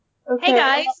Hey Okay.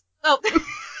 guys! Oh,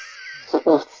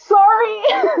 Sorry!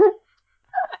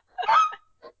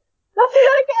 Let's do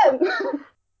that again!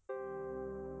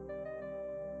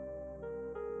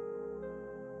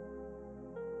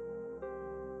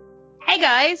 hey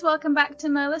guys! Welcome back to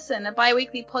Merlison, a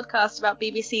bi-weekly podcast about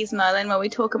BBC's Merlin, where we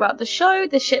talk about the show,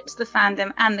 the ships, the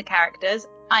fandom, and the characters.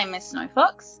 I'm Miss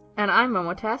Snowfox. And I'm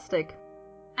Momotastic.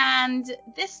 And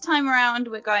this time around,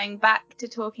 we're going back to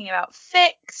talking about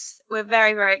fics. We're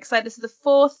very, very excited. This is the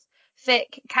fourth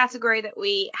fic category that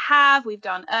we have. We've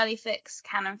done early fics,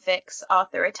 canon fics,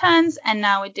 Arthur Returns, and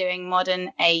now we're doing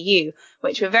modern AU,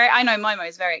 which I know Momo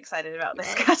is very excited about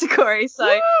this category, so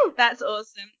Woo! That's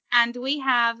awesome. And we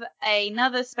have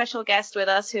another special guest with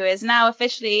us who is now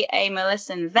officially a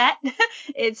Melissan vet.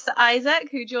 It's Isaac,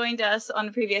 who joined us on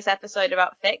the previous episode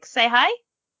about fics. Say hi.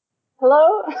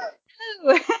 Hello?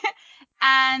 Hello.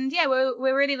 And yeah,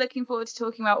 we're really looking forward to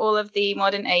talking about all of the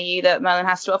modern AU that Merlin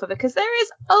has to offer, because there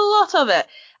is a lot of it.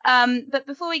 But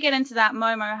before we get into that,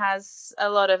 Momo has a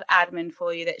lot of admin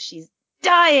for you that she's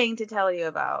dying to tell you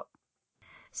about.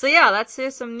 So yeah, let's hear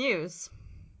some news.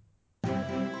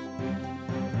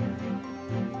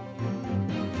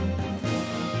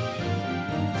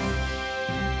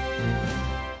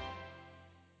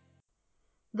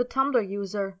 The Tumblr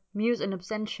user Muse in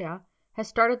Absentia has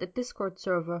started a Discord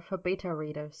server for beta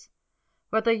readers.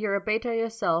 Whether you're a beta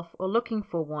yourself or looking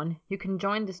for one, you can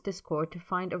join this Discord to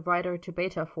find a writer to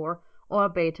beta for or a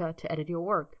beta to edit your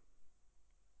work.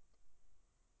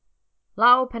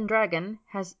 Lao Pendragon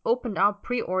has opened up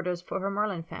pre-orders for her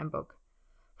Merlin fanbook.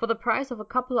 For the price of a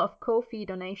couple of Ko-fi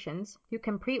donations, you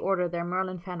can pre-order their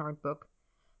Merlin fanart book.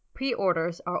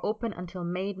 Pre-orders are open until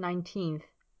May 19th.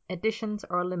 Editions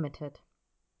are limited.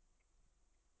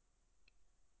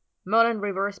 Merlin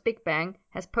Reverse Big Bang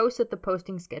has posted the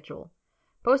posting schedule.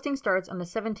 Posting starts on the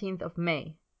 17th of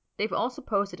May. They've also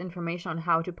posted information on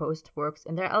how to post works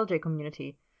in their LJ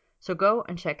community, so go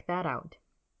and check that out.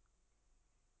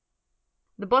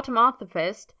 The Bottom Arthur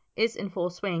Fest is in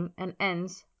full swing and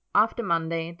ends after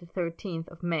Monday the 13th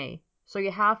of May, so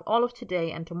you have all of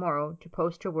today and tomorrow to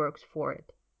post your works for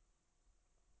it.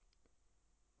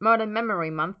 Merlin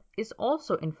Memory Month is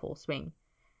also in full swing.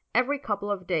 Every couple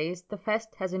of days the fest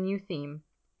has a new theme.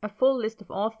 A full list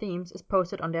of all themes is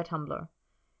posted on their Tumblr.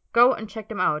 Go and check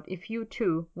them out if you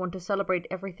too want to celebrate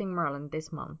everything Merlin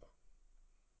this month.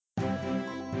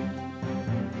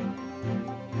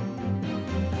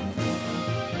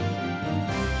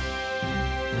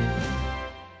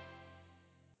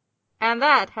 And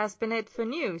that has been it for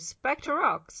news. Back to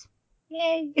rocks.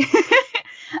 Yay!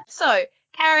 So,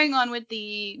 carrying on with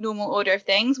the normal order of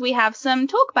things, we have some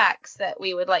talkbacks that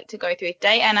we would like to go through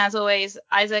today. And as always,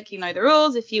 Isaac, you know the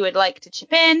rules. If you would like to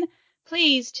chip in,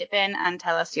 please chip in and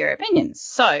tell us your opinions.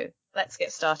 So, let's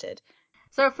get started.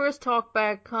 So our first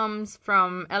talkback comes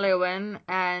from Leon,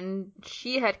 and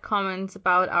she had comments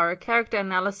about our character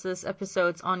analysis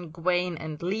episodes on Gwen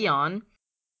and Leon.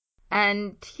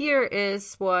 And here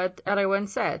is what Leon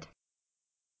said.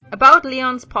 About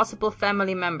Leon's possible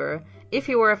family member. If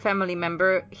he were a family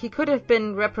member, he could have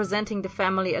been representing the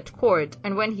family at court,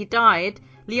 and when he died,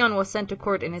 Leon was sent to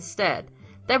court in his stead.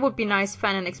 That would be nice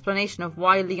fan explanation of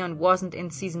why Leon wasn't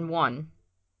in season 1.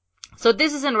 So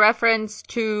this is in reference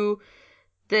to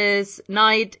this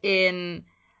knight in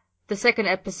the second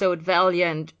episode,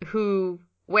 Valiant, who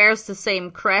wears the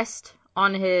same crest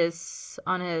on his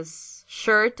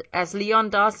shirt as Leon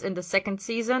does in the second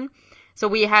season. So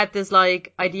we had this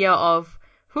idea of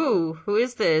who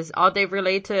is this? Are they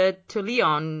related to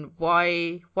Leon?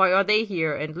 Why are they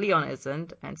here and Leon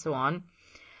isn't? And so on.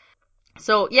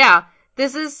 So yeah,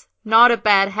 this is not a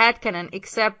bad headcanon,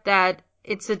 except that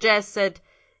it suggests that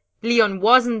Leon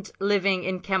wasn't living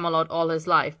in Camelot all his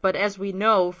life. But as we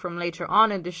know from later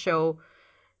on in the show,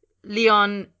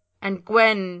 Leon and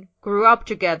Gwen grew up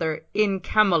together in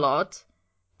Camelot.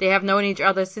 They have known each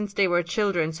other since they were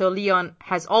children, so Leon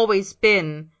has always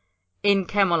been in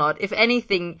Camelot. If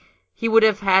anything, he would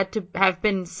have had to have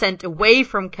been sent away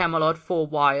from Camelot for a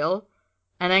while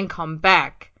and then come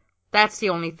back. That's the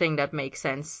only thing that makes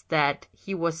sense, that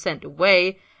he was sent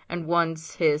away, and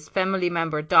once his family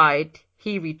member died,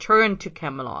 he returned to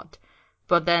Camelot.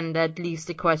 But then that leaves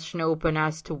the question open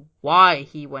as to why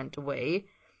he went away.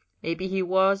 Maybe he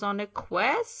was on a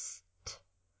quest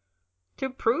to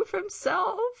prove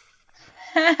himself?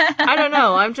 I don't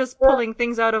know. I'm just pulling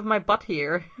things out of my butt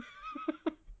here.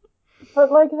 But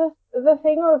the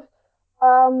thing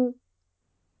of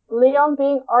Leon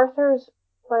being Arthur's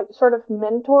sort of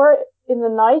mentor in the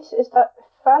Knights, is that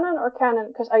fanon or canon?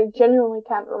 Because I genuinely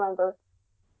can't remember.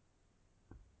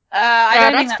 I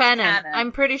don't think that's fanon. canon.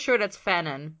 I'm pretty sure that's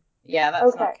fanon. Yeah,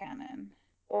 that's Okay. not canon.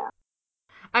 Yeah.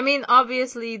 I mean,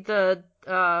 obviously the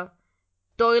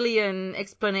Doylean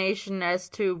explanation as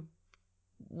to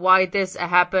why this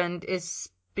happened is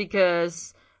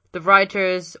because the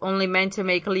writers only meant to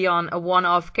make Leon a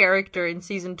one-off character in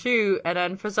season 2, and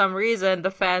then for some reason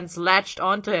the fans latched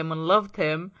onto him and loved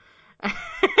him.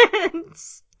 And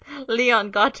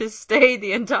Leon got to stay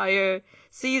the entire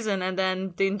season and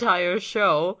then the entire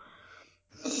show.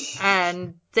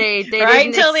 And they Right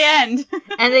didn't till the end.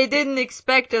 and they didn't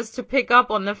expect us to pick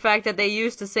up on the fact that they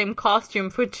used the same costume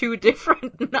for 2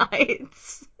 different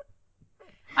nights.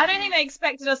 I don't think they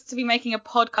expected us to be making a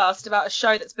podcast about a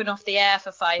show that's been off the air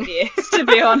for 5 years, to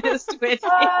be honest with you.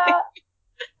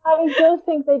 I don't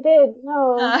think they did.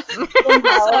 No.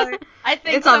 Somehow. So I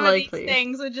think It's some unlikely. of these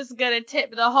things are just gonna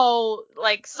tip the whole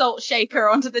like salt shaker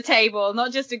onto the table,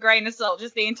 not just a grain of salt,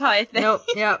 just the entire thing. Nope.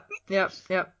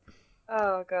 Yep.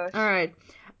 Oh gosh. All right.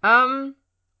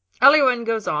 Eowyn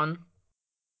goes on.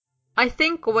 I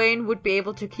think Gawain would be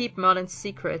able to keep Merlin's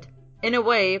secret. In a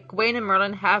way, Gawain and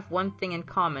Merlin have one thing in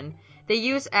common. They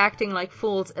use acting like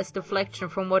fools as deflection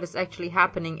from what is actually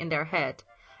happening in their head.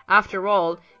 After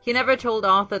all, he never told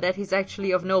Arthur that he's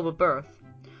actually of noble birth.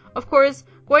 Of course,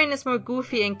 Gawain is more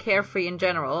goofy and carefree in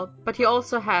general, but he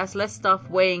also has less stuff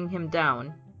weighing him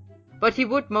down. But he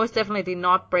would most definitely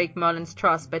not break Merlin's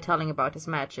trust by telling about his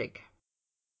magic.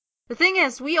 The thing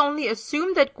is, we only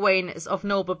assume that Gawain is of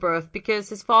noble birth because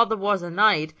his father was a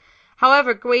knight.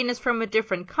 However, Gawain is from a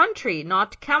different country,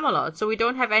 not Camelot, so we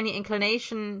don't have any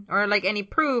inclination or like any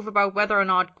proof about whether or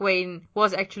not Gawain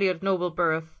was actually of noble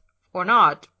birth or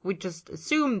not. We just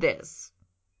assume this.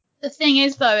 The thing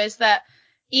is, though, is that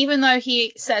even though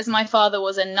he says my father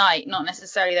was a knight, not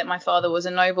necessarily that my father was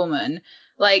a nobleman,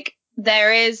 like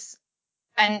there is,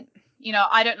 and you know,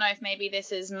 I don't know if maybe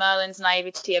this is Merlin's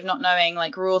naivety of not knowing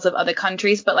like rules of other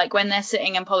countries, but like when they're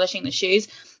sitting and polishing the shoes,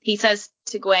 he says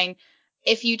to Gawain,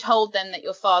 if you told them that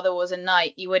your father was a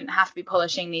knight, you wouldn't have to be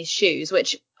polishing these shoes,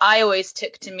 which I always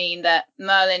took to mean that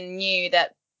Merlin knew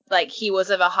that like he was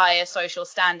of a higher social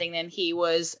standing than he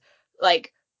was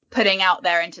like putting out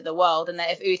there into the world, and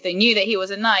that if Uther knew that he was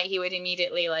a knight, he would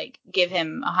immediately like give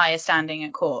him a higher standing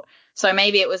at court. So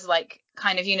maybe it was like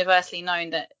kind of universally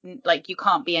known that like you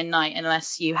can't be a knight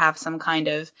unless you have some kind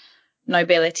of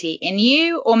nobility in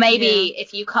you, or maybe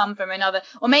if you come from another,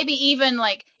 or maybe even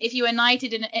like if you were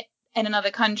knighted in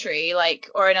another country, like,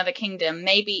 or another kingdom,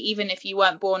 maybe even if you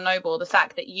weren't born noble, the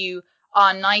fact that you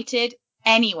are knighted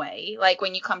anyway, like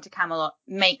when you come to Camelot,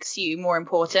 makes you more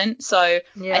important. So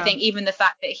I think even the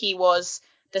fact that he was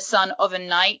the son of a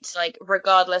knight, like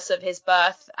regardless of his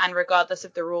birth and regardless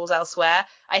of the rules elsewhere,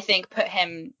 I think put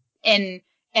him in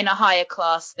a higher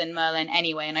class than Merlin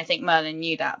anyway, and I think Merlin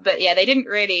knew that. But yeah, they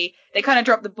kind of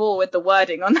dropped the ball with the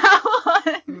wording on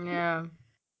that one. Yeah.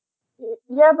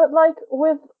 Yeah, but like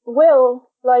with Will,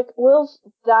 like Will's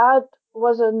dad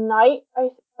was a knight,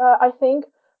 I think,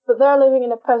 but they're living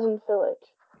in a peasant village.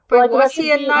 But like, was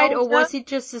he a be knight or was he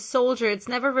just a soldier? It's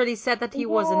never really said that he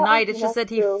was a knight. It's just that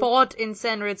he fought in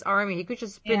Senrid's army. He could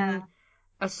just have been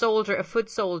a soldier, a foot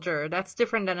soldier. That's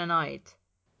different than a knight.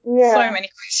 Yeah. So many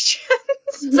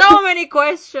questions. So many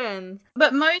questions.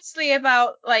 But mostly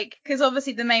about, like, because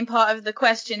obviously the main part of the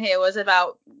question here was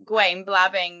about Gawain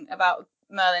blabbing about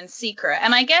Merlin's secret.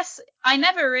 And I guess I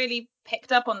never really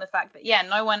picked up on the fact that, yeah,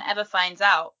 no one ever finds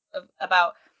out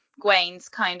about Gawain's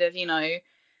kind of, you know,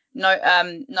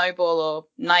 noble or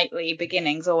knightly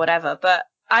beginnings or whatever. But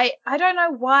I don't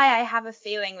know why I have a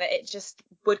feeling that it just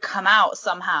would come out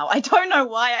somehow. I don't know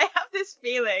why I have this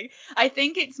feeling. I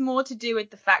think it's more to do with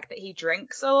the fact that he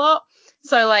drinks a lot.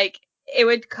 So, like, it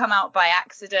would come out by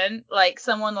accident. Like,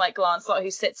 someone like Lancelot who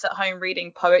sits at home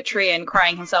reading poetry and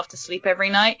crying himself to sleep every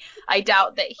night, I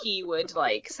doubt that he would,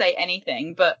 like, say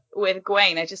anything. But with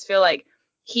Gawain, I just feel like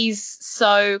he's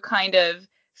so kind of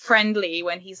friendly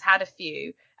when he's had a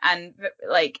few and,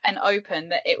 like, and open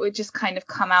that it would just kind of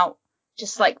come out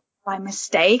just, like, by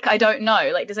mistake. I don't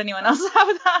know. Like, does anyone else have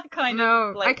that kind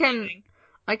of, like, feeling?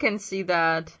 I can see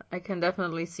that. I can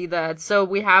definitely see that. So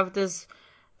we have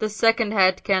the second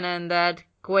headcanon that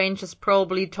Gawain just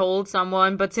probably told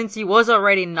someone, but since he was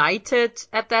already knighted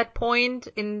at that point,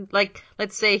 in, like,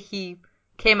 let's say he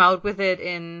came out with it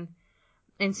in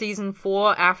season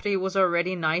 4 after he was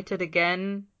already knighted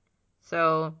again.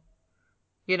 So,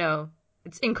 you know,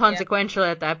 it's inconsequential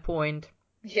at that point.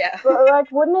 Yeah. But,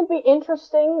 like, wouldn't it be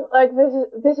interesting? Like,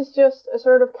 this is just a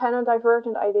sort of canon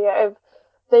divergent idea. If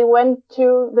they went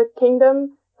to the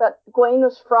kingdom that Gawain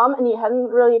was from and he hadn't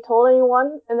really told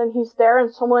anyone, and then he's there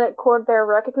and someone at court there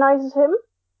recognizes him.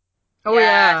 Oh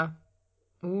yeah.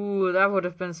 Ooh, that would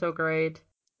have been so great.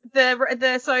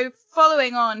 So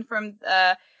following on from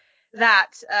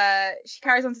that, she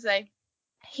carries on to say,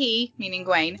 he, meaning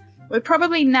Gwaine, would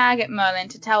probably nag at Merlin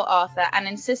to tell Arthur and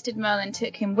insisted Merlin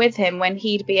took him with him when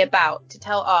he'd be about to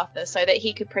tell Arthur so that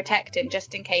he could protect him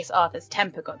just in case Arthur's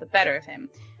temper got the better of him.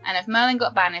 And if Merlin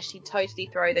got banished, he'd totally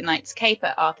throw the knight's cape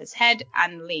at Arthur's head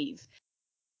and leave.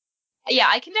 Yeah,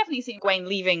 I can definitely see Gwaine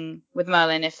leaving with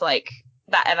Merlin if, like,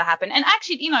 that ever happened. And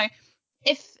actually, you know,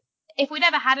 if we'd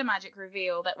ever had a magic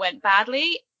reveal that went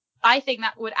badly, I think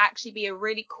that would actually be a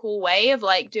really cool way of,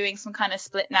 like, doing some kind of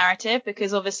split narrative,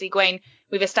 because obviously Gwaine,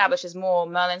 we've established, is more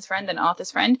Merlin's friend than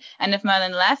Arthur's friend. And if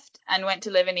Merlin left and went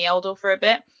to live in the Eldor for a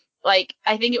bit, like,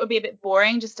 I think it would be a bit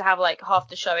boring just to have, like, half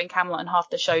the show in Camelot and half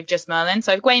the show just Merlin.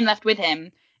 So if Gwaine left with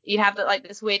him, you'd have that, like,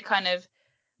 this weird kind of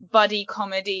buddy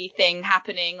comedy thing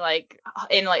happening, like,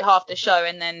 in, like, half the show,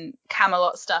 and then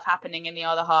Camelot stuff happening in the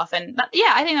other half. And that,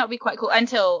 yeah, I think that would be quite cool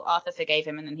until Arthur forgave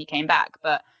him and then he came back.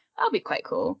 But that would be quite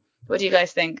cool. What do you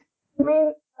guys think? I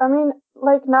mean,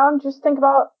 like, now I'm just thinking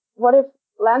about, what if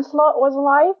Lancelot was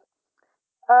alive?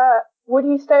 Would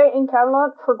he stay in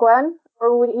Camelot for Gwen,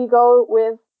 or would he go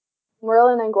with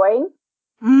Merlin and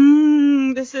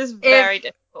Gwaine? This is very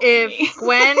difficult. If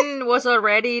Gwen was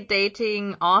already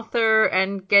dating Arthur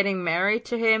and getting married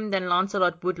to him, then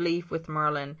Lancelot would leave with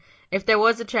Merlin. If there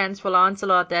was a chance for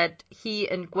Lancelot that he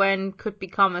and Gwen could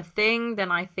become a thing,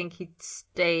 then I think he'd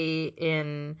stay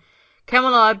in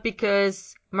Camelot,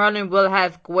 because Merlin will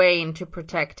have Gwaine to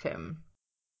protect him.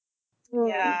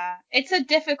 Yeah, it's a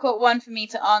difficult one for me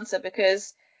to answer,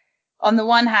 because on the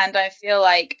one hand, I feel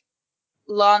like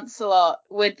Lancelot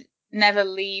would never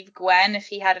leave Gwen if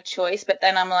he had a choice, but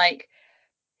then I'm like,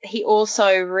 he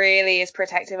also really is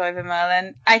protective over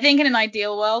Merlin. I think in an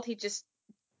ideal world, he'd just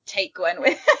take Gwen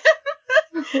with him.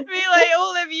 Be like,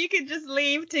 all of you could just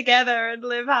leave together and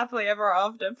live happily ever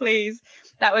after, please.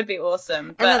 That would be awesome.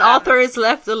 And then Arthur is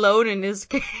left alone in his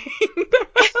kingdom.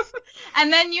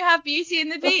 And then you have Beauty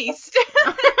and the Beast.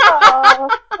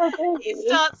 He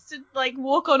starts to, like,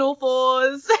 walk on all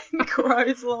fours and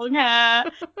grows long hair.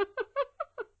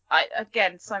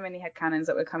 Again, so many headcanons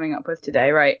that we're coming up with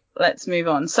today. Right, let's move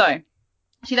on. So,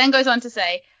 she then goes on to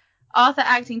say, Arthur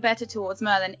acting better towards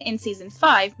Merlin in season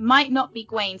 5 might not be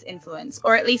Gwaine's influence,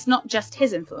 or at least not just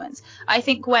his influence. I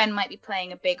think Gwen might be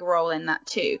playing a big role in that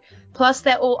too. Plus,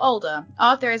 they're all older.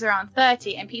 Arthur is around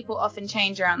 30, and people often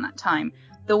change around that time.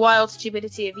 The wild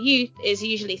stupidity of youth is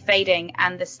usually fading,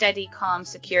 and the steady, calm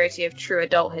security of true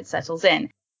adulthood settles in.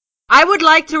 I would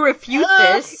like to refute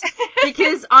this,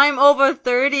 because I'm over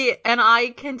 30, and I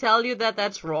can tell you that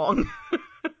that's wrong.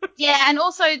 Yeah, and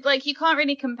also, like, you can't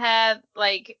really compare,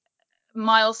 like,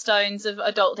 milestones of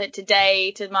adulthood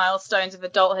today to milestones of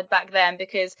adulthood back then,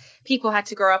 because people had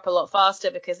to grow up a lot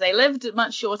faster because they lived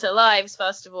much shorter lives,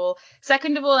 first of all.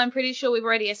 Second of all, I'm pretty sure we've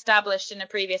already established in a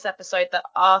previous episode that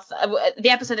Arthur, the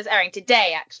episode is airing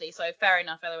today, actually, so fair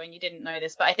enough, Elowen, you didn't know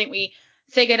this, but I think we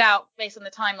figured out, based on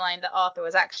the timeline, that Arthur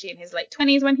was actually in his late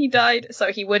 20s when he died,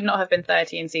 so he would not have been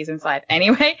 30 in season 5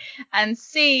 anyway. And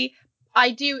C,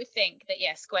 I do think that,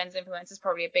 yes, Gwen's influence is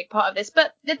probably a big part of this,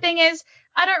 but the thing is,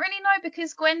 I don't really know,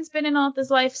 because Gwen's been in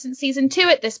Arthur's life since season 2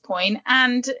 at this point,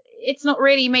 and it's not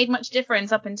really made much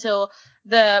difference up until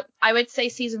I would say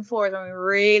season 4 is when we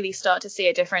really start to see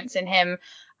a difference in him,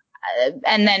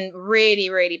 and then really,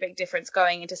 really big difference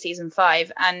going into season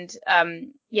 5. And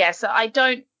yeah, so I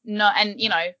don't know, and you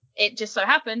know, it just so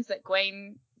happens that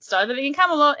Gwaine started living in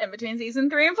Camelot in between season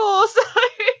 3 and 4, so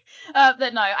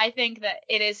but no, I think that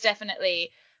it is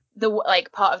definitely the,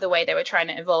 like, part of the way they were trying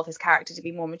to evolve his character to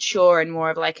be more mature and more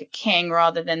of, like, a king,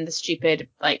 rather than the stupid,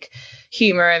 like,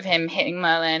 humor of him hitting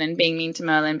Merlin and being mean to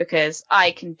Merlin, because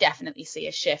I can definitely see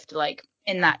a shift, like,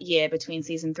 in that year between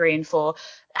season 3 and 4,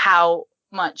 how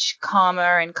much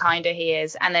calmer and kinder he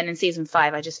is. And then in season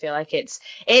 5, I just feel like it's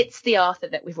the Arthur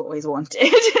that we've always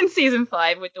wanted in season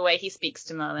 5, with the way he speaks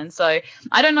to Merlin. So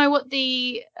I don't know what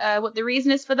the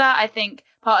reason is for that. I think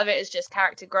part of it is just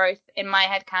character growth. In my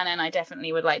headcanon, I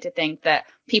definitely would like to think that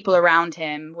people around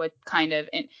him were kind of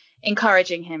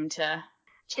encouraging him to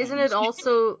change. Isn't it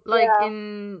also, like,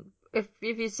 if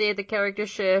you say the character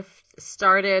shift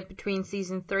started between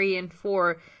season 3 and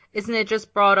 4, isn't it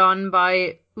just brought on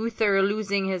by Uther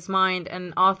losing his mind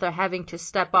and Arthur having to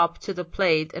step up to the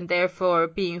plate and therefore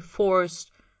being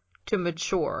forced to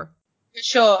mature?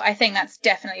 Sure, I think that's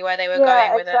definitely where they were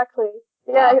going with exactly. it.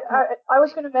 Yeah, I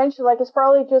was going to mention, like, it's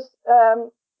probably just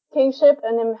kingship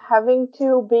and him having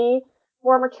to be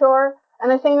more mature.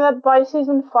 And I think that by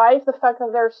season 5, the fact that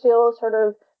they're still sort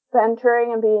of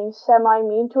bantering and being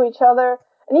semi-mean to each other,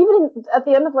 and even at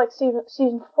the end of, like,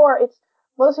 season 4, it's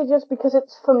mostly just because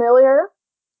it's familiar,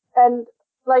 and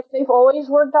like they've always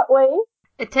worked that way.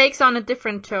 It takes on a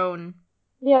different tone.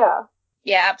 Yeah.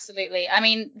 Yeah, absolutely. I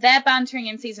mean, their bantering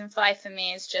in season 5 for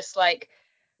me is just like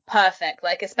perfect.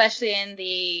 Like, especially in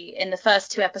the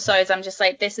first 2 episodes, I'm just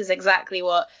like, this is exactly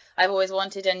what I've always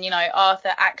wanted. And,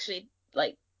 Arthur actually,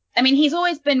 like, I mean, he's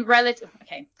always been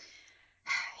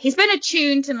he's been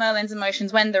attuned to Merlin's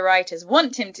emotions when the writers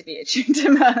want him to be attuned to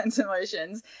Merlin's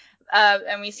emotions.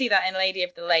 And we see that in Lady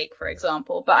of the Lake, for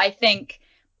example. But I think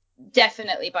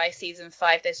definitely by season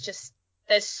 5,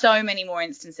 there's so many more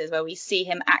instances where we see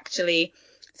him actually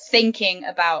thinking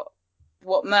about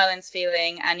what Merlin's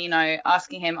feeling and,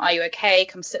 asking him, are you okay?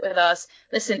 Come sit with us.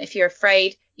 Listen, if you're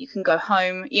afraid, you can go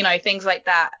home, things like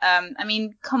that. I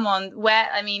mean, come on,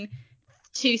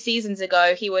 2 seasons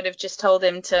ago, he would have just told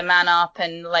him to man up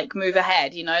and like move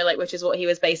ahead, which is what he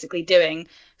was basically doing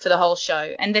for the whole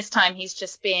show. And this time he's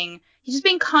just being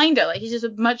kinder, like he's just a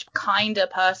much kinder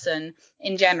person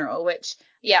in general, which,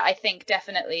 yeah, I think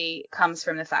definitely comes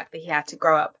from the fact that he had to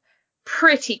grow up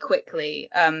pretty quickly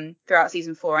throughout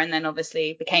season 4, and then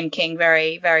obviously became king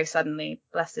very, very suddenly.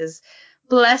 Bless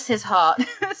his heart.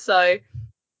 So,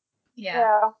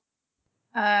 yeah.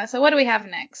 So what do we have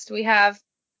next? We have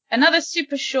another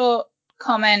super short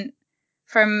comment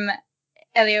from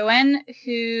Eliowen,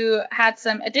 who had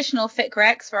some additional fic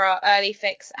recs for our early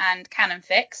fics and canon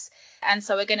fics. And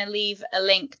so we're going to leave a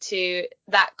link to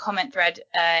that comment thread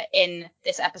in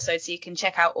this episode so you can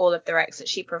check out all of the recs that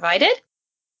she provided.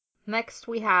 Next,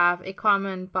 we have a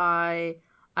comment by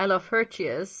I Love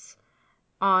Hertius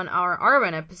on our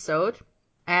Arwen episode.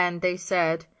 And they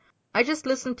said, I just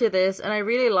listened to this and I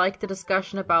really liked the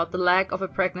discussion about the lack of a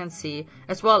pregnancy,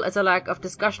 as well as a lack of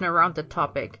discussion around the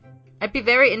topic. I'd be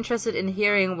very interested in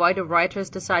hearing why the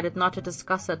writers decided not to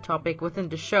discuss that topic within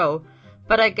the show,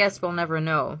 but I guess we'll never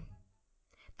know.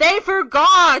 They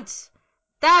forgot!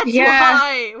 That's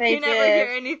why we never hear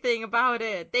anything about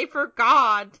it. They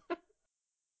forgot.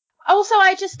 Also,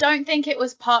 I just don't think it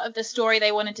was part of the story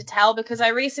they wanted to tell, because I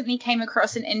recently came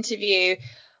across an interview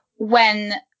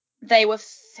when they were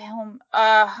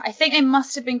I think they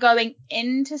must have been going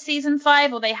into season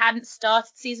 5, or they hadn't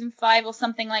started season 5 or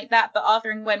something like that, but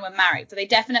Arthur and Gwen were married, so they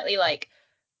definitely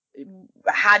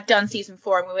had done season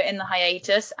 4 and we were in the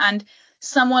hiatus. And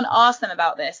someone asked them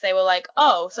about this. They were like,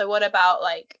 oh, so what about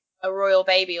a royal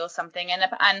baby or something?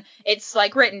 And it's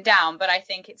written down, but I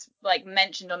think it's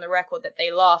mentioned on the record that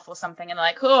they laugh or something and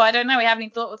oh, I don't know, we haven't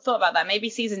even thought about that, maybe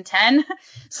season 10.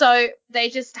 So they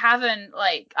just haven't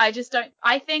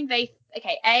I think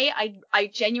I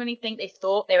genuinely think they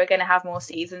thought they were going to have more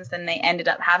seasons than they ended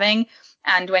up having.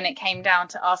 And when it came down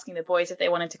to asking the boys if they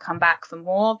wanted to come back for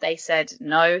more, they said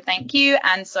no, thank you.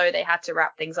 And so they had to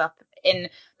wrap things up in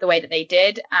the way that they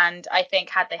did. And I think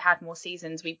had they had more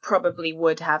seasons, we probably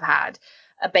would have had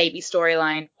a baby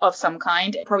storyline of some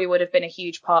kind. It probably would have been a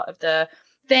huge part of the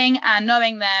thing. And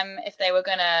knowing them, if they were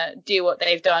going to do what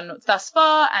they've done thus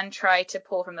far and try to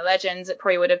pull from the legends, it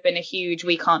probably would have been a huge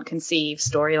we can't conceive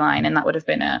storyline. And that would have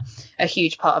been a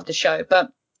huge part of the show.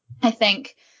 But I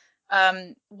think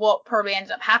what probably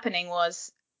ended up happening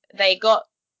was they got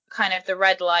kind of the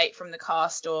red light from the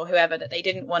cast or whoever that they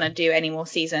didn't want to do any more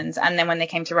seasons. And then when they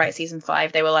came to write season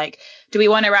 5, they were like, do we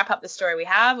want to wrap up the story we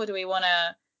have, or do we want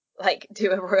to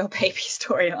do a royal baby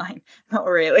storyline? Not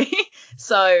really.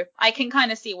 So I can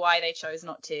kind of see why they chose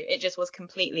not to. It just was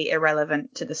completely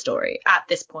irrelevant to the story at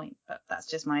this point, but that's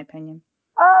just my opinion.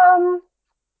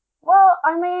 Well,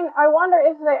 I mean, I wonder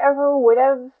if they ever would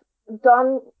have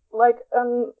done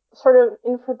sort of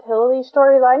infertility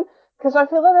storyline, because I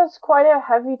feel that that's quite a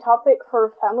heavy topic for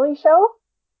a family show.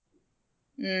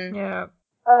 Yeah.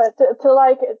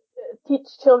 To teach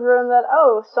children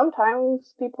that,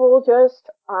 sometimes people just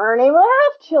aren't able to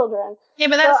have children. Yeah,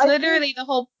 but that's literally the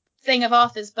whole thing of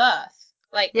Arthur's birth.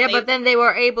 But then they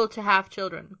were able to have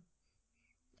children.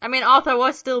 I mean, Arthur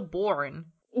was still born.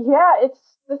 Yeah, it's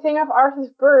the thing of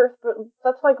Arthur's birth, but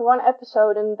that's one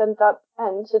episode and then that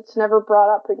ends. It's never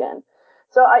brought up again.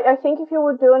 So I think if you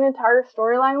would do an entire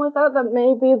storyline with that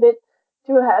may be a bit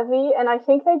too heavy, and I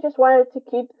think they just wanted to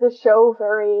keep the show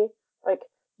very,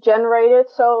 generated.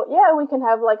 So, yeah, we can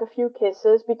have, a few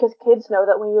kisses, because kids know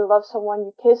that when you love someone,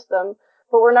 you kiss them,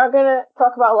 but we're not gonna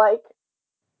talk about,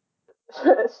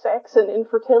 sex and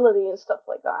infertility and stuff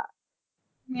like that.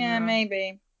 Yeah,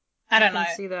 maybe. I don't know. I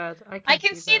can see that. I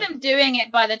can see them doing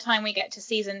it by the time we get to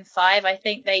season 5. I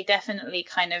think they definitely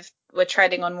kind of were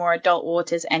treading on more adult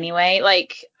waters anyway.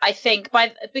 I think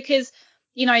because,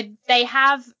 they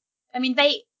have, I mean,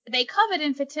 they covered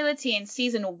infertility in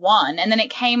season 1, and then it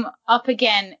came up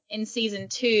again in season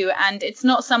 2, and it's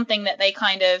not something that they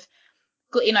kind of,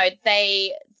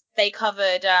 they They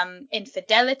covered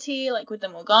infidelity, like with the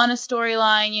Morgana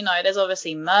storyline. You know, there's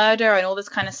obviously murder and all this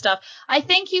kind of stuff. I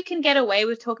think you can get away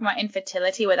with talking about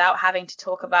infertility without having to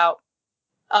talk about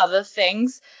other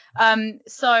things.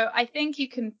 So I think you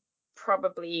can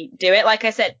probably do it. Like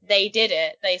I said, they did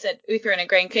it. They said Uther and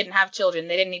Igraine couldn't have children.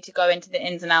 They didn't need to go into the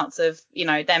ins and outs of, you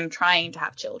know, them trying to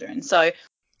have children. So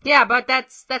yeah, but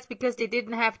that's because they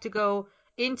didn't have to go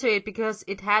into it because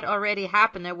it had already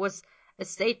happened. There was a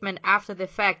statement after the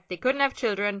fact. They couldn't have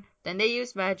children, then they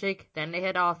used magic, then they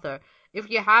had Arthur.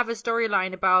 If you have a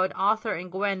storyline about Arthur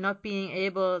and Gwen not being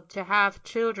able to have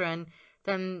children,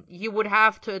 then you would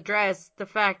have to address the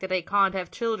fact that they can't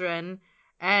have children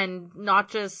and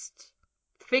not just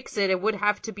fix it. It would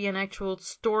have to be an actual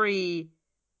story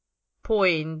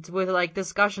point with like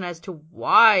discussion as to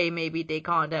why maybe they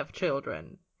can't have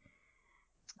children.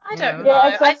 I don't know. Yeah,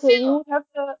 exactly. I feel... You would have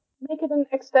to make it an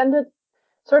extended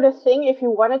sort of thing if you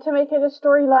wanted to make it a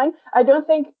storyline. I don't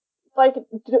think like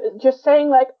just saying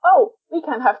like, oh, we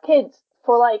can have kids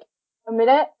for like a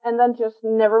minute and then just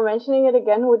never mentioning it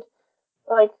again would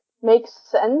like make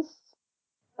sense.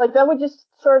 Like that would just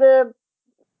sort of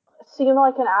seem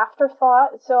like an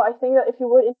afterthought. So I think that if you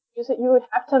would introduce it, you would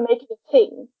have to make it a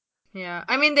thing. Yeah,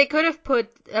 I mean, they could have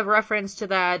put a reference to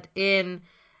that in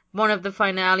one of the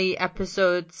finale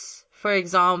episodes, for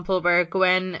example, where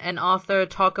Gwen and Arthur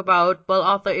talk about, well,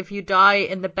 Arthur, if you die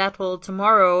in the battle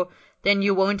tomorrow, then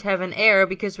you won't have an heir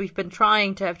because we've been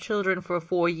trying to have children for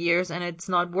 4 years and it's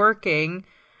not working.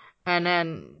 And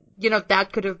then, you know,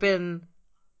 that could have been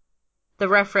the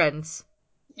reference.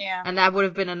 Yeah. And that would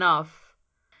have been enough.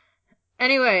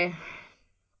 Anyway,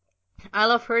 I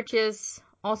Love Hertius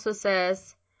also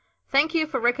says, thank you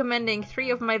for recommending 3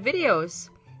 of my videos.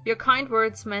 Your kind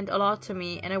words meant a lot to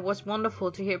me, and it was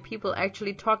wonderful to hear people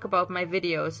actually talk about my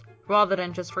videos, rather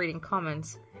than just reading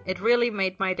comments. It really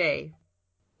made my day.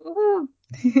 Woohoo.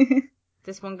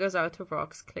 This one goes out to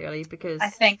Rox, clearly, because... I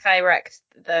think I wrecked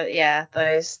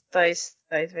those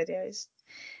videos.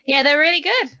 Yeah, they're really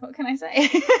good. What can I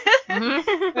say?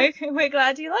 We're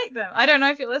glad you like them. I don't know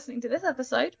if you're listening to this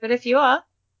episode, but if you are,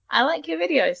 I like your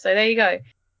videos, so there you go.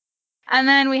 And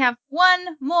then we have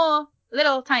one more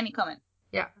little tiny comment.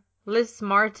 Yeah. Liz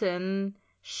Martin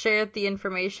shared the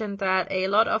information that a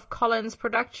lot of Colin's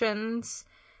productions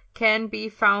can be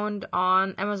found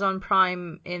on Amazon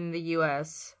Prime in the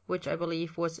US, which I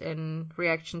believe was in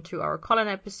reaction to our Colin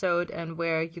episode and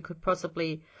where you could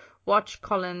possibly watch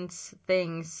Colin's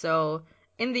things. So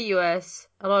in the US,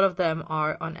 a lot of them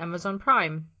are on Amazon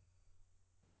Prime.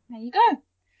 There you go.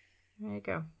 There you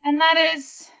go. And that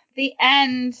is the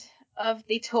end of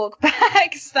the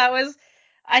talkbacks. That was,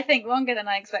 I think, longer than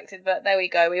I expected, but there we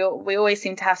go. We always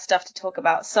seem to have stuff to talk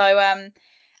about. So,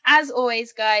 as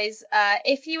always, guys,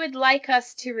 if you would like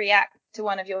us to react to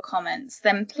one of your comments,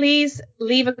 then please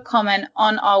leave a comment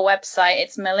on our website.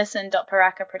 It's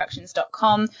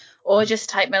melissan.parakaproductions.com, or just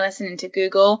type Melissan into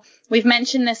Google. We've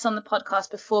mentioned this on the podcast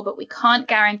before, but we can't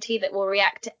guarantee that we'll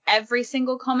react to every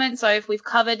single comment. So if we've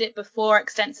covered it before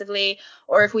extensively,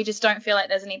 or if we just don't feel like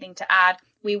there's anything to add,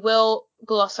 we will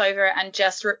gloss over it and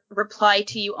just reply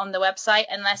to you on the website,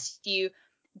 unless you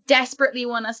desperately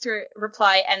want us to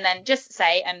reply, and then just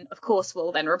say, and of course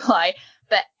we'll then reply.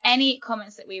 But any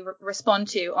comments that we respond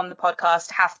to on the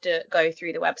podcast have to go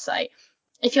through the website.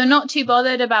 If you're not too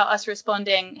bothered about us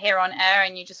responding here on air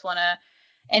and you just want to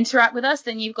interact with us,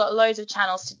 then you've got loads of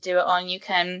channels to do it on. You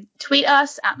can tweet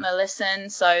us at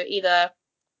Melissan, so either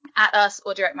at us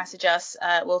or direct message us.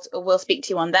 We'll speak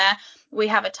to you on there. We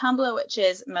have a Tumblr, which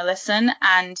is Melissan,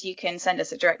 and you can send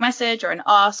us a direct message or an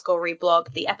ask or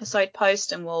reblog the episode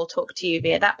post, and we'll talk to you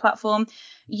via that platform.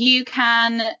 You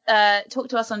can talk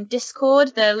to us on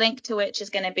Discord, the link to which is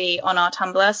going to be on our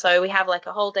Tumblr. So we have like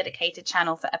a whole dedicated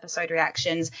channel for episode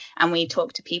reactions, and we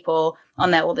talk to people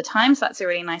on there all the time. So that's a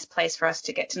really nice place for us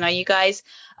to get to know you guys.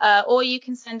 Or you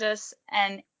can send us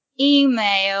an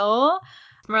email.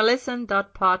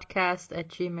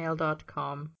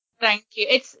 melissan.podcast@gmail.com. Thank you.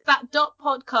 It's that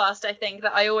 .podcast, I think,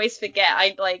 that I always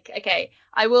forget. Okay,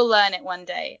 I will learn it one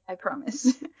day. I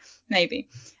promise. Maybe.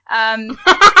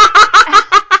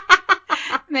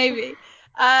 Maybe.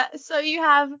 So you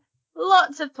have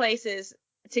lots of places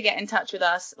to get in touch with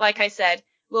us. Like I said,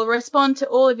 we'll respond to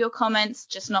all of your comments,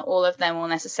 just not all of them will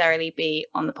necessarily be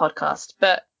on the podcast.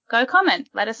 But go comment.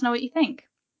 Let us know what you think.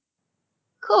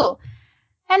 Cool.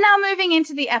 And now moving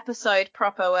into the episode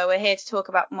proper, where we're here to talk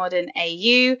about modern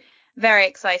AU. Very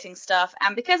exciting stuff.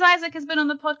 And because Isaac has been on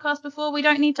the podcast before, we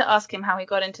don't need to ask him how he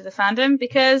got into the fandom,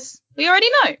 because we already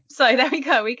know. So there we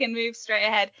go. We can move straight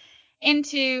ahead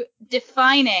into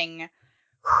defining.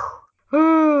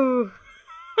 Ooh.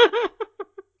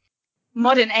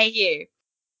 modern AU.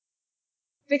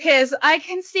 Because I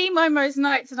can see Momo's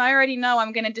notes and I already know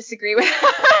I'm going to disagree with her.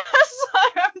 So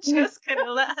I'm just going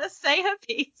to let her say her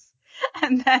piece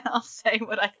and then I'll say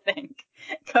what I think.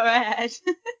 Go ahead.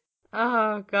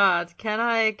 Oh God, can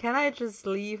I just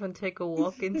leave and take a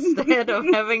walk instead of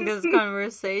having this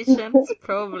conversation? It's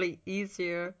probably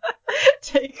easier.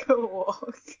 Take a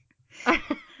walk.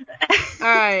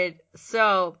 Alright,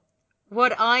 so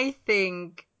what I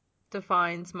think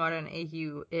defines modern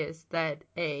AU is that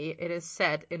it is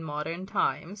set in modern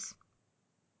times.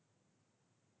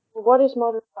 What is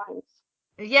modern times?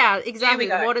 Yeah, exactly.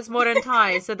 Here we go. What is modern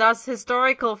times? So does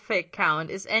historical fic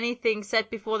count? Is anything set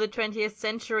before the 20th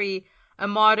century a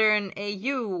modern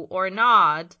AU or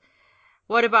not?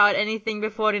 What about anything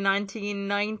before the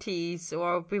 1990s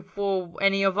or before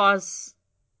any of us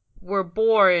were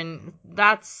born?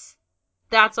 That's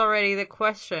already the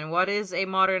question. What is a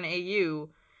modern AU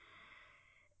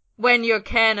when your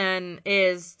canon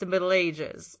is the Middle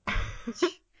Ages?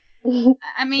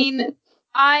 I mean,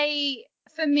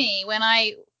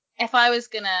 if I was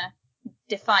gonna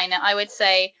define it, I would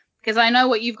say, because I know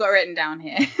what you've got written down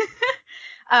here.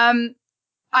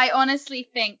 I honestly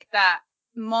think that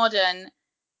modern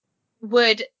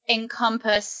would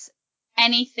encompass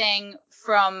anything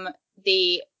from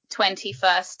the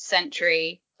 21st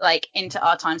century, like, into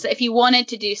our time. So if you wanted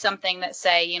to do something that,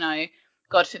 say, you know,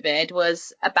 God forbid,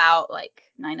 was about like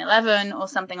 9/11 or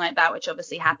something like that, which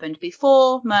obviously happened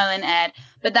before Merlin aired,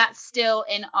 but that's still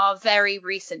in our very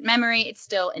recent memory. It's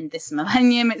still in this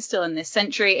millennium. It's still in this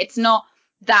century. It's not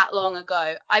that long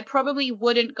ago. I probably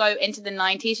wouldn't go into the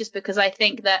 90s just because I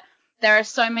think that there are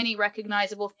so many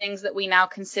recognizable things that we now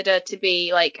consider to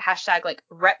be like hashtag like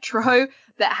retro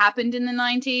that happened in the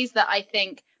 90s that I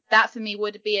think that for me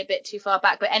would be a bit too far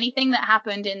back. But anything that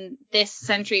happened in this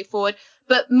century forward,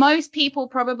 but most people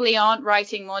probably aren't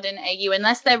writing modern AU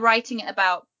unless they're writing it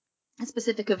about a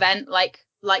specific event like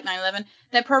 9/11.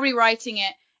 They're probably writing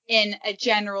it in a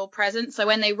general present. So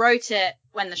when they wrote it,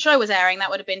 when the show was airing, that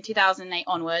would have been 2008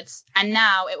 onwards. And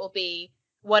now it will be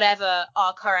whatever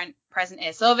our current present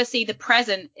is. So obviously the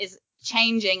present is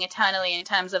changing eternally in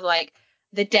terms of like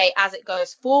the date as it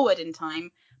goes forward in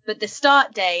time. But the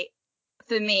start date,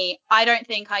 for me, I don't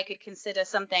think I could consider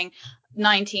something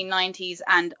 1990s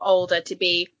and older to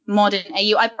be modern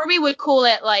AU. I probably would call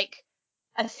it like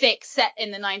a fic set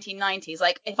in the 1990s.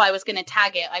 Like if I was going to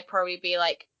tag it, I'd probably be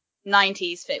like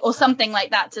 90s fic or something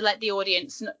like that to let the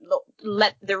audience,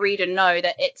 let the reader know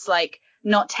that it's like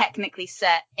not technically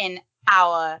set in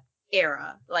our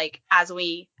era, like as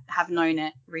we have known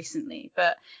it recently.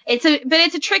 But it's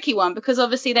a tricky one because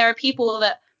obviously there are people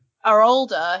that are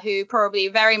older who probably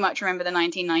very much remember the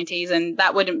 1990s and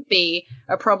that wouldn't be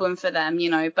a problem for them,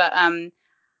 you know. But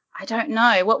I don't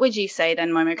know. What would you say then,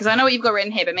 Momo? Because I know what you've got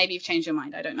written here, but maybe you've changed your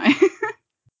mind. I don't know.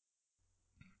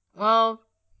 Well,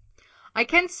 I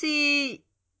can see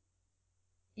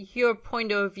your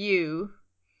point of view.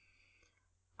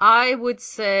 I would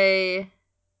say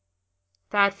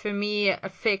that for me,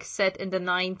 a fic set in the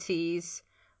 90s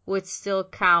would still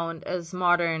count as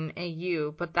modern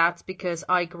AU, but that's because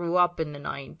I grew up in the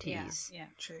 90s. Yeah,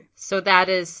 true. So that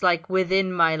is like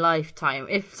within my lifetime.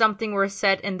 If something were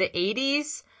set in the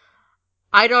 80s,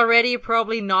 I'd already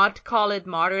probably not call it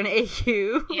modern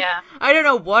AU. Yeah. I don't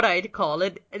know what I'd call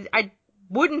it. I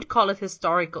wouldn't call it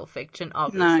historical fiction,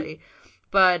 obviously. No.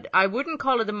 But I wouldn't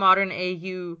call it a modern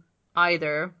AU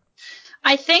either.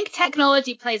 I think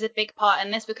technology plays a big part in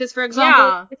this because, for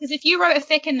example, because if you wrote a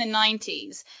fic in the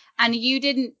 90s and you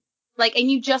didn't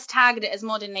and you just tagged it as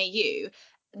modern AU,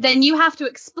 then you have to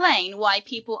explain why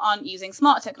people aren't using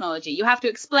smart technology. You have to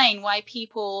explain why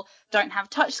people don't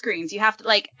have touchscreens. You have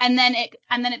to and then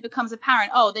it becomes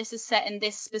apparent, oh, this is set in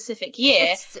this specific year.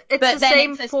 It's the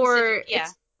same for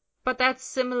but that's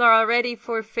similar already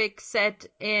for fic set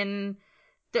in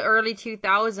the early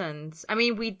 2000s. I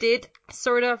mean, we did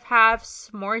sort of have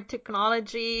smart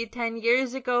technology 10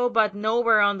 years ago, but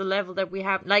nowhere on the level that we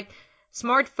have. Like,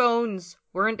 smartphones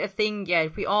weren't a thing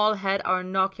yet. We all had our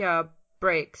Nokia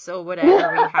bricks or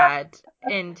whatever we had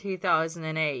in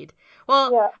 2008.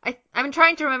 Well, yeah. I'm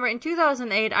trying to remember. In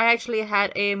 2008, I actually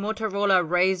had a Motorola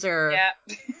Razr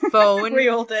phone. We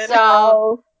all did.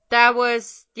 So that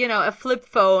was, a flip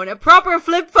phone. A proper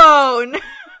flip phone!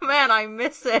 Man, I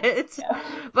miss it. Yeah.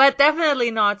 But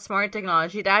definitely not smart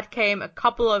technology. That came a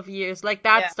couple of years.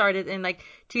 Started in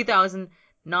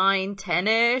 2009,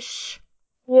 10-ish.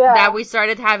 Yeah. That we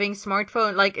started having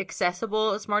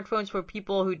accessible smartphones for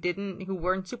people who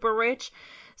weren't super rich.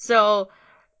 So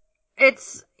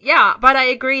but I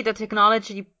agree that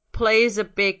technology plays a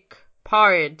big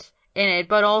part in it,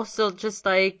 but also just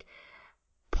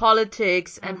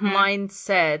politics and Mhm.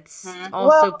 mindsets Mhm.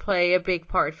 also Well- play a big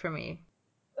part for me.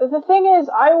 The thing is,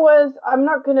 I'm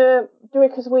not gonna do it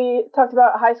because we talked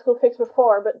about high school fics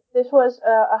before, but this was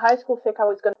a high school fic I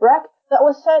was gonna rec that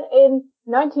was set in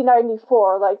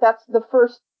 1994. Like, that's the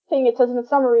first thing it says in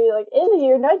the summary, like, in the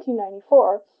year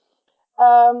 1994.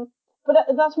 But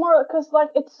that's more because,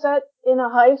 like, it's set in a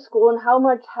high school, and how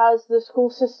much has the school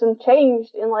system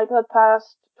changed in, like, the past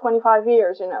 25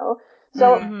 years, you know? So,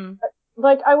 Mhm.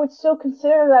 like, I would still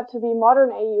consider that to be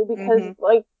modern AU because, Mhm.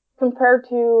 like, compared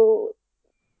to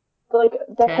like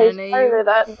decades 10 prior AU. to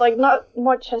that, like not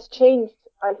much has changed,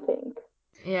 I think.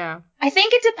 Yeah. I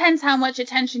think it depends how much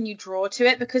attention you draw to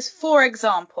it, because, for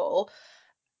example,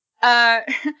 a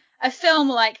film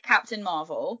like Captain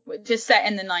Marvel, which is set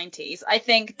in the 90s, I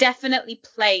think definitely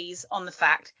plays on the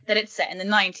fact that it's set in the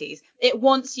 90s. It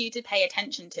wants you to pay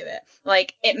attention to it.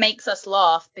 Like, it makes us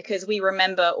laugh because we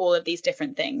remember all of these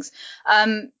different things.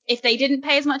 If they didn't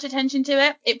pay as much attention to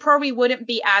it, it probably wouldn't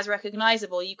be as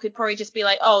recognizable. You could probably just be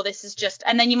like, oh, this is just,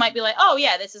 and then you might be like, oh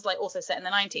yeah, this is like also set in the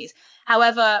 90s.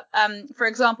 However, for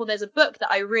example, there's a book that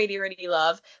I really, really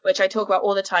love, which I talk about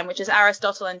all the time, which is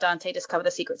Aristotle and Dante Discover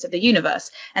the Secrets of the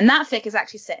Universe. And that fic is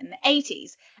actually set in the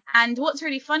 80s. And what's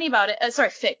really funny about it,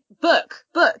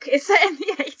 book is set in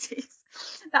the 80s.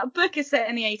 That book is set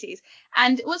in the 80s.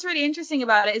 And what's really interesting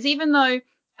about it is, even though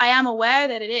I am aware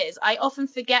that it is, I often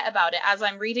forget about it as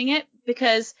I'm reading it,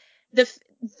 because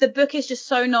the book is just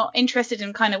so not interested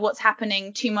in kind of what's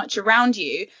happening too much around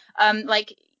you.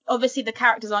 Like, obviously the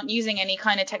characters aren't using any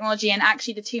kind of technology, and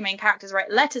actually the two main characters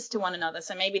write letters to one another,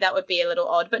 so maybe that would be a little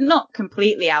odd, but not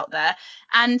completely out there.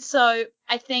 And so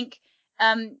I think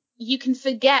you can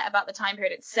forget about the time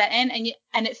period it's set in,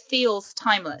 and it feels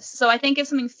timeless. So I think if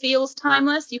something feels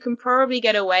timeless, you can probably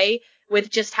get away with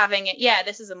just having it, yeah,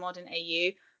 this is a modern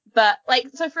AU. But, like,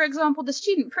 so for example, The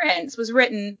Student Prince was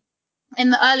written in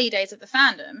the early days of the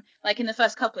fandom, like in the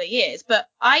first couple of years. But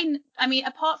I mean,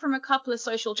 apart from a couple of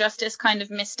social justice kind of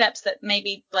missteps that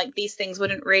maybe like these things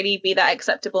wouldn't really be that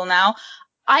acceptable now,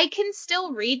 I can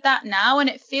still read that now and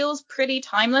it feels pretty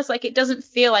timeless. Like, it doesn't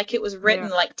feel like it was written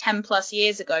like 10 plus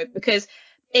years ago, because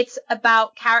it's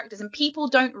about characters and people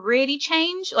don't really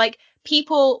change. Like,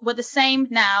 people were the same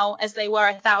now as they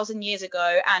were 1,000 years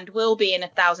ago and will be in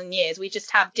 1,000 years. We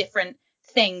just have different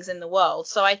things in the world.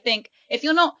 So I think if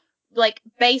you're not like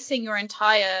basing your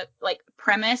entire like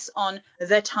premise on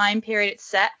the time period it's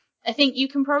set, I think you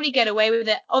can probably get away with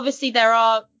it. Obviously, there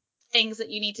are things that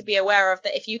you need to be aware of,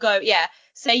 that if you go,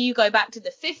 say you go back to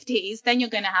the 50s, then you're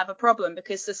going to have a problem,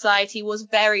 because society was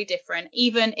very different.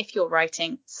 Even if you're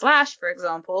writing Slash, for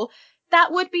example,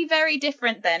 that would be very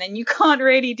different then, and you can't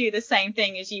really do the same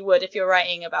thing as you would if you're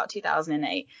writing about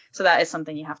 2008. So that is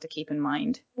something you have to keep in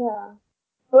mind. Yeah,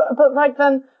 but like,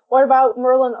 then what about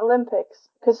Merlin Olympics?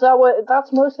 Because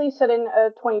that's mostly set in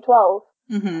 2012,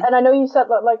 Mm-hmm. and I know you said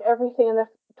that like everything in the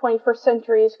 21st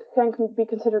century can be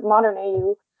considered modern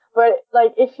AU. But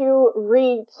like, if you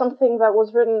read something that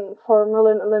was written for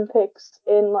Merlin Olympics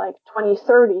in like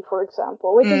 2030, for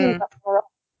example, which isn't that far off,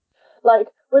 like,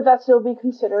 would that still be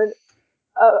considered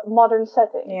a modern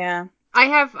setting? Yeah. I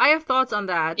have thoughts on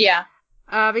that. Yeah.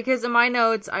 Because in my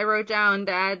notes I wrote down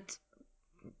that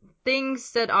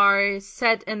things that are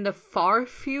set in the far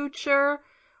future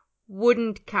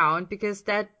wouldn't count, because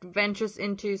that ventures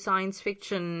into science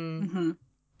fiction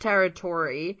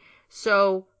territory.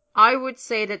 So I would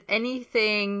say that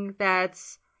anything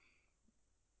that's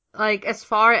like as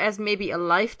far as maybe a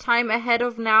lifetime ahead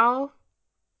of now,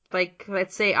 like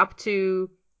let's say up to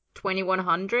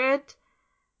 2100.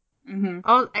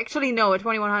 Oh, actually no,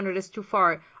 2100 is too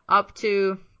far. Up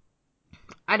to,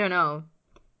 I don't know,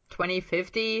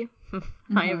 2050.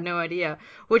 I have no idea.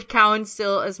 Would count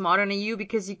still as modern AU,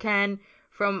 because you can,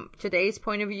 from today's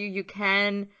point of view, you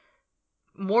can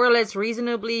more or less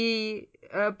reasonably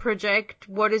project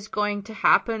what is going to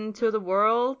happen to the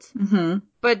world.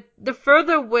 But the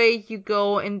further away you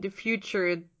go in the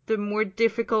future, the more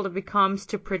difficult it becomes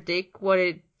to predict what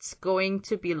it's going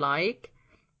to be like.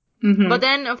 But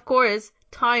then, of course,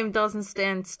 time doesn't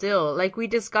stand still. Like, we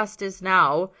discussed this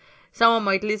now. Someone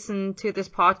might listen to this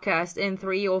podcast in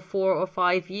 3 or 4 or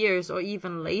 5 years or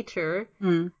even later.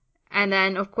 And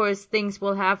then, of course, things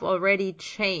will have already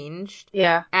changed.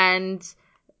 Yeah. And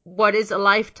what is a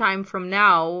lifetime from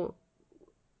now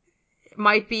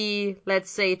might be, let's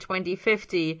say,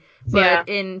 2050. But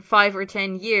in 5 or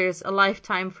 10 years, a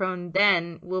lifetime from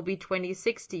then will be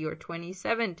 2060 or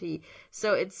 2070.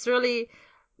 So it's really...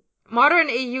 Modern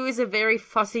AU is a very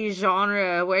fussy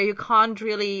genre where you can't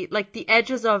really, like, the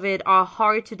edges of it are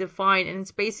hard to define, and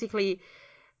it's basically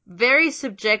very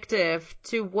subjective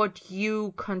to what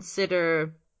you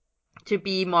consider to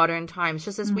be modern times.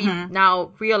 Just as we've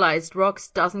now realized,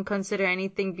 Rox doesn't consider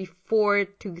anything before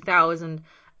 2000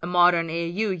 a modern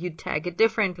AU. You'd tag it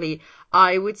differently.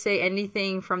 I would say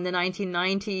anything from the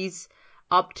 1990s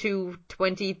up to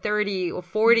 2030 or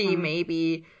 40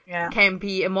 maybe can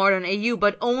be a modern AU,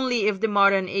 but only if the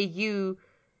modern AU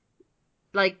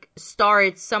like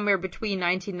starts somewhere between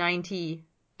 1990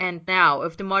 and now.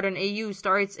 If the modern AU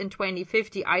starts in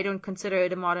 2050, I don't consider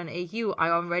it a modern AU. I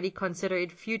already consider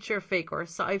it future fic or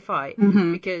sci-fi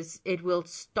because it will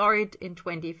start in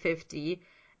 2050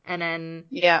 and then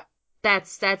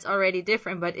that's already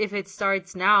different. But if it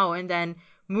starts now and then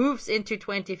moves into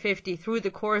 2050 through the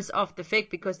course of the fic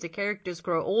because the characters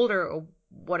grow older or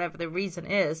whatever the reason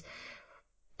is,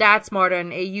 that's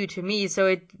modern AU to me. So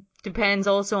it depends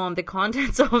also on the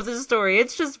contents of the story.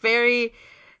 It's just very,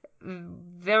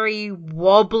 very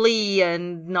wobbly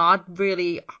and not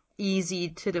really easy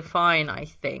to define, I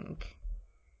think.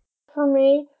 For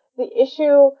me, the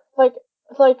issue, like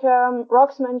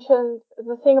Rox mentioned,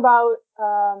 the thing about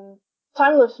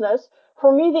timelessness,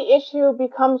 for me the issue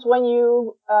becomes when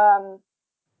you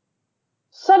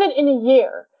set it in a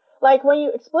year. Like, when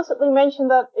you explicitly mention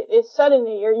that it is set in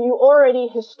a year, you already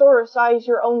historicize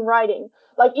your own writing.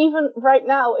 Like, even right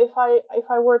now, if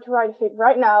I were to write a fic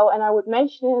right now and I would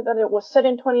mention it that it was set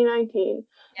in 2019,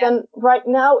 then right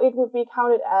now it would be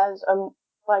counted as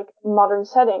like modern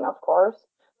setting, of course.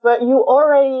 But you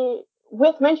already,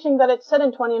 with mentioning that it's set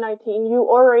in 2019, you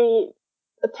already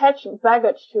attach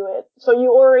baggage to it. So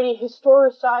you already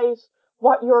historicize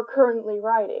what you're currently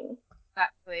writing.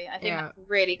 Exactly. I think that's a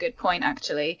really good point,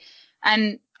 actually.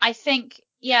 And I think,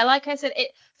 like I said,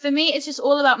 for me, it's just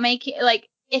all about making, like,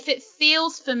 if it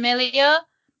feels familiar,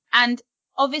 and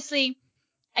obviously,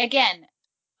 again,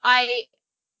 I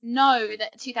know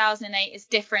that 2008 is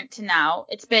different to now.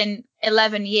 It's been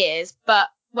 11 years, but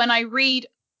when I read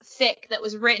fic that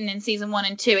was written in season 1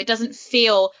 and 2, it doesn't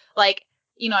feel like,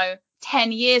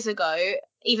 10 years ago,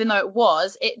 even though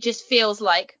it just feels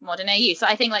like modern AU. So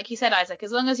I think, like you said, Isaac,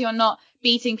 as long as you're not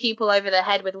beating people over the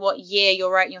head with what year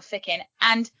you're writing your fic in.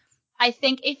 And I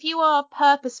think if you are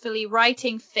purposefully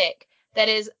writing fic that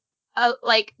is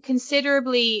like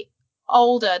considerably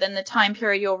older than the time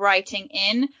period you're writing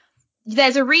in,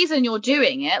 there's a reason you're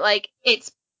doing it. Like,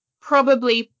 it's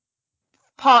probably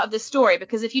part of the story,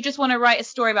 because if you just want to write a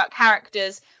story about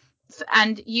characters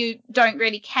and you don't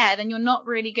really care, then you're not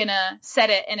really gonna set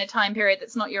it in a time period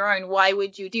that's not your own. Why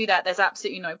would you do that? There's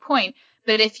absolutely no point.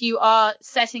 But if you are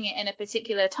setting it in a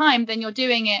particular time, then you're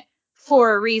doing it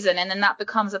for a reason, and then that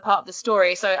becomes a part of the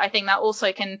story. So I think that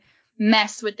also can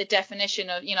mess with the definition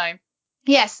of,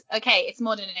 yes, okay, it's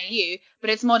modern AU, but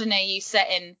it's modern AU set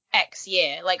in X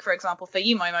year. Like, for example, for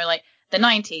you, Momo, like the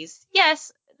 90s.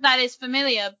 Yes, that is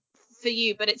familiar for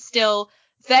you, but it's still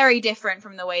very different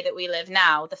from the way that we live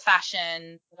now. The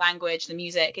fashion, the language, the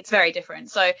music, it's very different.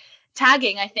 So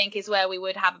tagging, I think, is where we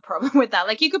would have a problem with that.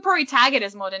 Like, you could probably tag it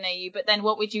as modern AU, but then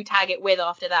what would you tag it with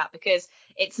after that? Because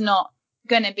it's not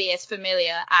going to be as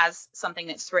familiar as something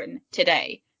that's written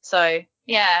today. So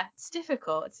yeah, it's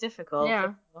difficult.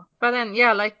 Yeah. But then,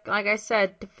 like I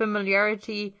said, the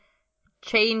familiarity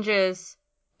changes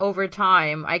over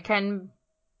time. I can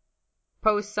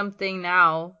post something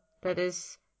now that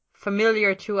is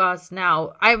familiar to us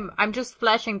now. I'm just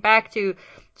flashing back to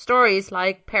stories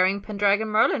like Pairing Pendragon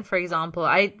Merlin, for example.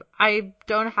 I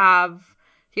don't have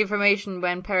the information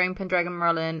when Pairing Pendragon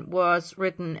Merlin was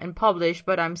written and published,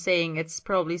 but I'm saying it's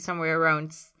probably somewhere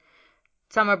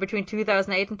between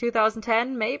 2008 and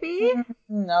 2010, maybe?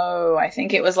 No, I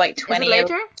think it was like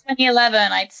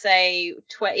 2011, I'd say.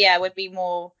 Would be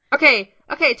more. Okay,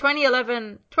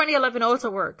 2011 also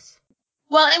works.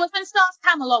 Well, it was when Stars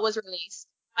Camelot was released.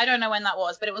 I don't know when that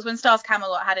was, but it was when Stars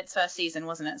Camelot had its first season,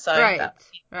 wasn't it? So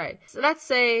Right. So let's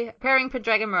say Pairing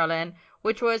Pendragon Merlin,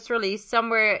 which was released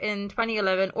somewhere in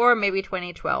 2011 or maybe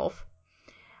 2012,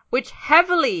 which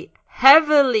heavily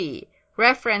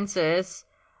references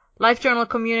LiveJournal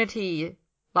community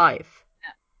life.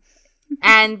 Yeah.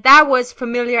 And that was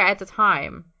familiar at the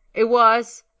time. It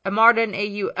was a modern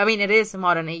AU. I mean, it is a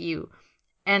modern AU.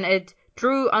 And it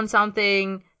drew on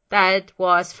something that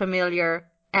was familiar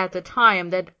at the time,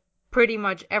 that pretty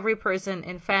much every person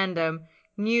in fandom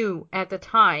knew at the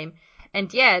time.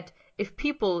 And yet, if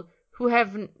people who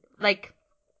have, like,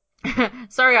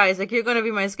 sorry, Isaac, you're gonna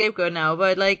be my scapegoat now,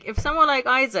 but, like, if someone like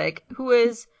Isaac, who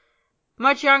is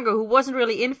much younger, who wasn't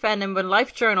really in fandom when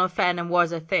LiveJournal fandom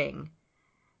was a thing,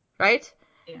 right?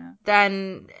 Yeah.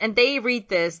 Then, and they read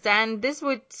this, then this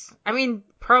would, I mean,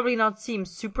 probably not seem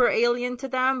super alien to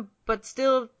them, but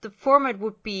still the format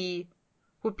would be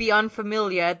would be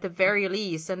unfamiliar at the very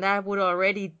least, and that would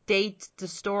already date the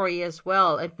story as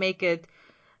well and make it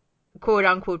quote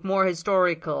unquote more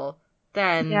historical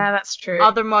than that's true.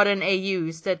 other modern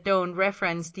AUs that don't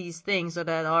reference these things or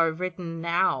that are written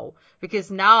now. Because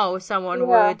now someone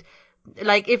would,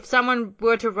 like, if someone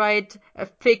were to write a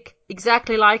fic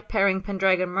exactly like Pairing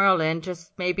Pendragon Merlin,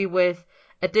 just maybe with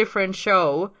a different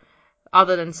show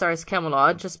other than Stars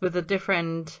Camelot, just with a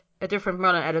different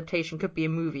Merlin adaptation, could be a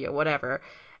movie or whatever,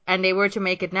 and they were to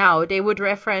make it now, they would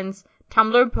reference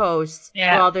Tumblr posts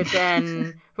rather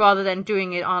than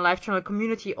doing it on LiveJournal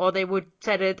community, or they would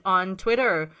set it on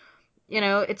Twitter.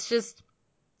 It's just,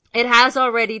 it has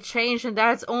already changed, and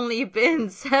that's only been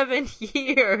 7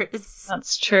 years.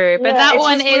 That's true, but that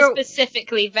one is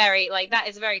specifically very, like, that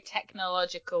is very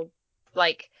technological,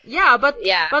 like. But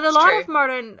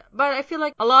I feel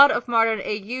like a lot of modern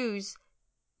AUs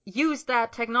use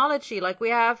that technology. Like, we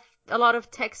have a lot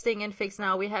of texting in fics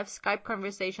now, we have Skype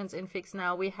conversations in fics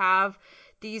now, we have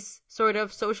these sort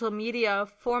of social media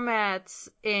formats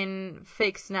in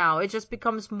fics now. It just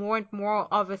becomes more and more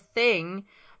of a thing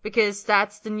because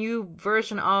that's the new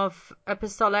version of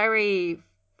epistolary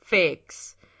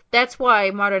fics. That's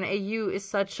why modern AU is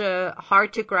such a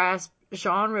hard to grasp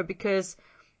genre, because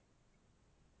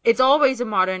it's always a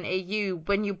modern AU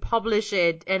when you publish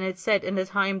it and it's set in the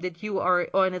time that you are,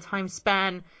 or in a time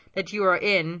span that you are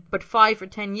in. But 5 or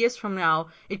 10 years from now,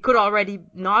 it could already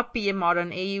not be a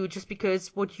modern AU, just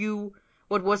because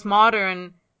what was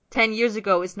modern 10 years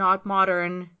ago is not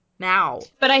modern now.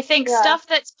 But I think stuff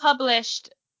that's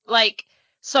published, like,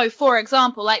 so for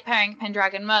example, like Pairing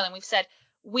Pendragon Merlin, we've said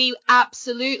we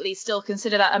absolutely still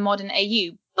consider that a modern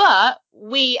AU, but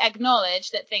we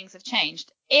acknowledge that things have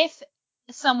changed. If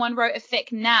someone wrote a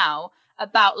fic now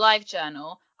about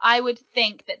LiveJournal, I would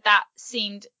think that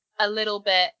seemed a little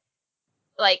bit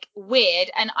like weird,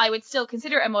 and I would still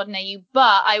consider it a modern AU,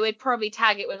 but I would probably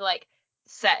tag it with like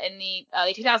set in the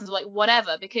early 2000s, like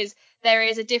whatever, because there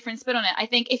is a different spin on it. I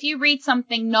think if you read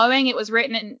something knowing it was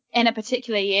written in a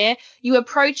particular year, you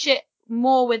approach it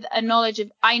more with a knowledge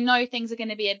of, I know things are going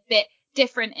to be a bit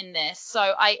different in this.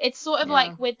 So it's sort of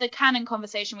like with the canon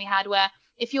conversation we had, where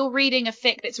if you're reading a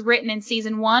fic that's written in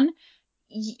season 1,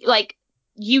 like,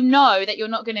 you know that you're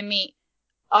not going to meet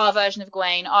our version of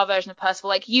Gwaine, our version of Percival.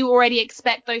 Like, you already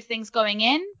expect those things going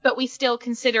in, but we still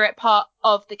consider it part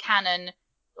of the canon,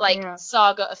 like,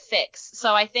 saga of fics.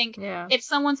 So I think if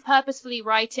someone's purposefully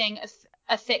writing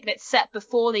a fic that's set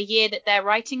before the year that they're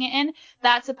writing it in,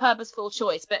 that's a purposeful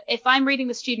choice. But if I'm reading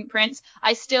The Student Prince,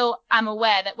 I still am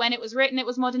aware that when it was written, it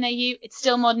was modern AU. It's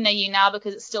still modern AU now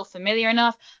because it's still familiar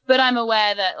enough. But I'm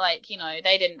aware that, like,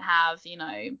 they didn't have,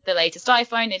 the latest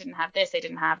iPhone. They didn't have this. They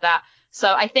didn't have that.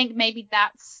 So I think maybe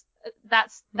that's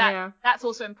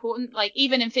also important. Like,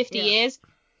 even in 50 years,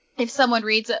 if someone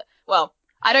reads it, well,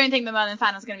 I don't think the Merlin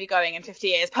fan is going to be going in 50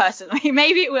 years personally.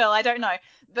 Maybe it will, I don't know.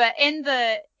 But in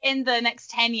the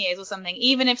next 10 years or something,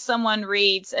 even if someone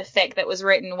reads a fic that was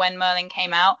written when Merlin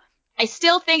came out, I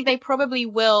still think they probably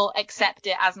will accept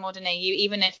it as modern AU,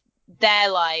 even if their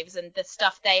lives and the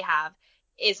stuff they have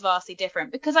is vastly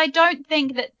different. Because I don't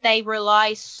think that they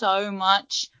rely so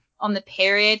much on the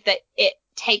period that it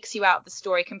takes you out of the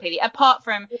story completely. Apart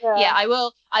from, I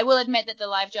will admit that the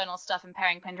LiveJournal stuff in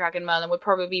Pairing Pendragon Merlin would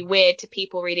probably be weird to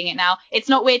people reading it now. It's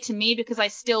not weird to me because I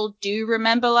still do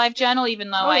remember LiveJournal, even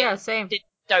though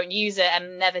don't use it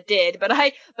and never did. But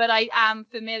I am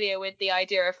familiar with the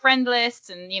idea of friend lists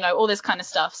and, all this kind of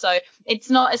stuff. So it's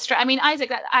not as I mean, Isaac,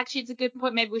 that actually, it's a good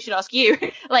point. Maybe we should ask you,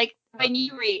 like, when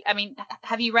you read, I mean,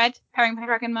 have you read Pairing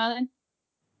Pendragon Merlin?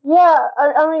 Yeah,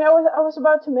 I mean, I was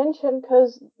about to mention,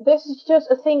 because this is just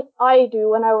a thing I do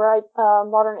when I write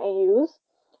modern AUs.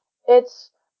 It's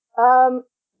I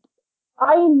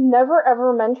never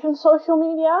ever mention social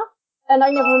media, and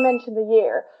I never mention the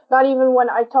year. Not even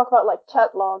when I talk about like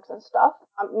chat logs and stuff.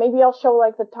 Maybe I'll show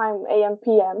like the time AM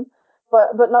PM,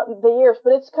 but not the years.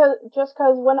 But it's just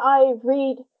because when I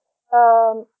read,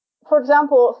 for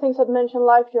example, things that mention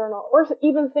LiveJournal, or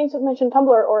even things that mention Tumblr,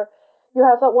 or you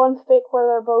have that one fic where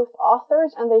they're both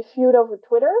authors and they feud over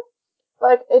Twitter.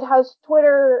 Like, it has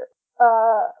Twitter,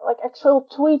 like actual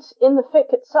tweets in the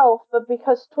fic itself, but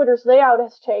because Twitter's layout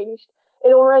has changed,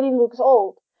 it already looks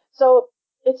old. So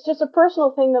it's just a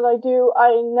personal thing that I do.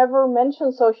 I never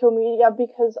mention social media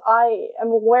because I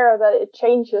am aware that it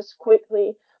changes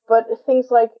quickly, but things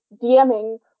like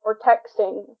DMing or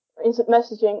texting or instant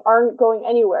messaging aren't going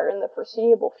anywhere in the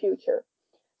foreseeable future.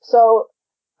 So,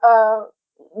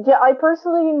 I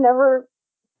personally never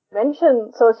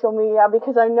mention social media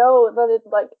because I know that it,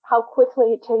 like, how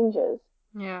quickly it changes.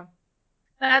 Yeah.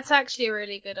 That's actually a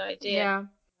really good idea.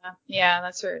 Yeah. Yeah,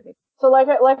 that's really good. So like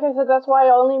I said, that's why I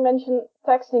only mention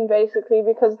texting basically,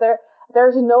 because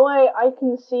there's no way I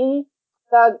can see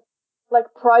that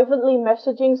like privately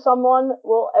messaging someone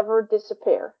will ever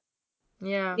disappear.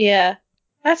 Yeah. Yeah.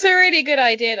 That's a really good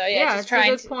idea, though. Yeah, Yeah, just it's trying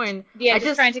a good to, point. yeah,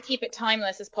 just trying to keep it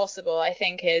timeless as possible, I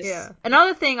think is. Yeah.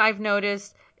 Another thing I've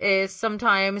noticed is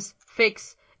sometimes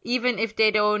fics, even if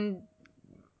they don't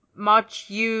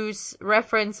much use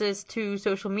references to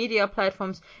social media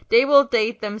platforms, they will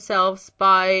date themselves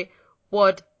by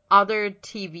what other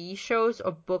TV shows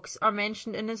or books are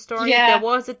mentioned in the story. Yeah.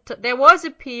 There was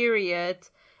a period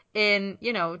in,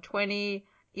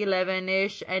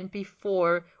 2011-ish and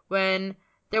before when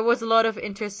there was a lot of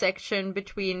intersection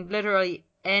between literally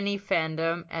any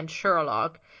fandom and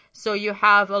Sherlock. So you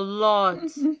have a lot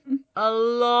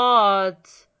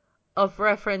of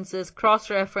references,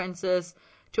 cross-references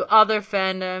to other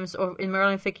fandoms, or in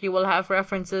Merlin fic you will have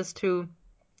references to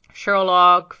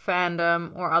Sherlock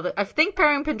fandom or other. I think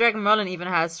Perry Pendragon Merlin even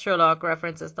has Sherlock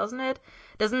references, doesn't it?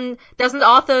 Doesn't the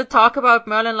author talk about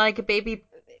Merlin like a baby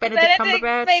Benedict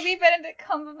Cumberbatch? Baby Benedict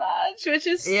Cumberbatch, which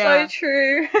is so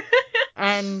true.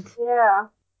 And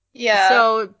yeah.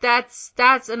 So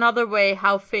that's another way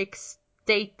how fics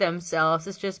date themselves.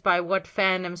 It's just by what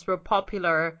fandoms were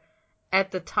popular at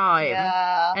the time.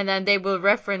 Yeah. And then they will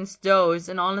reference those.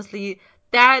 And honestly,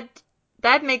 that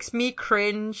makes me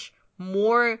cringe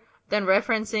more than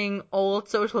referencing old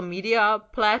social media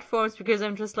platforms, because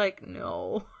I'm just like,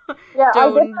 no. Yeah,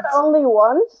 Don't. I did that only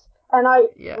once, and I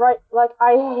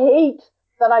hate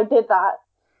that I did that.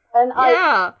 And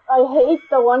I hate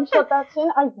the one shot that's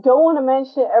in. I don't want to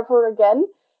mention it ever again.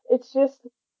 It's just,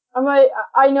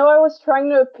 I know I was trying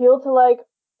to appeal to like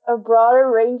a broader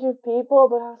range of people,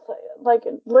 but I was like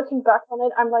looking back on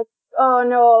it, I'm like, oh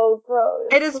no, bro.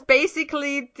 It is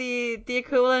basically the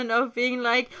equivalent of being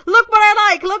like, look what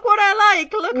I like, look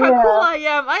how cool I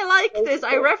am, I like this,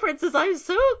 I reference this, I'm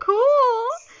so cool.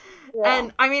 Yeah.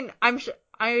 And I mean, I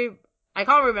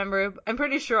can't remember, I'm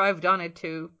pretty sure I've done it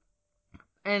too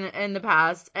in the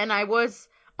past, and I was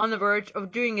on the verge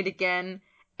of doing it again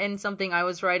in something I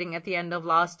was writing at the end of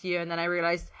last year, and then I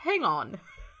realized, hang on.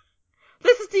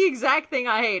 This is the exact thing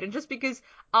I hate, and just because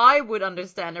I would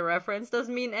understand a reference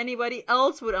doesn't mean anybody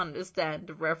else would understand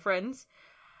the reference.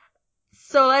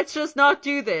 So let's just not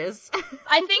do this.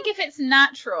 I think if it's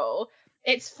natural,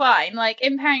 it's fine. Like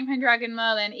in Perry Pendragon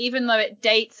Merlin, even though it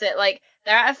dates it, like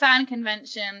they're at a fan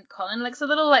convention, Colin looks a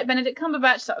little like Benedict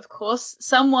Cumberbatch, so of course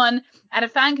someone at a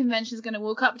fan convention is going to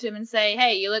walk up to him and say,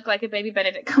 hey, you look like a baby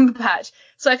Benedict Cumberbatch.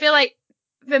 So I feel like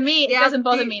for me, it doesn't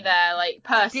bother me there, like,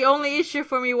 personally. The only issue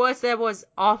for me was there was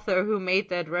author who made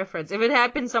that reference. If it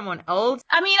had been someone else...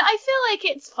 I mean, I feel like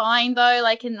it's fine, though,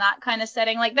 like, in that kind of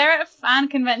setting. Like, they're at a fan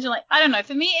convention, like, I don't know,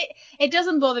 for me, it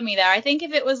doesn't bother me there. I think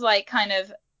if it was, like, kind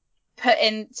of put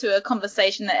into a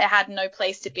conversation that it had no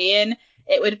place to be in,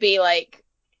 it would be, like,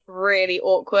 really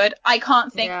awkward. I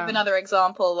can't think of another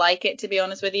example like it, to be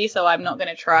honest with you, so I'm not going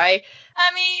to try.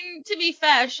 I mean, to be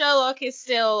fair, Sherlock is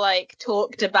still, like,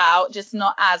 talked about, just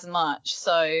not as much,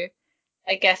 so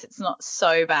I guess it's not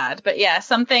so bad. But yeah,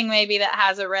 something maybe that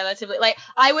has a relatively, like,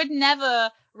 I would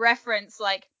never reference,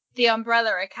 like, the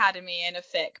Umbrella Academy in a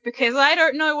fic, because I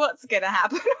don't know what's going to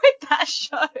happen with that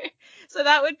show. So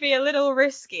that would be a little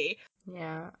risky.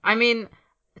 Yeah, I mean,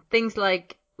 things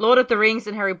like Lord of the Rings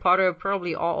and Harry Potter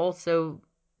probably are also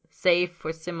safe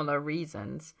for similar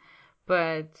reasons.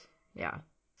 But, yeah.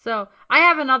 So, I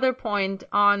have another point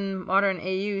on modern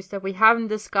AUs that we haven't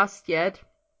discussed yet.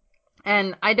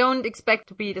 And I don't expect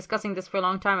to be discussing this for a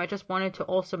long time. I just wanted to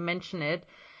also mention it.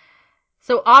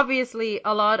 So obviously,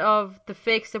 a lot of the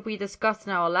fics that we discussed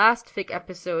in our last fic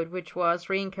episode, which was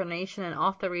Reincarnation and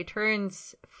Author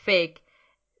Returns fic,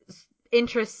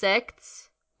 intersects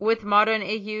with modern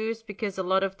AUs, because a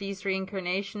lot of these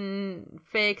reincarnation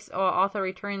fics or author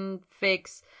return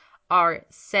fics are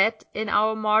set in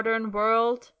our modern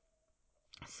world.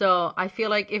 So I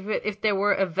feel like if there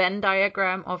were a Venn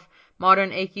diagram of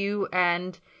modern AU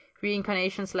and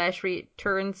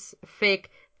reincarnation/returns fic,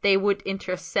 they would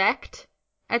intersect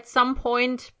at some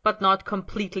point, but not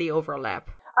completely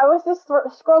overlap. I was just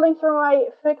scrolling through my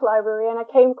fic library, and I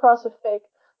came across a fic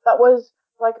that was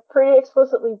like pretty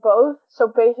explicitly both. So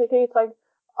basically, it's like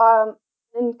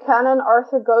in canon,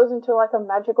 Arthur goes into like a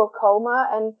magical coma,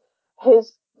 and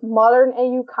his modern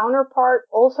AU counterpart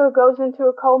also goes into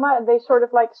a coma, and they sort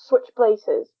of like switch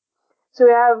places. So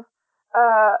we have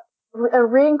a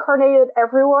reincarnated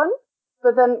everyone,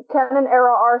 but then canon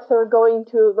era Arthur going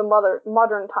to the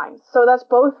modern times. So that's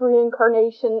both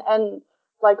reincarnation and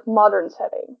like modern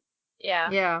setting.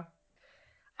 Yeah.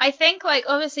 I think, like,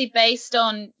 obviously based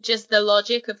on just the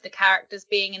logic of the characters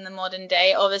being in the modern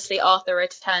day, obviously Arthur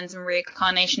Returns and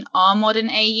Reincarnation are modern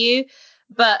AU,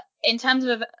 but in terms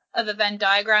of a Venn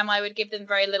diagram, I would give them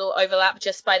very little overlap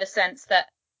just by the sense that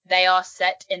they are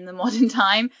set in the modern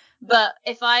time. But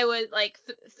if I were, like,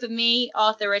 for me,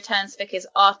 Arthur Returns fic is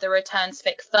Arthur Returns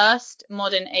fic first,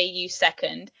 modern AU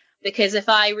second, because if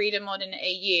I read a modern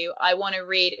AU, I want to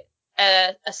read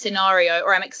a scenario,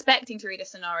 or I'm expecting to read a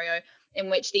scenario in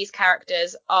which these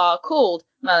characters are called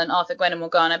Merlin, Arthur, Gwen, and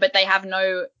Morgana, but they have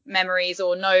no memories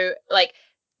or no, like,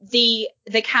 the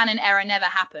canon era never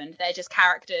happened. They're just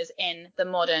characters in the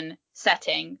modern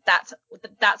setting. That's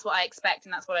what I expect,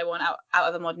 and that's what I want out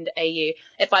of a modern AU.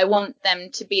 If I want them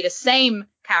to be the same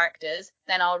characters,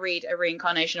 then I'll read a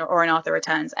Reincarnation or an Arthur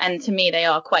Returns. And to me, they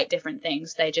are quite different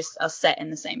things. They just are set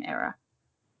in the same era.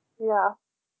 Yeah.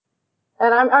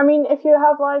 And I mean, if you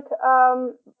have like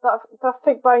the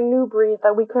fic by New Breed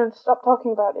that we couldn't stop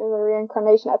talking about in the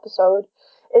Reincarnation episode,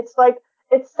 it's like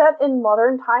it's set in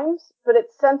modern times, but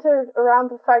it's centered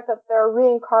around the fact that they're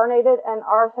reincarnated and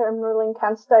Arthur and Merlin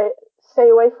can't stay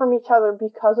away from each other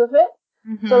because of it.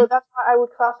 Mm-hmm. So that's why I would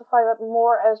classify that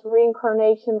more as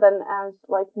reincarnation than as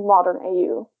like modern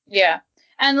AU. Yeah.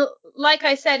 And like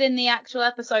I said in the actual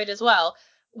episode as well,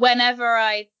 whenever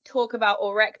I talk about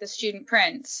or rec the Student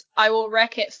Prince, I will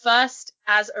rec it first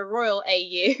as a royal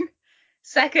AU,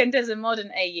 second as a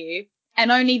modern AU,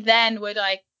 and only then would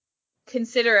I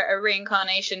consider it a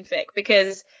reincarnation fic,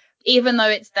 because even though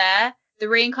it's there, the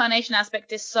reincarnation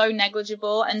aspect is so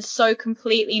negligible and so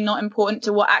completely not important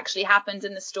to what actually happens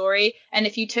in the story. And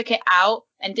if you took it out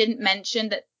and didn't mention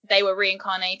that they were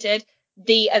reincarnated,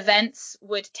 the events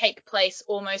would take place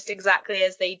almost exactly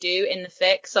as they do in the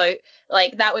fic. So,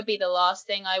 like, that would be the last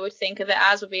thing I would think of it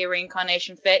as, would be a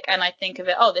reincarnation fic. And I think of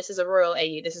it, oh, this is a royal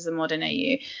AU, this is a modern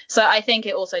AU. So I think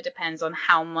it also depends on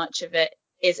how much of it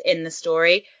is in the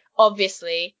story.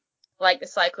 Obviously, like the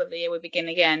Cycle of the Year Would Begin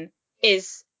Again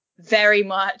is very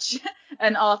much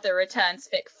an Arthur Returns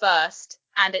fic first,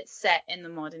 and it's set in the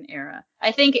modern era.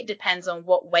 I think it depends on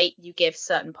what weight you give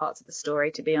certain parts of the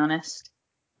story, to be honest.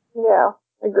 Yeah,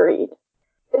 agreed.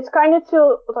 It's kind of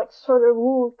to like sort of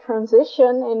woo transition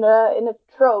in the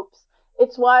tropes.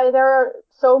 It's why there are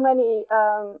so many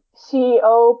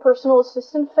CEO personal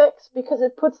assistant fics, because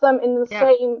it puts them in the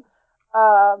same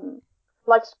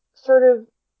like sort of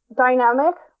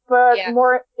dynamic, but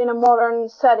more in a modern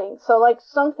setting. So like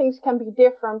some things can be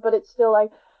different, but it's still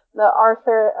like the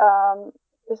Arthur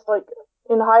is like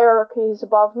in hierarchy, he's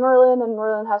above Merlin, and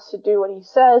Merlin has to do what he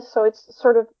says. So it's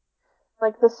sort of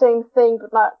like the same thing,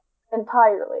 but not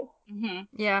entirely. Mm-hmm.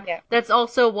 Yeah, that's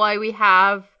also why we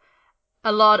have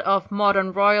a lot of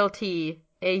modern royalty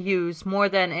AUs, more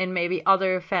than in maybe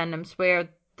other fandoms where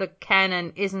the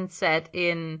canon isn't set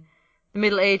in the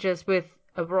Middle Ages with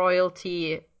a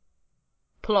royalty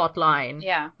plot line.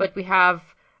 Yeah. But we have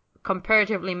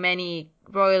comparatively many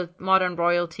modern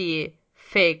royalty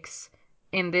fics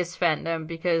in this fandom,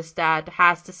 because that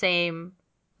has the same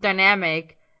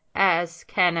dynamic as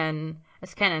canon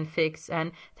fics.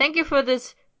 And thank you for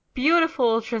this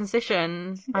beautiful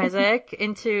transition, Isaac,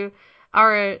 into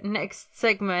our next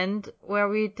segment where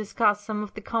we discuss some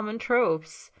of the common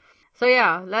tropes. So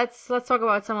yeah, let's talk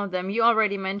about some of them. You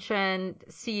already mentioned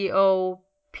CEO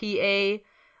PA,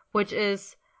 which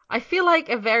is, I feel like,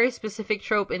 a very specific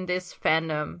trope in this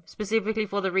fandom, specifically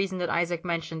for the reason that Isaac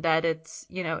mentioned, that it's,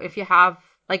 you know, if you have,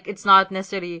 like, it's not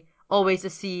necessarily always a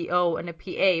CEO and a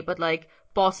PA, but like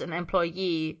boss and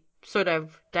employee sort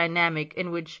of dynamic,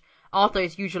 in which Arthur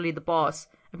is usually the boss,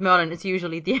 Merlin is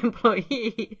usually the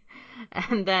employee.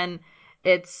 And then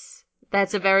that's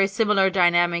a very similar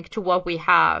dynamic to what we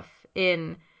have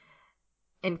in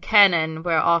canon,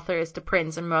 where Arthur is the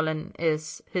prince and Merlin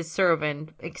is his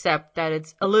servant, except that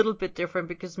it's a little bit different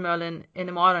because Merlin in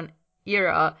the modern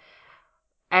era,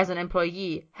 as an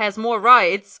employee, has more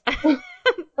rights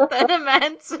than a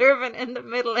manservant in the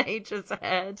Middle Ages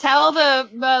had. Tell the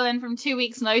Merlin from 2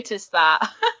 Weeks' Notice that.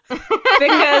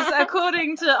 Because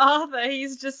according to Arthur,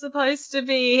 he's just supposed to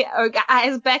be at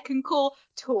his beck and call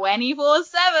 24/7.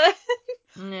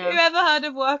 Yeah. Who ever heard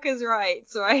of workers'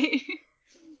 rights, right?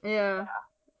 Yeah,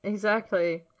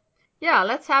 exactly. Yeah,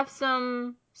 let's have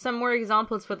some more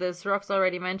examples for this. Rox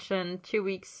already mentioned 2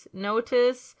 Weeks'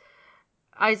 Notice.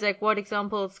 Isaac, what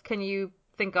examples can you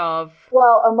think of?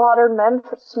 Well, a modern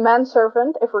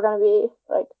manservant, if we're going to be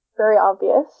like very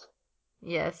obvious.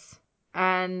 Yes.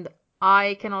 And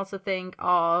I can also think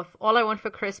of All I Want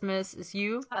for Christmas Is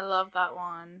You. I love that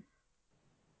one.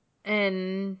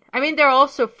 And I mean, they're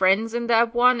also friends in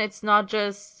that one. It's not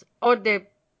just,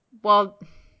 well,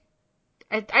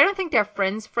 I don't think they're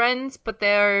friends, but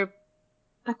they're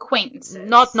acquaintances.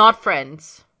 Not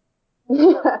friends.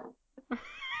 Yeah,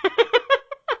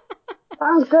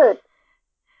 sounds good.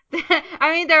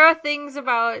 I mean, there are things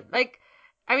about, like,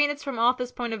 I mean, it's from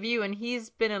Arthur's point of view, and he's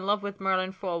been in love with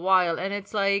Merlin for a while, and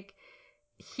it's like,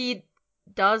 he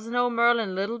does know Merlin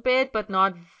a little bit, but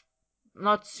not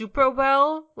super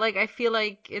well. Like, I feel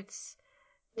like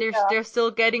they're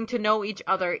still getting to know each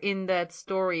other in that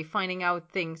story, finding out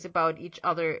things about each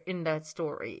other in that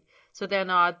story. So they're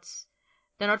not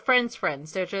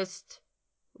friends, they're just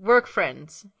work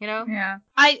friends, you know? Yeah.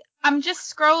 I'm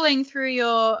just scrolling through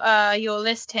your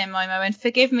list here, Momo, and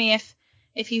forgive me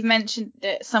if you've mentioned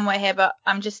it somewhere here, but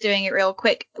I'm just doing it real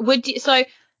quick. Would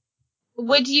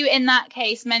you in that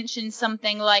case mention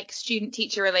something like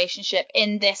student-teacher relationship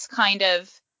in this kind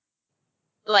of,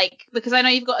 like, because I know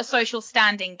you've got a social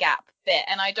standing gap bit,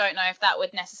 and I don't know if that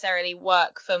would necessarily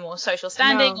work for more social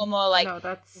standing or more like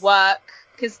work,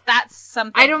 because that's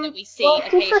something that we see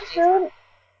occasionally.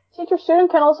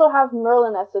 Teacher-student can also have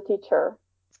Merlin as the teacher.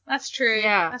 That's true.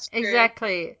 Yeah, that's true.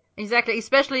 Exactly.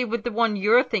 Especially with the one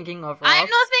you're thinking of, Rox. I'm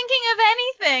not thinking of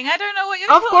anything. I don't know what you're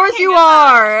talking about. Of course you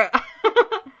are.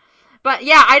 But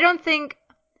yeah, I don't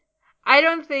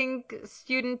think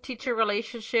student-teacher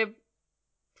relationship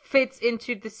fits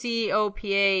into the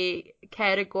COPA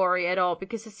category at all,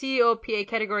 because the COPA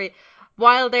category,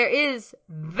 while there is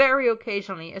very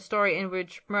occasionally a story in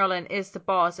which Merlin is the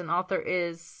boss and Arthur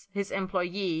is his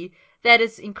employee, that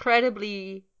is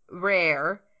incredibly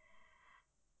rare.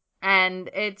 And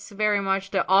it's very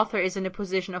much the author is in a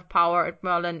position of power and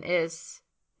Merlin is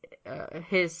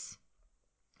his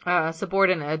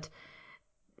subordinate.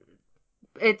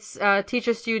 It's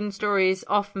teacher-student stories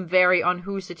often vary on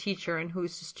who's the teacher and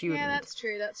who's the student. Yeah, that's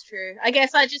true. I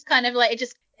guess I just kind of like,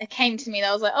 it came to me that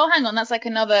I was like, oh, hang on, that's like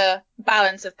another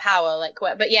balance of power, like,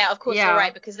 but yeah, of course you're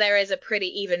right, because there is a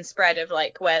pretty even spread of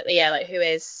like like who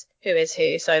is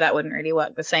who, so that wouldn't really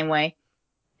work the same way.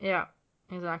 Yeah,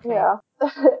 exactly. Yeah.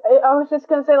 I was just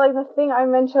gonna say, like, the thing I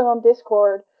mentioned on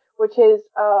Discord, which is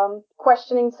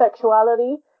questioning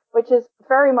sexuality, which is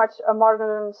very much a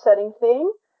modern setting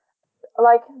thing.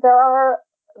 Like, there are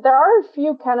a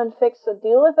few canon fics that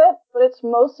deal with it, but it's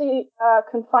mostly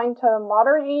confined to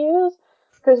modern EUs,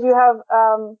 because you have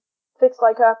fics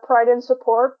like Pride and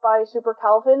Support by Super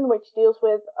Calvin, which deals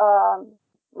with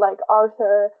like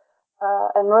Arthur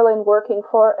and Merlin working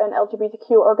for an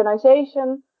LGBTQ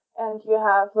organization, and you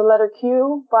have The Letter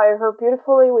Q by Her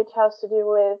Beautifully, which has to do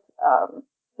with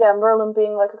Merlin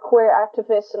being like a queer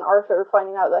activist and Arthur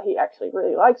finding out that he actually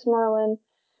really likes Merlin.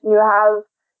 And you have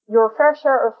Your Fair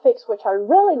Share of Fics, which I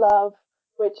really love,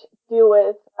 which deal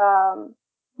with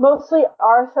mostly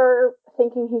Arthur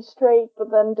thinking he's straight,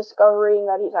 but then discovering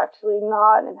that he's actually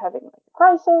not and having like a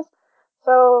crisis.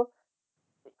 So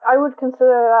I would consider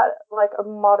that like a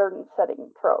modern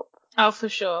setting trope. Oh, for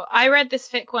sure. I read this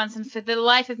fic once, and for the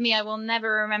life of me, I will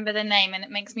never remember the name, and it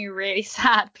makes me really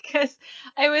sad because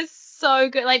it was so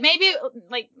good. Like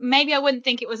maybe I wouldn't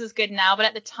think it was as good now, but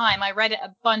at the time I read it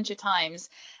a bunch of times,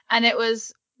 and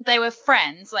they were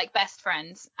friends, like best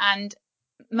friends, and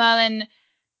Merlin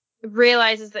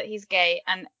realizes that he's gay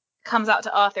and comes out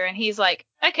to Arthur, and he's like,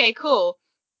 okay, cool.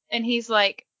 And he's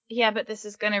like, yeah, but this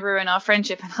is going to ruin our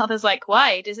friendship. And Arthur's like,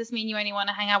 why? Does this mean you only want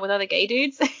to hang out with other gay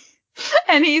dudes?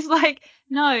 And he's like,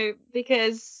 no,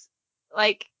 because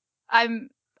like I'm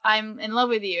in love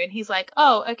with you. And he's like,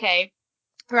 oh, okay,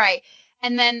 right.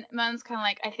 And then Merlin's kind of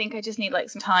like, I think I just need like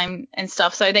some time and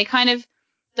stuff. So they kind of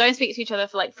don't speak to each other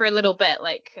for a little bit,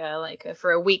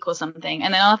 for a week or something.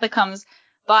 And then Arthur comes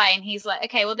by and he's like,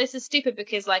 okay, well, this is stupid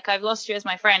because like I've lost you as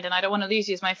my friend and I don't want to lose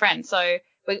you as my friend. So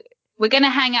we're going to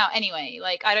hang out anyway.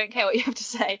 Like, I don't care what you have to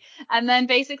say. And then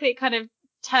basically it kind of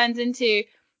turns into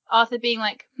Arthur being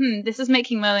like, this is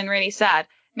making Merlin really sad.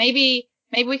 Maybe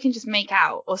we can just make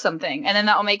out or something, and then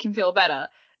that'll make him feel better.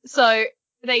 So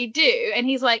they do, and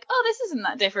he's like, oh, this isn't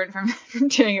that different from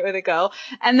doing it with a girl.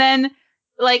 And then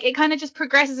like it kind of just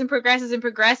progresses and progresses and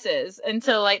progresses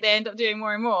until like they end up doing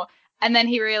more and more. And then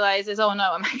he realizes, oh no,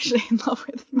 I'm actually in love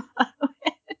with Merlin.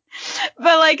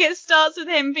 But like it starts with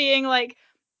him being like,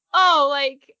 oh,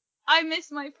 like I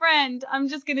miss my friend. I'm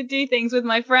just going to do things with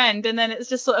my friend. And then it's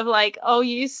just sort of like, oh,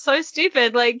 you're so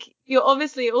stupid. Like, you're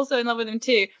obviously also in love with him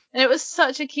too. And it was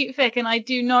such a cute fic. And I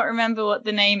do not remember what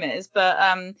the name is. But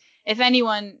if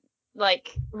anyone,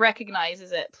 like,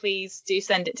 recognizes it, please do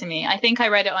send it to me. I think I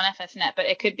read it on FFnet, but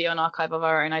it could be on Archive of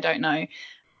Our Own. I don't know.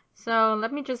 So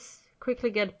let me just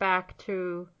quickly get back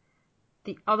to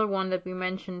the other one that we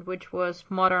mentioned, which was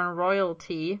Modern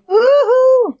Royalty.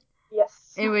 Woohoo!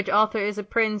 Yes. In which Arthur is a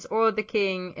prince or the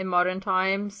king in modern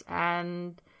times,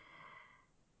 and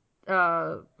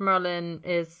Merlin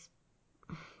is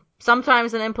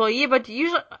sometimes an employee, but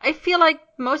usually I feel like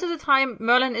most of the time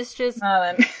Merlin is just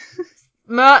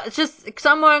just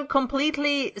someone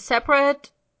completely separate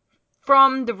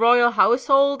from the royal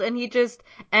household, and he just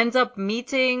ends up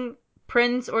meeting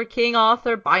Prince or King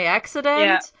Arthur by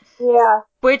accident. Yeah.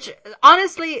 Which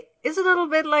honestly is a little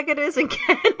bit like it is in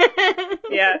canon.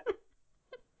 Yeah.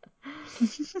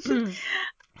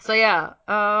 So yeah,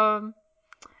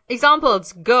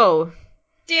 examples, go.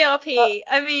 DRP.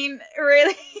 I mean,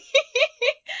 really,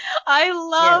 I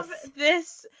love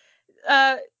this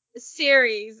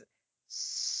series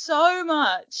so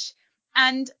much,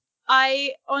 and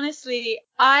I honestly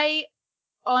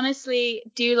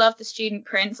do love the Student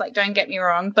Prince. Like, don't get me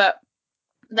wrong, but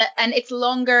and it's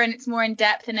longer and it's more in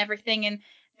depth and everything, and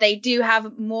they do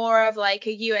have more of like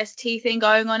a UST thing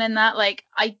going on in that.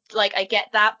 I get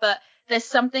that, but there's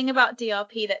something about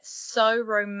DRP that's so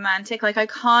romantic. Like, I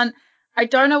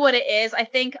don't know what it is. I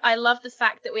think I love the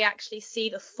fact that we actually see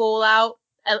the fallout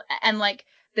and like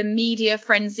the media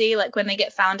frenzy, like when they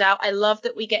get found out. I love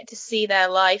that we get to see their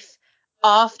life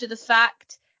after the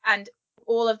fact and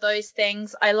all of those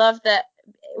things. I love that,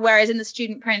 whereas in the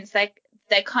Student Prince,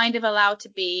 they're kind of allowed to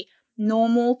be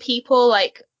normal people.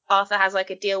 Like, Arthur has like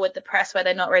a deal with the press where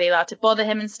they're not really allowed to bother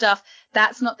him and stuff.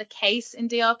 That's not the case in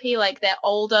DRP. Like, they're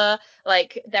older,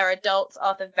 like they're adults.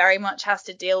 Arthur very much has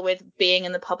to deal with being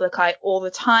in the public eye all the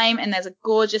time. And there's a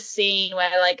gorgeous scene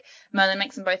where like Merlin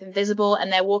makes them both invisible and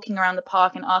they're walking around the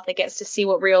park, and Arthur gets to see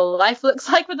what real life looks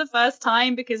like for the first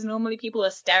time, because normally people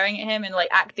are staring at him and like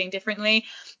acting differently.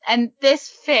 And this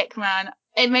fic, man,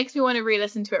 it makes me want to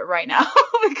re-listen to it right now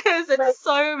because it's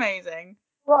so amazing.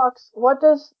 Rox, what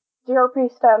does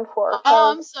DRP stand for?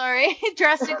 Oh, I'm sorry.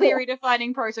 Drastically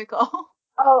redefining protocol.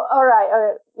 Oh, all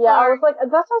right. Yeah, sorry. I was like,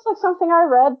 that sounds like something I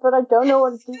read, but I don't know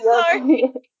what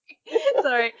DRP is.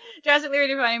 Sorry. Drastically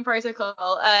redefining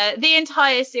protocol. The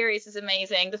entire series is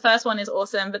amazing. The first one is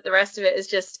awesome, but the rest of it is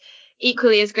just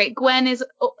equally as great. Gwen is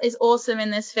awesome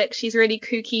in this fic. She's really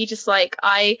kooky, just like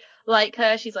I like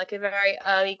her. She's like a very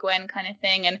early Gwen kind of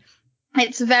thing, and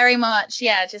it's very much,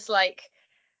 yeah, just like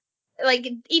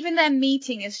even their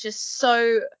meeting is just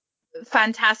so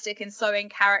fantastic and so in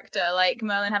character. Like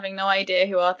Merlin having no idea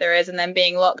who Arthur is and then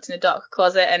being locked in a dark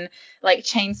closet and like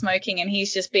chain smoking, and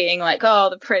he's just being like, oh,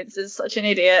 the prince is such an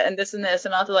idiot and this, and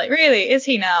Arthur like, really, is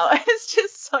he now? It's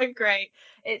just so great.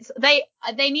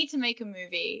 They need to make a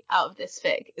movie out of this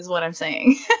fic is what I'm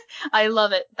saying. I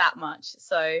love it that much.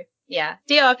 So yeah,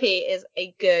 DRP is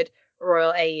a good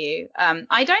Royal AU.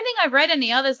 I don't think I've read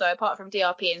any others though apart from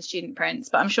DRP and Student Prince,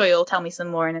 but I'm sure you'll tell me some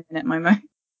more in a minute, Momo.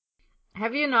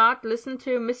 Have you not listened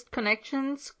to Missed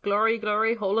Connections? Glory,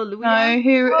 Glory, Hallelujah?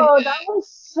 No, Oh, that was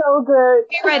so good.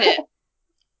 Who read it?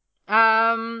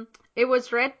 It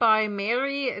was read by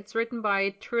Mary. It's written by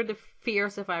True the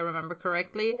Fierce, if I remember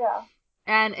correctly. Yeah.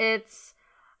 And it's,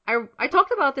 I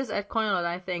talked about this at CoinLot,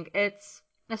 I think. It's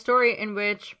a story in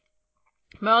which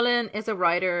Merlin is a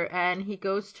writer and he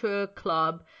goes to a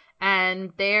club,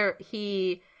 and there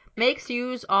he makes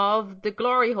use of the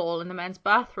glory hole in the men's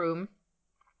bathroom.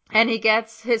 And he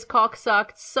gets his cock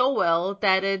sucked so well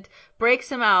that it breaks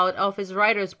him out of his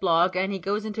writer's block, and he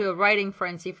goes into a writing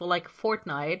frenzy for like a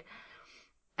fortnight.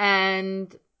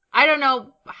 And I don't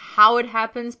know how it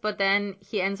happens, but then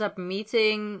he ends up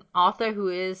meeting Arthur, who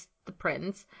is the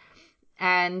prince,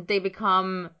 and they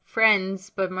become friends,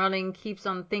 but Merlin keeps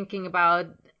on thinking about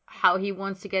how he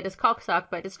wants to get his cock sucked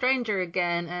by the stranger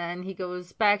again, and he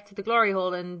goes back to the glory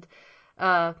hole, and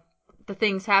the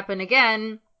things happen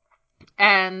again.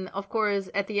 And of course,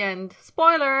 at the end,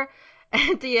 spoiler,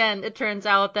 at the end, it turns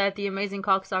out that the amazing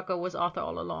cocksucker was Arthur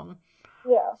all along.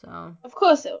 Yeah. So of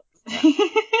course it was.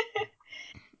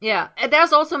 Yeah,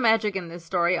 there's also magic in this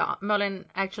story. Merlin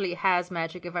actually has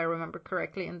magic, if I remember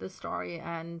correctly, in this story.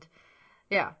 And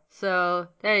yeah, so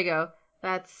there you go.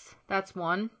 That's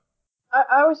one.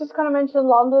 I was just gonna mention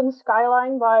London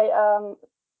Skyline by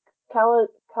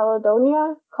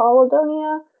Caledonia,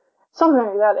 something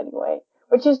like that anyway.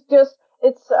 Which is just,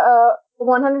 it's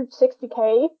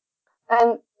 160k,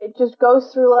 and it just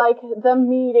goes through like them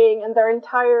meeting and their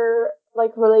entire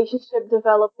like relationship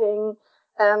developing.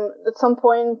 And at some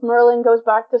point, Merlin goes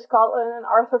back to Scotland, and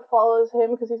Arthur follows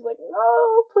him because he's like,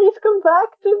 "No, please come back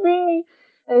to me."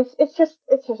 And it's just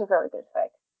a very good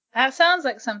fic. That sounds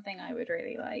like something I would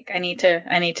really like. I need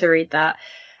to read that.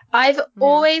 I've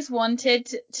always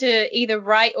wanted to either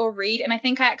write or read, and I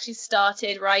think I actually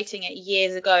started writing it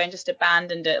years ago and just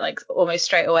abandoned it like almost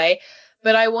straight away.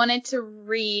 But I wanted to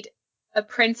read a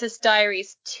Princess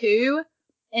Diaries 2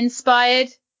 inspired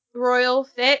royal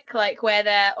fic, like where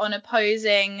they're on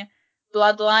opposing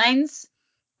bloodlines.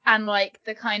 and like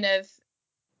the kind of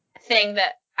thing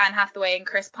that Anne Hathaway and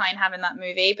Chris Pine have in that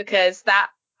movie, because that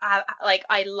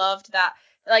I loved that.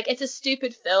 Like, it's a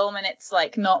stupid film and it's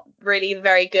like not really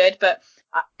very good, but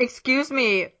Excuse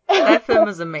me, that film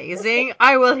is amazing.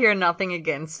 I will hear nothing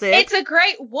against it. it's a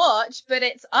great watch, but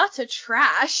it's utter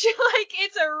trash. Like,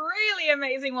 it's a really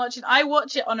amazing watch, and I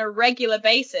watch it on a regular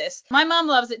basis. My mum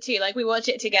loves it too. Like, we watch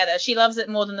it together. She loves it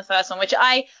more than the first one, which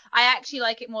I actually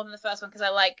like it more than the first one because I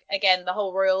like, again, the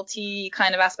whole royalty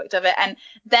kind of aspect of it, and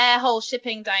their whole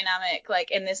shipping dynamic,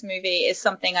 like, in this movie is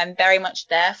something I'm very much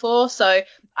there for. So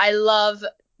I love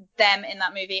them in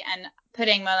that movie, and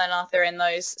putting Merlin and Arthur in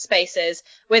those spaces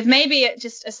with maybe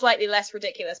just a slightly less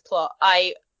ridiculous plot,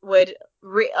 I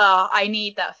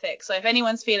need that fix. So if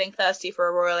anyone's feeling thirsty for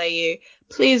a Royal AU,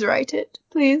 please write it.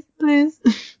 Please.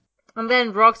 And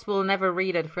then Rox will never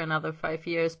read it for another 5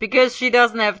 years because she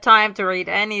doesn't have time to read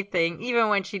anything, even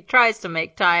when she tries to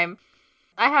make time.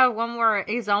 I have one more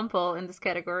example in this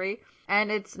category,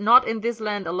 and it's Not in This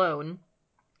Land Alone,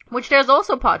 which there's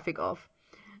also podfic of.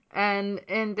 And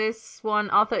in this one,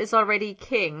 Arthur is already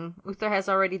king. Uther has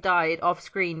already died off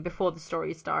screen before the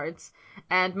story starts.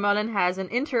 And Merlin has an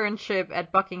internship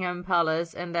at Buckingham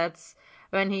Palace, and that's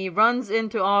when he runs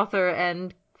into Arthur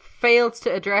and fails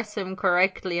to address him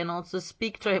correctly and also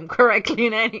speak to him correctly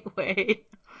in any way.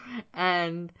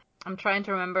 And I'm trying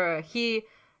to remember. He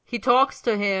talks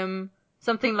to him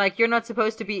something like, you're not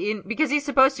supposed to be in, because he's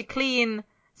supposed to clean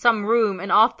some room, and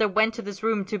Arthur went to this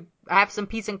room to have some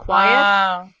peace and quiet.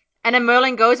 Wow. And then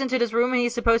Merlin goes into this room and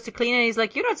he's supposed to clean it, and he's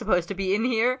like, you're not supposed to be in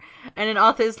here. And then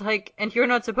Arthur's like, and you're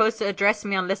not supposed to address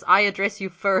me unless I address you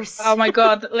first. Oh my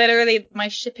god, literally my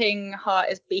shipping heart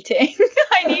is beating.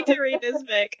 I need to read this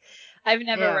fic. I've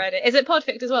never read it. Is it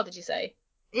podfic as well, did you say?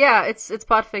 Yeah, it's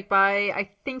podfic by,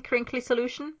 I think, Crinkly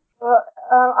Solution.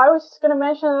 I was just going to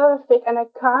mention another fic, and I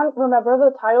can't remember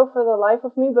the title for the life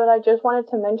of me, but I just wanted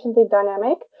to mention the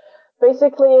dynamic.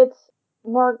 Basically, it's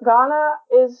Morgana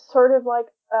is sort of like,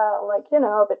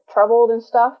 a bit troubled and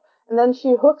stuff, and then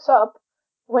she hooks up,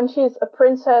 when she's a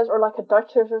princess or like a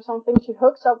duchess or something, she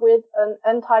hooks up with an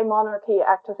anti-monarchy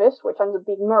activist, which ends up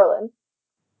being Merlin.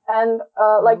 And,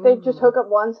 they just hook up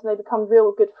once and they become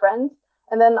real good friends.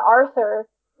 And then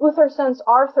Uther sends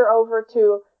Arthur over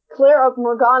to clear up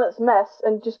Morgana's mess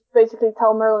and just basically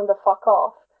tell Merlin to fuck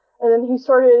off. And then he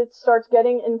sort of starts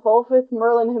getting involved with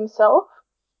Merlin himself.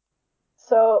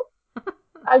 So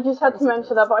I just had to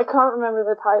mention that, but I can't remember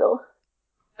the title.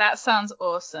 That sounds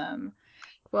awesome.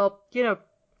 Well,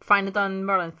 find it on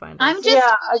Merlin Finder. I'm just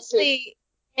honestly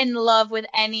in love with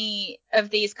any of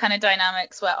these kind of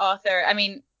dynamics where Arthur, I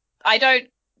mean, I don't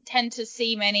tend to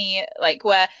see many, like,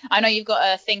 where, I know you've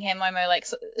got a thing here, Momo, like,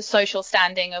 social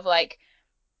standing of, like,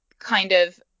 kind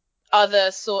of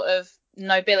other sort of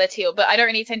nobility, but I don't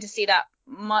really tend to see that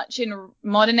much in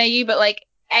modern AU, but, like,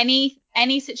 any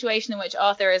situation in which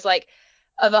Arthur is, like,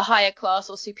 of a higher class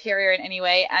or superior in any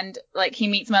way, and like he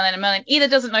meets Merlin, and Merlin either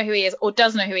doesn't know who he is or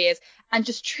does know who he is, and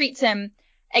just treats him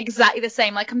exactly the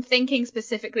same. Like, I'm thinking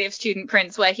specifically of Student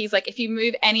Prince, where he's like, if you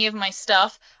move any of my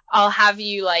stuff, I'll have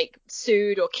you like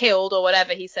sued or killed or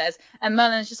whatever he says. And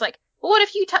Merlin's just like, well, what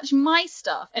if you touch my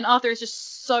stuff? And Arthur is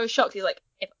just so shocked. He's like,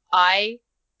 if I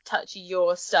touch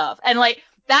your stuff? And like,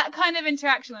 that kind of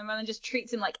interaction when Merlin just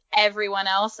treats him like everyone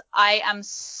else, I am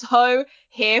so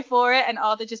here for it. And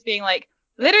Arthur just being like,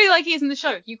 literally like he is in the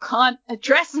show, you can't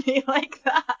address me like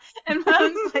that. And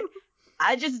Merlin's like,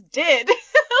 I just did.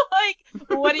 Like,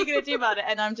 what are you going to do about it?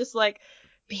 And I'm just like,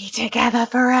 be together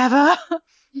forever.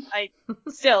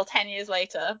 Still, 10 years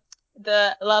later,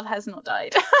 the love has not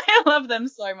died. I love them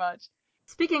so much.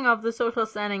 Speaking of the social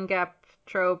standing gap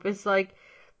trope, is like,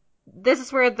 this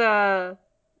is where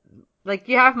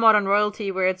you have modern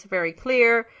royalty where it's very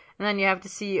clear, and then you have the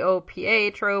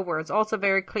COPA trope where it's also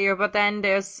very clear, but then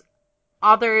there's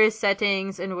other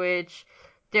settings in which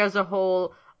there's a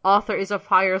whole Arthur is of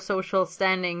higher social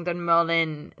standing than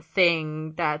Merlin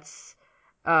thing that's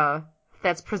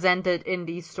presented in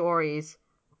these stories.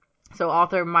 So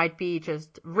Arthur might be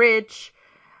just rich,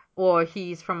 or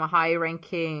he's from a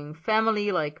high-ranking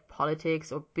family, like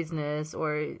politics or business,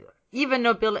 or even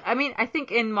nobility. I mean, I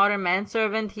think in Modern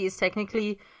Manservant, he is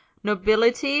technically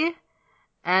nobility,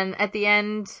 and at the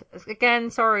end,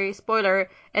 again, sorry, spoiler,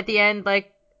 at the end,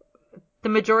 like, the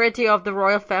majority of the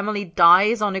royal family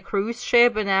dies on a cruise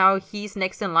ship, and now he's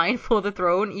next in line for the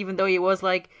throne, even though he was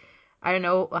like, I don't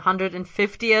know,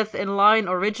 150th in line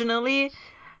originally.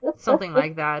 Something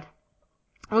like that.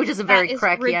 Which is a very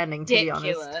cracky ending, to be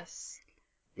honest.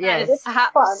 Yes.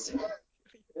 Perhaps.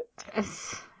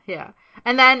 Yeah.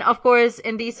 And then, of course,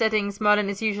 in these settings, Merlin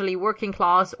is usually working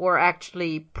class or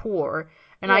actually poor.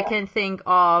 And I can think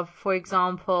of, for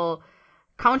example,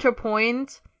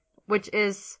 Counterpoint, which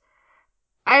is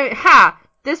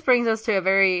this brings us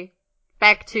to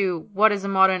back to what is a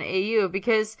modern AU,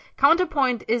 because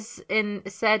Counterpoint is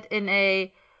set in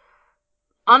a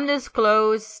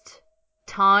undisclosed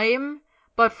time,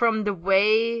 but from the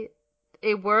way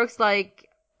it works, like,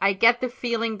 I get the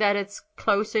feeling that it's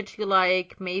closer to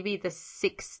like maybe the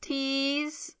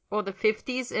 60s or the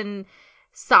 50s in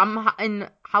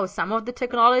how some of the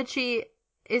technology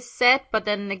is set, but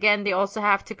then again they also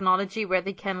have technology where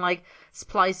they can like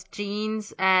splice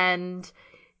genes and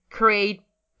create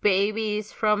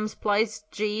babies from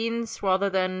spliced genes rather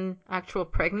than actual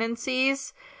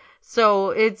pregnancies. So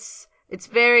it's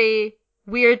very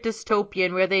weird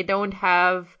dystopian where they don't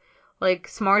have like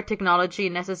smart technology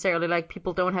necessarily, like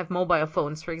people don't have mobile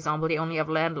phones, for example, they only have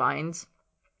landlines.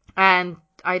 And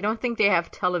I don't think they have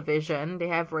television, they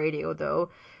have radio though.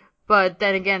 But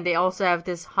then again, they also have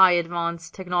this high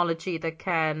advanced technology that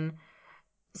can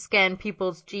scan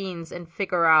people's genes and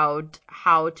figure out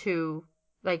how to,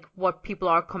 like, what people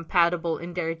are compatible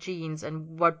in their genes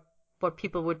and what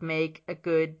people would make a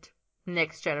good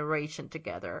next generation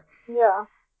together. Yeah.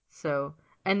 So,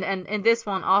 and in this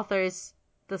one, Arthur is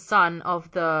the son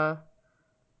of the,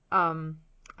 I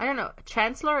don't know,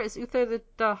 Chancellor? Is Uther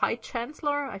the High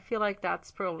Chancellor? I feel like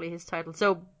that's probably his title.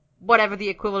 So, whatever the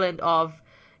equivalent of,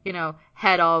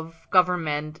 head of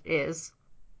government is.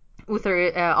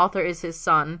 Arthur is his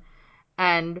son,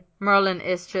 and Merlin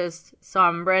is just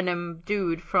some random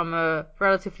dude from a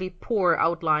relatively poor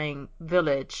outlying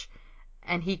village,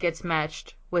 and he gets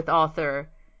matched with Arthur,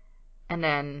 and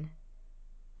then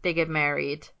they get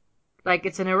married. Like,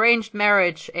 it's an arranged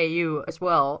marriage AU as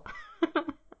well.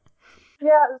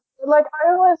 Yeah, like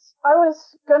I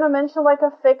was gonna mention like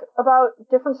a fic about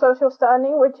different social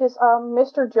standing, which is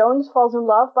Mr. Jones Falls in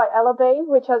Love by Ella Bain,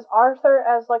 which has Arthur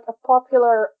as like a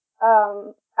popular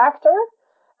actor,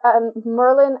 and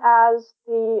Merlin as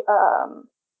the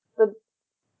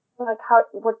like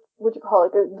what would you call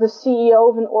it, the CEO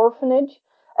of an orphanage,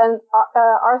 and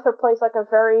Arthur plays like a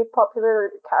very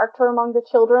popular character among the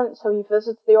children, so he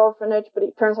visits the orphanage, but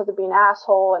he turns out to be an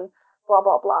asshole and blah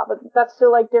blah blah. But that's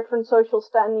still like different social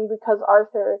standing because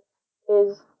Arthur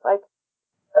is like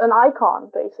an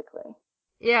icon basically.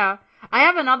 Yeah, I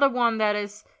have another one that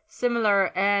is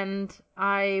similar, and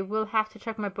I will have to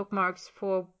check my bookmarks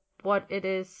for what it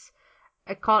is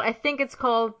called. I think it's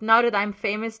called Now That I'm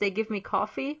Famous, They Give Me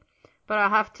Coffee, but I'll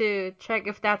have to check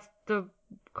if that's the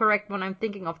correct one I'm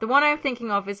thinking of. The one I'm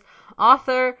thinking of is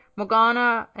Arthur,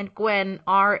 Morgana, and Gwen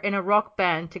are in a rock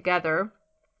band together,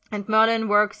 and Merlin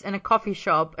works in a coffee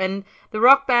shop, and the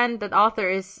rock band that Arthur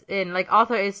is in, like,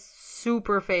 Arthur is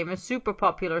super famous, super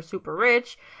popular, super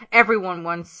rich. Everyone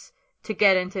wants to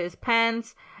get into his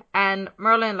pants, and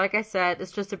Merlin, like I said,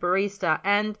 is just a barista,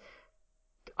 and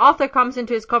Arthur comes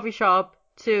into his coffee shop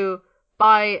to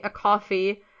buy a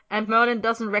coffee, and Merlin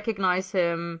doesn't recognize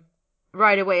him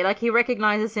right away. Like, he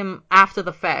recognizes him after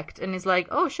the fact, and he's like,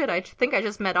 oh shit, I think I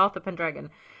just met Arthur Pendragon.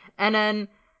 And then,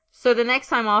 so the next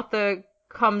time Arthur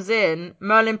comes in,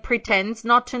 Merlin pretends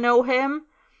not to know him,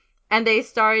 and they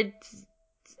start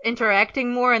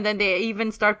interacting more, and then they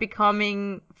even start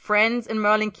becoming friends, and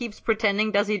Merlin keeps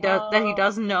pretending that he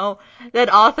doesn't know that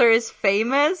Arthur is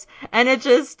famous, and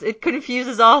it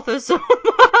confuses Arthur so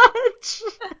much.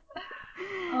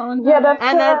 Oh, no. Yeah,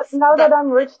 that's Now That I'm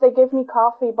Rich, They Give Me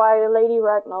Coffee by Lady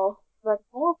Ragnall.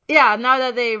 Yeah, Now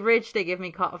That They're Rich, They Give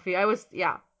Me Coffee. I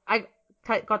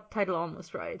got the title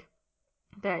almost right.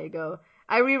 There you go.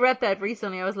 I reread that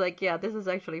recently. I was like, yeah, this is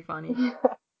actually funny.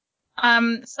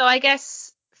 So I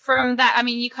guess from that, I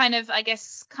mean, you kind of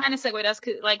segued us,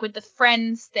 like, with the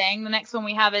friends thing. The next one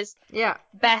we have is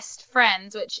best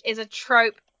friends, which is a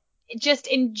trope just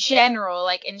in general,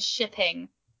 like in shipping,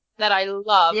 that I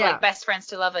love. Yeah. Like, best friends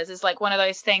to lovers is like one of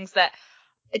those things that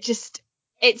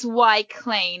it's why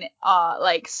Klain are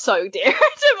like so dear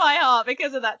to my heart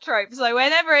because of that trope. So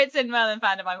whenever it's in Merlin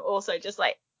fandom, I'm also just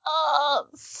like, oh,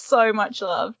 so much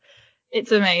love.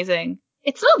 It's amazing.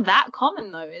 It's not that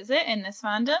common though, is it, in this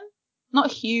fandom?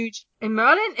 Not huge. In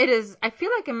Merlin, it is. I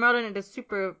feel like in Merlin it is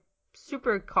super,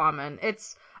 super common.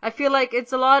 I feel like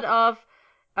it's a lot of,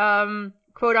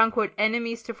 quote unquote,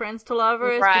 enemies to friends to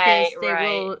lovers, because they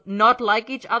will not like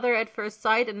each other at first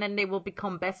sight, and then they will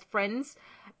become best friends,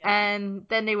 and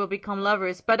then they will become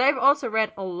lovers. But I've also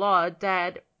read a lot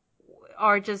that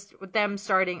are just them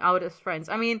starting out as friends.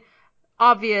 I mean,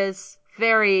 obvious,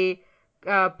 very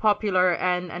popular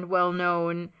and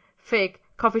well-known fic,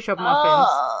 Coffee Shop Muffins.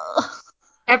 Oh.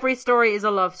 Every story is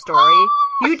a love story.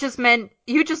 You just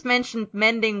mentioned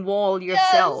Mending Wall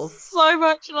yourself. Yes, so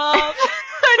much love.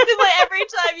 Just like every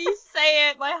time you say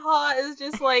it, my heart is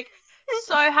just like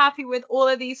so happy with all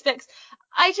of these fics.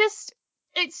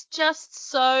 It's just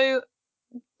so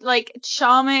like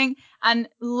charming and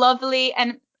lovely,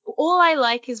 and all I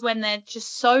like is when they're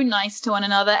just so nice to one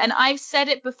another. And I've said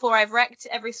it before, I've wrecked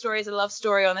Every Story is a Love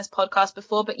Story on this podcast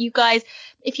before, but you guys,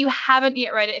 if you haven't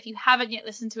yet read it, if you haven't yet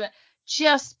listened to it,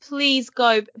 just please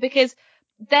go, because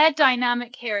their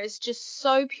dynamic here is just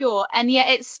so pure, and yet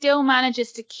it still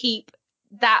manages to keep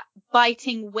that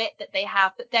biting wit that they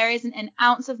have, but there isn't an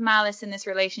ounce of malice in this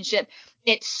relationship.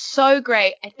 It's so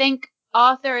great. I think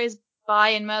Arthur is bi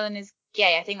and Merlin is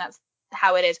gay. I think that's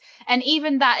how it is. And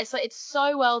even that, it's like, it's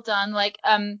so well done. Like,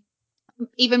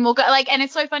 even Morgana, like, and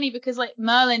it's so funny because like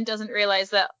Merlin doesn't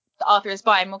realize that Arthur is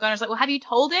bi, and Morgana's like, well, have you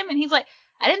told him? And he's like,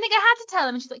 I didn't think I had to tell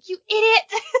him. And she's like, you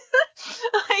idiot.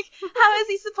 Like, how is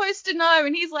he supposed to know?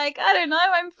 And he's like, I don't know.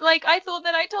 I'm like, I thought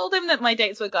that I told him that my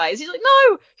dates were guys. He's like,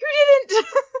 no, you didn't.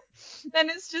 And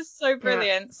it's just so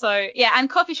brilliant. Yeah. So yeah. And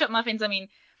Coffee Shop Muffins, I mean,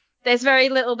 there's very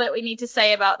little that we need to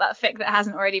say about that fic that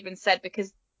hasn't already been said,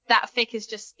 because that fic is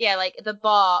just, yeah, like the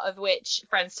bar of which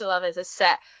Friends to Lovers is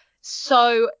set.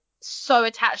 So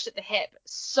attached at the hip,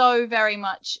 so very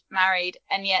much married,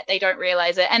 and yet they don't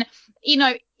realize it. And, you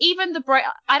know, even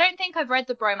I don't think I've read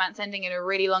the bromance ending in a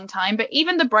really long time, but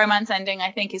even the bromance ending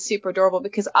I think is super adorable,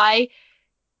 because I'm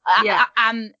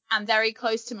very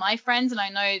close to my friends, and I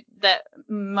know that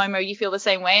Momo, you feel the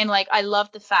same way. And like, I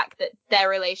love the fact that their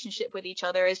relationship with each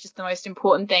other is just the most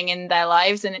important thing in their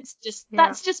lives, and it's just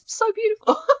that's just so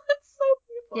beautiful. It's so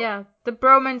beautiful. Yeah, the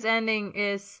bromance ending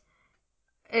is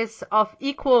of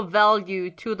equal value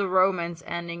to the romance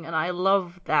ending, and I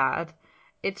love that.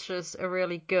 It's just a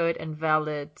really good and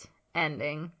valid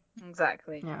ending.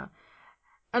 Exactly. Yeah.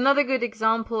 Another good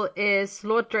example is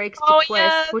Lord Drake's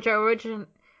Bequest, yeah,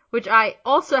 which I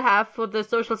also have for the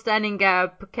social standing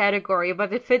gap category,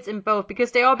 but it fits in both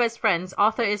because they are best friends.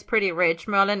 Arthur is pretty rich,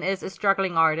 Merlin is a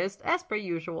struggling artist, as per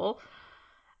usual,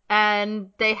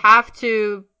 and they have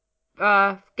to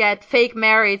get fake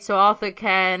married so Arthur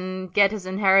can get his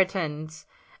inheritance.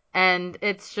 And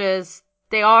it's just,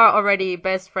 they are already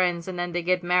best friends, and then they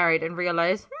get married and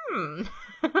realize,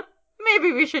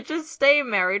 maybe we should just stay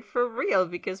married for real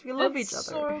because we love each other. It's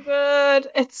so good.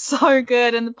 It's so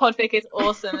good. And the podfic is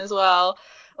awesome as well.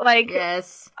 Like,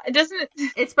 yes. Doesn't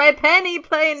it? It's by Penny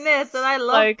playing this, and I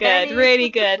love so good. Penny. Really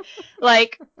good.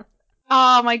 Like,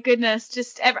 oh my goodness,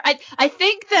 just I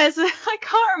think I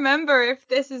can't remember if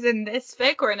this is in this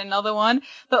fic or in another one,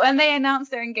 but when they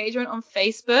announced their engagement on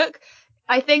Facebook,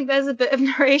 I think there's a bit of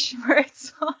narration where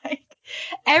it's like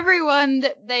everyone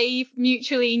that they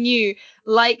mutually knew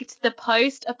liked the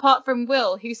post apart from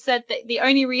Will, who said that the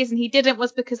only reason he didn't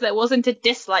was because there wasn't a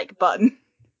dislike button.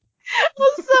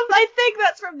 I think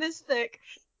that's from this fic.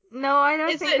 No, I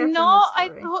don't think that's not?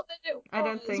 in this story. I thought that it was. I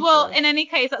don't think well, so. In any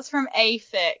case, that's from a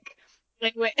fic.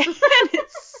 Like,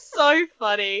 it's so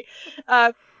funny.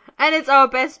 And it's our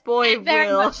best boy, Will.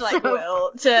 Very much like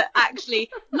Will, to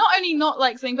actually not only not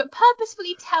like something, but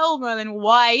purposefully tell Merlin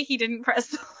why he didn't press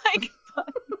the like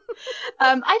button.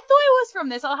 I thought it was from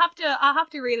this. I'll have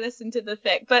to re-listen to the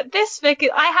fic. But this fic,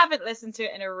 I haven't listened to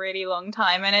it in a really long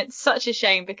time, and it's such a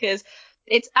shame because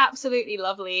it's absolutely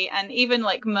lovely. And even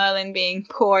like Merlin being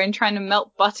poor and trying to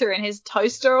melt butter in his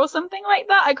toaster or something like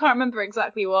that. I can't remember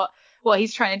exactly what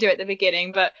he's trying to do at the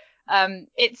beginning, but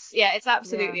it's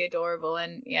absolutely adorable,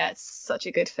 and yeah, it's such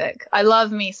a good fic. I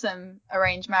love me some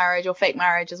arranged marriage or fake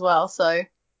marriage as well. So,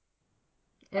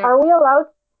 yeah. Are we allowed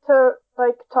to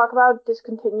like talk about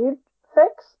discontinued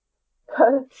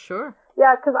fics? Sure.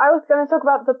 Yeah, because I was going to talk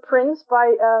about The Prince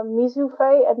by Mizu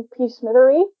Fei and P.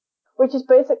 Smithery, which is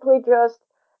basically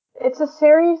it's a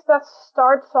series that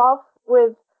starts off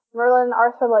with Merlin and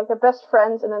Arthur like they're best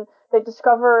friends, and then they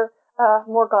discover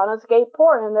Morgana's gay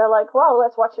porn, and they're like, well,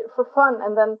 let's watch it for fun.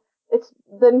 And then it's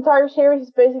the entire series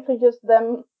is basically just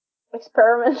them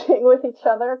experimenting with each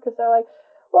other, because they're like,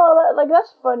 well,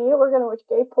 that's funny, we're gonna watch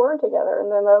gay porn together.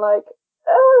 And then they're like,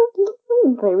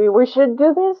 maybe we should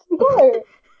do this together.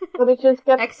 But it just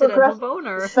gets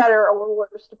progressively better or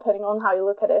worse depending on how you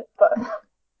look at it. But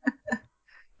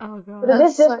oh god, but it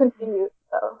is discontinued,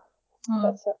 so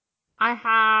that's it. I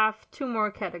have two more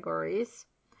categories.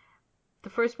 The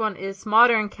first one is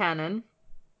modern canon.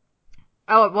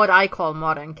 Oh, what I call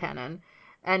modern canon.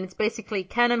 And it's basically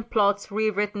canon plots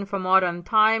rewritten for modern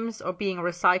times or being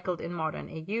recycled in modern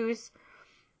AUs.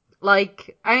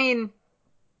 Like, I mean,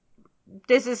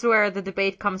 this is where the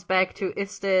debate comes back to,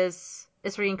 is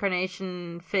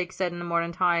reincarnation fic set in the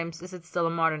modern times? Is it still a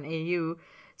modern AU?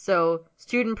 So,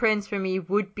 Student Prince for me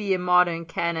would be a modern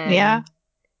canon. Yeah.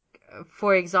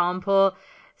 For example,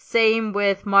 Same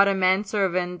with Modern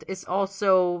Manservant is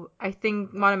also, I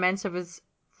think Modern Manservant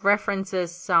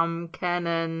references some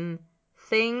canon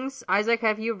things. Isaac,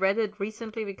 have you read it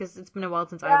recently? Because it's been a while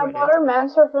since I read it. Modern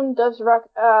Manservant does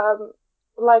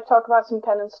talk about some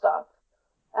canon stuff.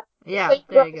 Yeah,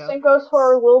 there you go. Same goes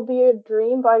for Will Be a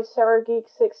Dream by Sarah Geek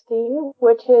 16,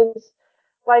 which is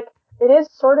like, it is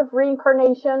sort of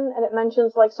reincarnation, and it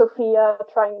mentions like Sophia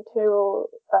trying to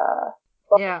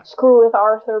screw with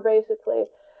Arthur, basically.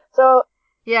 So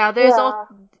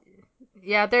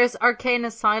there's Arcane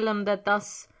Asylum that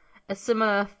does a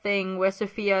similar thing where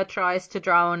Sophia tries to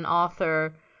drown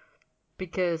Arthur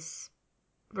because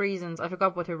reasons. I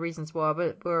forgot what her reasons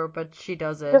were, but she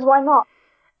does it. Because why not?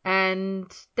 And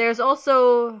there's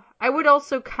also, I would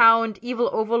also count Evil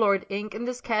Overlord Inc. in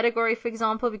this category, for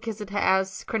example, because it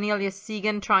has Cornelius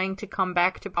Segan trying to come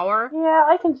back to power. Yeah,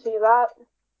 I can see that.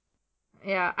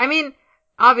 Yeah, I mean,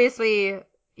 obviously,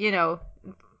 you know,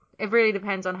 it really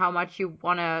depends on how much you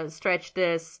want to stretch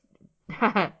this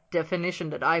definition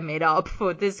that I made up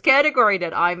for this category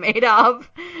that I made up.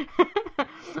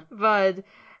 But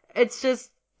it's just,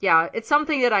 it's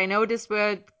something that I noticed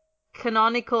where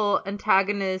canonical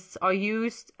antagonists are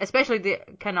used, especially the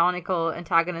canonical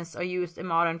antagonists are used in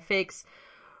modern fics,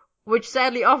 which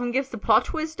sadly often gives the plot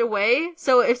twist away.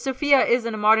 So if Sophia is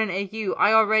in a modern AU,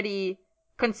 I already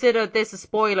consider this a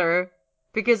spoiler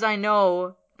because I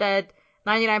know that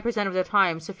 99% of the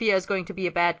time Sophia is going to be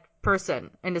a bad person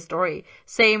in the story.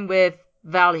 Same with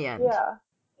Valiant. Yeah.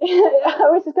 I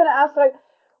was just gonna ask, like,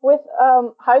 with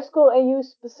high school AU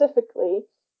specifically,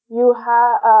 you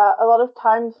have a lot of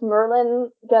times Merlin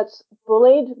gets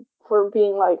bullied for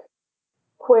being like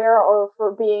queer or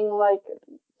for being like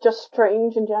just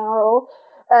strange in general,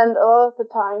 and a lot of the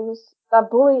times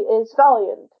that bully is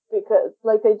Valiant because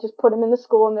like they just put him in the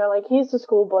school and they're like, he's the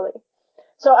school bully.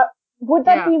 So would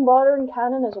that be modern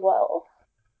canon as well?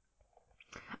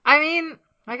 I mean,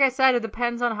 like I said, it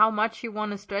depends on how much you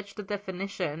want to stretch the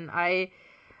definition. I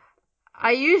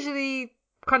usually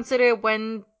consider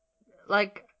when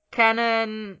like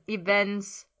canon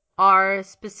events are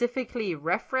specifically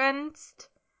referenced,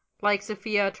 like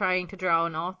Sophia trying to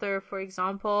drown Arthur, for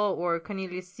example, or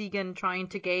Cornelius Segan trying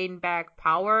to gain back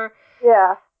power.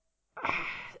 Yeah.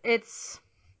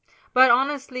 But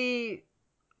honestly,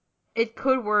 it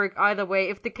could work either way.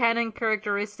 If the canon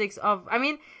characteristics of, I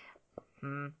mean,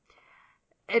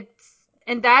 it's,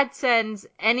 in that sense,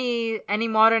 any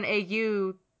modern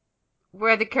AU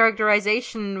where the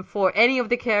characterization for any of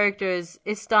the characters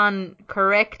is done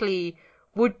correctly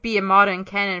would be a modern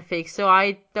canon fic, so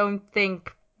I don't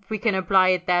think we can apply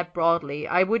it that broadly.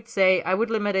 I would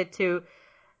limit it to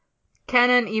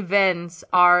canon events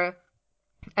are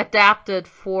adapted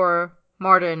for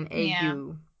modern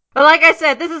AU. But like I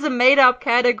said, this is a made-up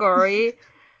category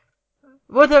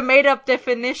with a made-up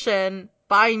definition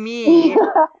by me.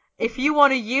 If you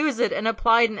want to use it and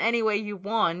apply it in any way you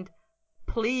want,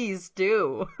 please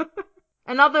do.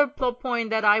 Another plot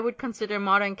point that I would consider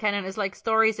modern canon is like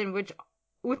stories in which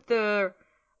Uther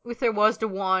was the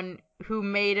one who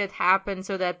made it happen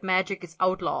so that magic is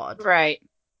outlawed. Right.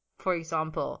 For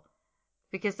example.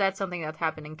 Because that's something that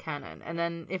happened in canon. And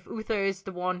then if Uther is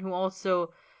the one who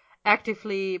also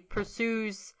actively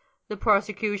pursues the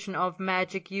prosecution of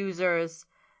magic users,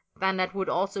 then that would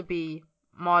also be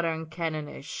modern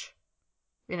canonish.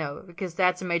 You know, because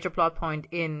that's a major plot point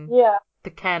in the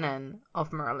canon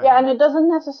of Merlin. Yeah, and it doesn't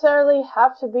necessarily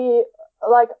have to be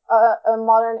like a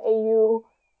modern AU,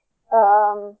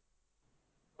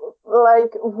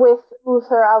 like with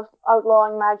Uther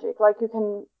outlawing magic. Like you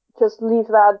can just leave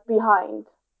that behind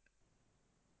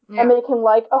and make him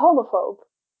like a homophobe,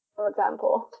 for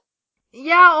example.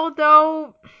 Yeah,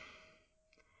 although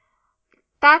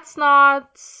that's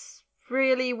not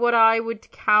really what I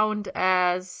would count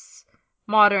as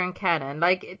modern canon.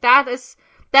 Like that is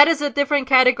a different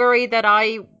category that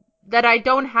I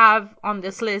don't have on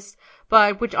this list,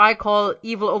 but which I call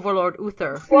Evil Overlord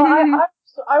Uther. Well,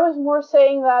 I was more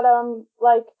saying that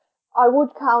like I would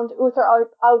count Uther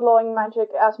outlawing magic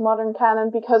as modern canon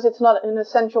because it's not an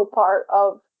essential part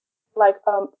of like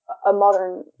a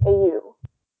modern AU.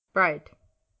 Right.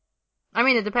 I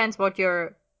mean, it depends what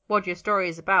your story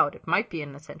is about. It might be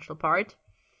an essential part.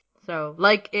 So,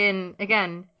 like in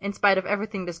Spite of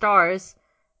Everything the Stars,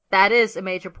 that is a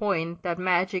major point that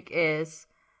magic is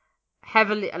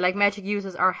magic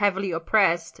users are heavily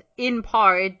oppressed, in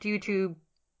part due to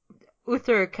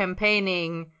Uther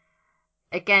campaigning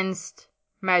against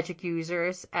magic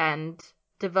users and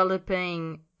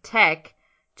developing tech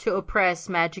to oppress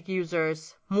magic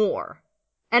users more.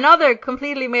 Another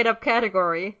completely made up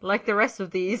category, like the rest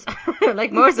of these,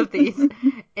 like most of these,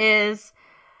 is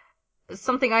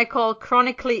something I call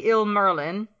chronically ill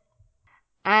Merlin.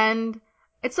 And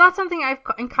it's not something I've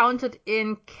encountered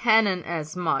in canon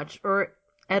as much, or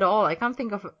at all. I can't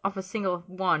think of a single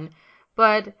one.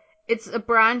 But it's a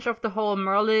branch of the whole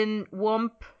Merlin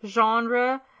womp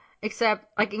genre, except,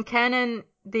 like, in canon,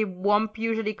 the womp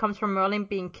usually comes from Merlin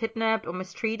being kidnapped or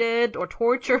mistreated or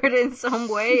tortured in some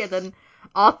way, and then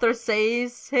Arthur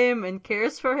saves him and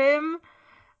cares for him.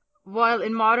 While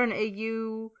in modern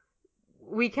AU,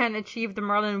 we can achieve the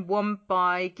Merlin womp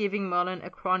by giving Merlin a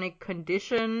chronic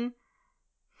condition,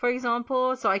 for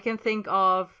example. So I can think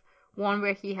of one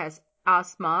where he has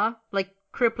asthma, like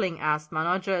crippling asthma,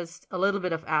 not just a little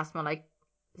bit of asthma, like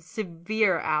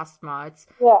severe asthma. It's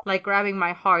like grabbing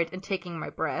my heart and taking my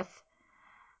breath.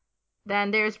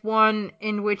 Then there's one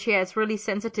in which he has really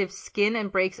sensitive skin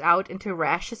and breaks out into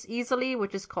rashes easily,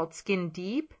 which is called Skin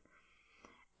Deep.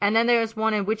 And then there's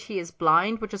one in which he is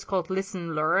blind, which is called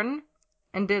Listen Learn.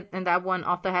 And that one,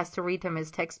 Arthur has to read him his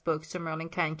textbooks so Merlin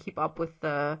can keep up with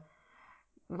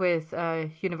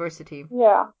university.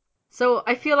 Yeah. So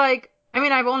I feel like, I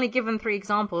mean, I've only given 3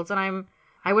 examples, and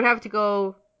I would have to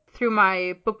go through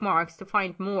my bookmarks to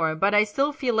find more, but I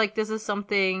still feel like this is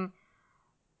something,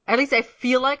 at least I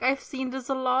feel like I've seen this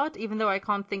a lot, even though I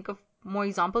can't think of more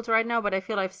examples right now, but I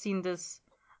feel I've seen this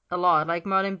a lot, like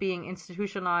Merlin being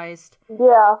institutionalized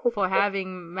for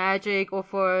having magic, or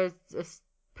for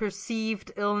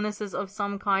perceived illnesses of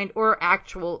some kind, or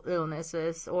actual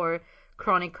illnesses, or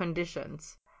chronic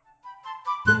conditions.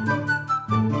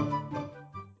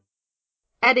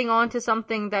 Adding on to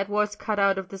something that was cut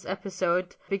out of this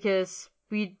episode, because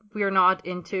we're not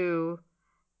into,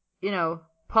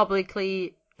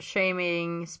 publicly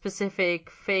shaming specific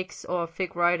fics or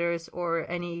fic writers or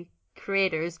any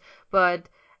creators, but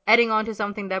adding on to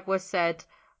something that was said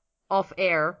off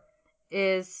air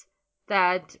is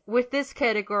that with this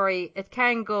category, it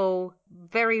can go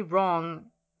very wrong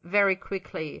very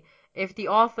quickly if the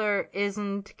author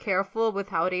isn't careful with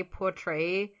how they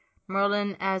portray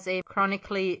Merlin as a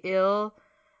chronically ill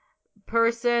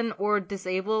person or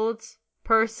disabled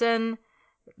person.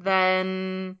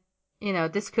 Then,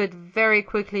 this could very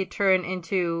quickly turn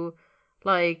into,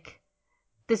 like,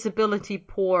 disability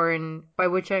porn, by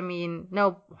which I mean,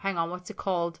 no, hang on, what's it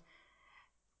called?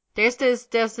 There's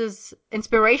this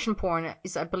inspiration porn,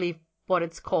 is I believe what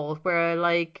it's called, where,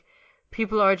 like,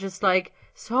 people are just, like,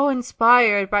 so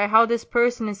inspired by how this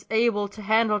person is able to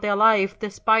handle their life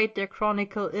despite their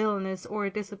chronic illness or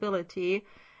disability.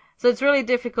 So it's really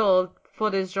difficult for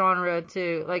this genre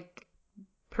to, like,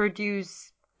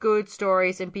 produce good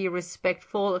stories and be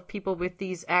respectful of people with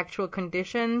these actual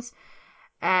conditions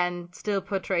and still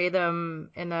portray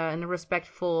them in a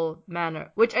respectful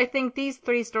manner. Which I think these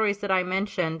 3 stories that I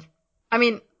mentioned, I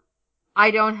mean,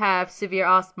 I don't have severe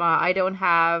asthma, I don't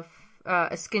have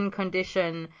a skin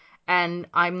condition, and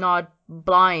I'm not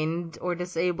blind or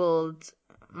disabled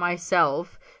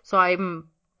myself, so I'm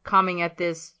coming at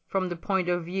this from the point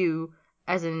of view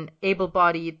as an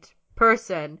able-bodied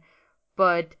person.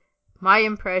 But my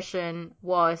impression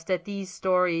was that these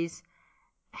stories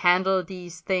handle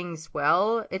these things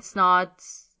well. It's not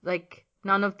like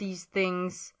none of these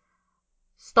things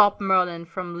stop Merlin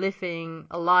from living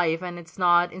a life, and it's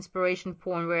not inspiration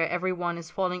porn where everyone is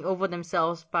falling over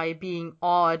themselves by being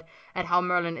awed at how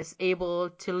Merlin is able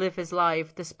to live his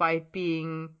life despite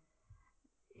being,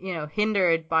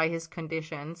 hindered by his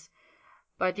conditions.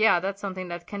 But yeah, that's something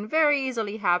that can very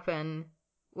easily happen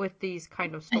with these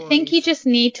kind of stories. I think you just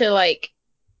need to, like,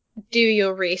 do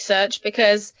your research,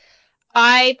 because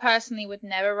I personally would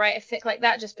never write a fic like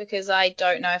that, just because I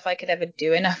don't know if I could ever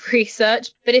do enough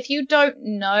research. But if you don't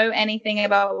know anything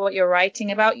about what you're writing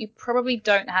about, you probably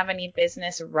don't have any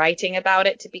business writing about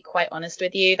it, to be quite honest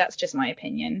with you. That's just my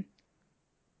opinion.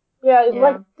 Yeah,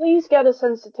 like, please get a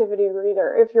sensitivity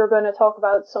reader if you're going to talk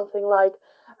about something like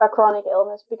a chronic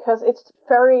illness, because it's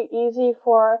very easy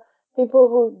for people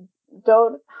who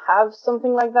don't have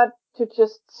something like that to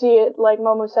just see it, like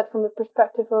Momo said, from the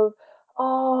perspective of,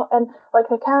 oh, and, like,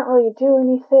 they can't really do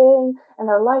anything, and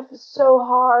their life is so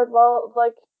hard. Well,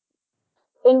 like,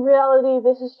 in reality,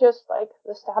 this is just, like,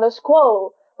 the status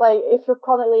quo. Like, if you're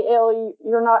chronically ill,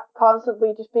 you're not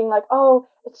constantly just being like, oh,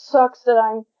 it sucks that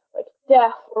I'm, like,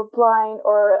 deaf or blind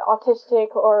or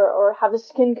autistic or have a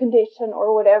skin condition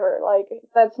or whatever. Like,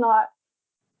 that's not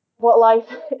what life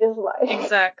is like.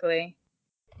 Exactly.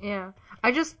 Yeah.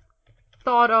 I just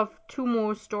thought of 2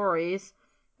 more stories.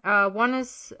 One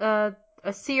is a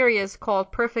series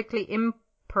called Perfectly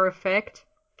Imperfect.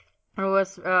 It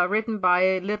was written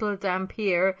by Little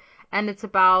Dampier, and it's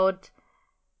about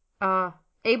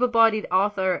able-bodied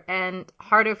author and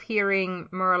hard of hearing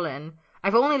Merlin.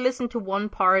 I've only listened to one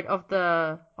part of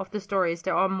the stories.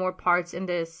 There are more parts in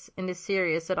this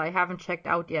series that I haven't checked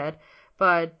out yet,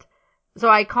 but so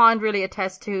I can't really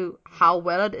attest to how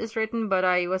well it is written, but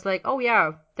I was like, oh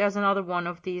yeah, there's another one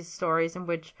of these stories in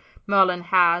which Merlin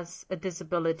has a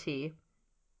disability.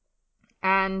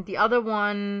 And the other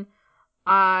one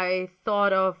I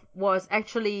thought of was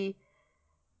actually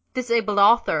Disabled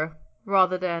Author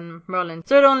rather than Merlin.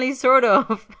 So it only sort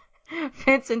of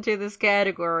fits into this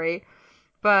category.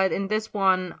 But in this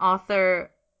one,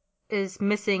 Arthur is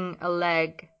missing a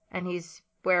leg and he's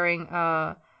wearing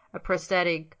a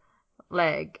prosthetic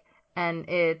leg. And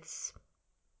it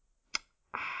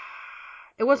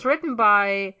was written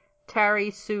by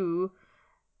Terry Sue,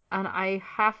 and I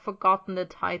have forgotten the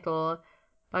title,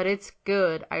 but it's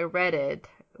good. I read it.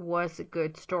 It was a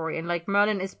good story. And like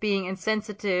Merlin is being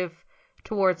insensitive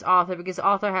towards Arthur because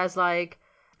Arthur has like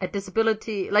a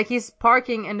disability, like he's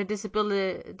parking in a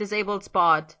disabled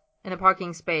spot in a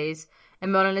parking space,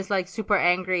 and Merlin is like super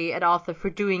angry at Arthur for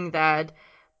doing that.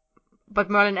 But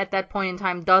Merlin at that point in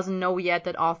time doesn't know yet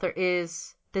that Arthur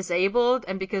is disabled,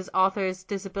 and because Arthur's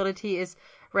disability is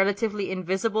relatively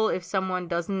invisible, if someone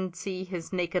doesn't see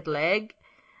his naked leg,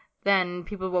 then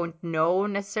people won't know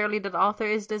necessarily that Arthur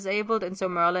is disabled, and so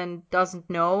Merlin doesn't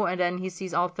know, and then he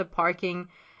sees Arthur parking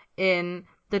in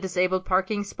the disabled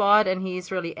parking spot, and he's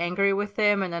really angry with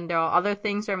him, and then there are other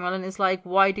things where Merlin is like,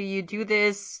 why do you do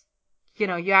this? You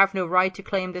know, you have no right to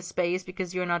claim this space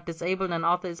because you're not disabled, and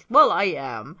Arthur is, well, I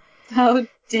am. Oh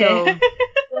dear.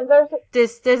 So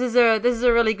this is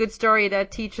a really good story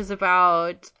that teaches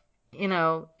about, you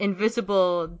know,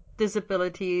 invisible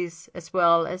disabilities as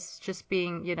well as just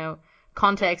being, you know,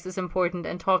 context is important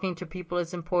and talking to people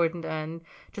is important, and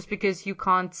just because you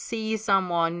can't see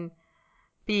someone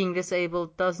being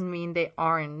disabled doesn't mean they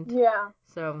aren't. Yeah.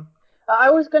 So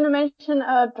I was going to mention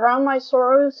Drown My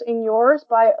Sorrows in Yours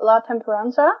by La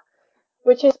Temperanza,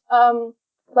 which is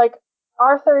like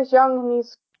Arthur is young and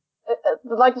he's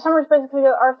like the summary is basically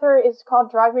that Arthur is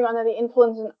caught driving under the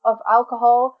influence of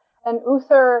alcohol, and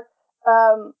Uther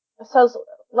says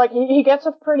like he gets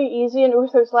off pretty easy, and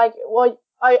Uther's like, well,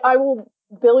 I will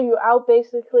bill you out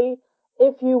basically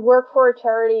if you work for a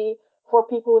charity for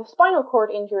people with spinal cord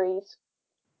injuries.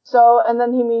 So, and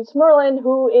then he meets Merlin,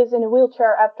 who is in a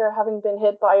wheelchair after having been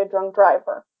hit by a drunk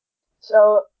driver.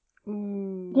 So,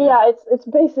 yeah, it's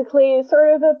basically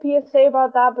sort of a PSA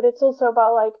about that, but it's also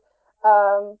about like,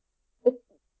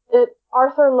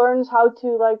 Arthur learns how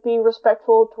to like be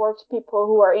respectful towards people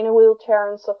who are in a wheelchair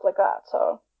and stuff like that.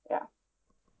 So, yeah.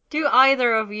 do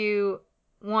either of you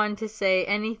want to say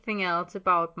anything else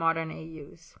about modern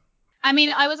AUs? I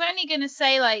mean, I was only going to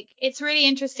say, like, it's really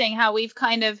interesting how we've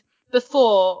kind of,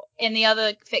 before, in the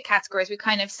other fic categories, we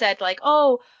kind of said, like,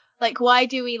 oh, like, why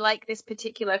do we like this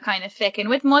particular kind of fic? And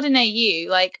with modern AU,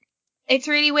 like, it's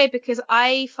really weird because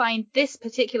I find this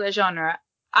particular genre,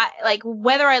 like,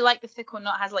 whether I like the fic or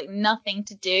not has, like, nothing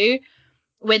to do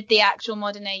with the actual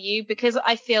modern AU, because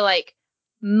I feel like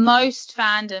most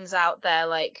fandoms out there,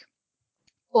 like,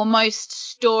 or most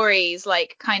stories,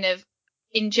 like, kind of,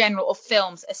 in general, or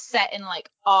films are set in like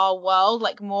our world,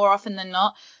 like more often than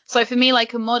not. So for me,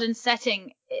 like a modern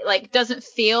setting, it, like doesn't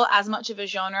feel as much of a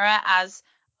genre as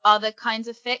other kinds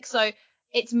of fic. So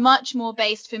it's much more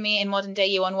based for me in modern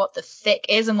day on what the fic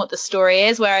is and what the story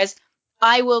is. Whereas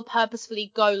I will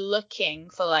purposefully go looking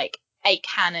for like a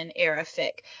canon era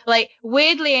fic. Like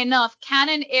weirdly enough,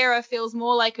 canon era feels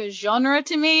more like a genre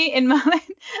to me in Merlin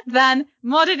than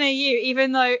modern AU,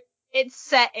 even though it's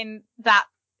set in that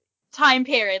time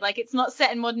period. Like it's not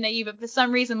set in modern AU, but for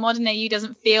some reason modern AU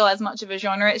doesn't feel as much of a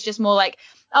genre. It's just more like,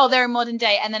 oh, they're in modern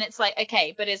day, and then it's like,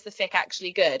 okay, but is the fic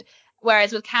actually good?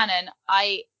 Whereas with canon,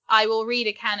 I will read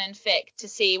a canon fic to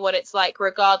see what it's like,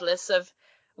 regardless of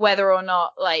whether or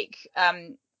not like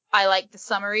I like the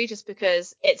summary, just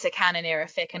because it's a canon era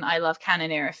fic and I love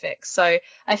canon era fics. So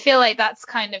I feel like that's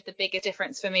kind of the biggest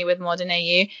difference for me with modern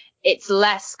AU. It's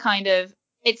less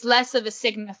of a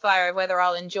signifier of whether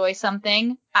I'll enjoy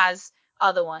something as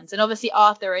other ones. And obviously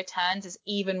Arthur Returns is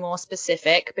even more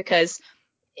specific because,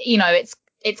 you know,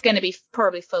 it's going to be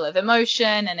probably full of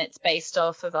emotion and it's based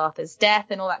off of Arthur's death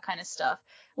and all that kind of stuff.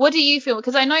 What do you feel?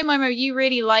 Because I know, Momo, you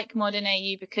really like modern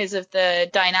AU because of the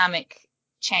dynamic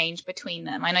change between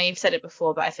them. I know you've said it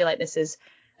before, but I feel like this is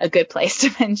a good place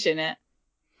to mention it.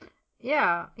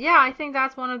 Yeah, I think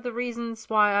that's one of the reasons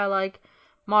why I like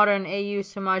modern AU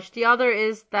so much. The other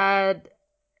is that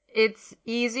it's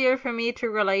easier for me to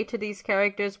relate to these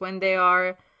characters when they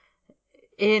are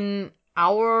in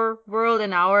our world,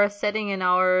 in our setting, in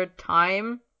our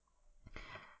time.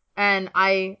 And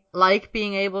I like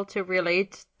being able to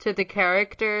relate to the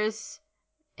characters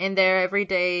in their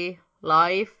everyday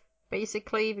life,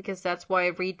 basically, because that's why I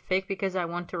read fic, because I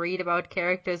want to read about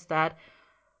characters that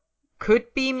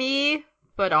could be me,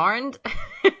 but aren't,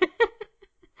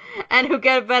 and who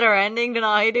get a better ending than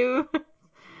I do,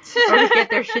 or who get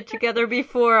their shit together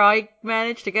before I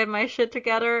manage to get my shit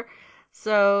together.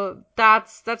 So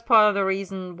that's part of the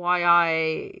reason why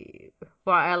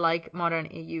I like modern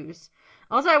AUs.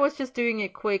 Also, I was just doing a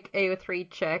quick AO3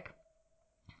 check,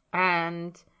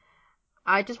 and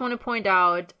I just want to point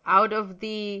out of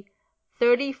the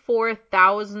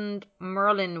 34,000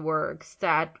 Merlin works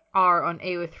that are on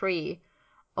AO3,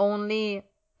 only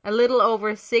a little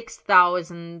over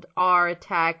 6,000 are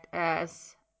tagged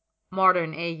as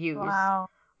modern AUs. Wow.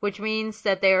 Which means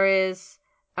that there is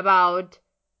about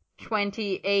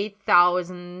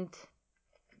 28,000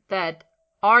 that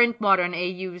aren't modern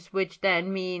AUs, which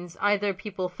then means either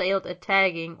people failed at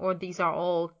tagging or these are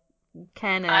all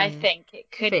canon. I think it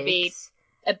could be fics.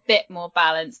 a bit more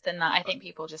balanced than that. I think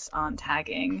people just aren't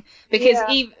tagging because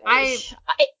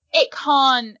it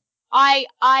can't.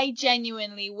 I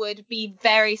genuinely would be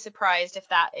very surprised if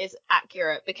that is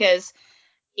accurate, because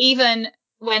even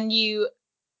when you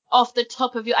off the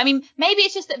top of your, I mean, maybe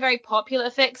it's just that very popular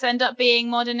fics end up being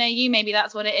modern AU. Maybe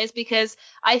that's what it is, because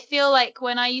I feel like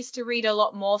when I used to read a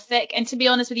lot more fic, and to be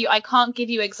honest with you, I can't give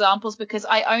you examples because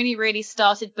I only really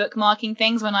started bookmarking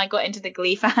things when I got into the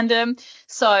Glee fandom.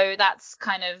 So that's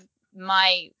kind of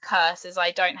my curse, is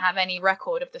I don't have any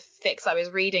record of the fics I was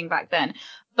reading back then.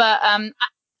 But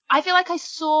I feel like I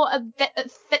saw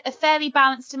a fairly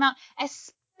balanced amount,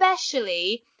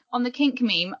 especially on the kink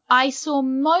meme. I saw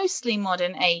mostly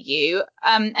modern AU,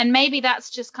 and maybe that's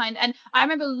just and I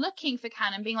remember looking for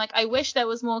canon, being like, I wish there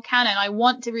was more canon. I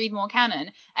want to read more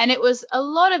canon, and a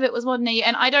lot of it was modern AU.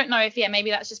 And I don't know if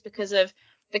maybe that's just because of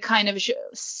the kind of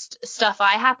stuff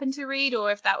I happen to read,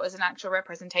 or if that was an actual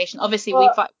representation. Obviously,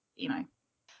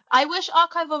 I wish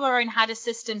Archive of Our Own had a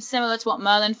system similar to what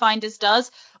Merlin Finders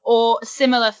does, or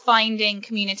similar finding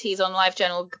communities on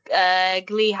LiveJournal.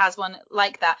 Glee has one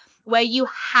like that, where you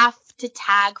have to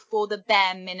tag for the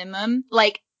bare minimum.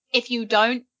 Like, if you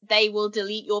don't, they will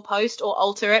delete your post or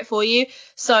alter it for you.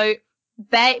 So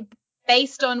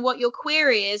based on what your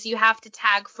query is, you have to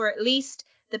tag for at least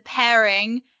the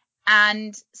pairing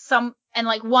and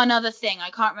like one other thing. I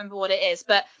can't remember what it is,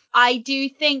 but I do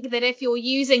think that if you're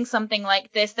using something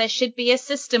like this, there should be a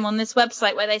system on this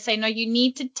website where they say, no, you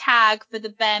need to tag for the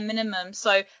bare minimum,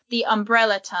 so the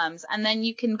umbrella terms, and then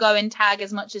you can go and tag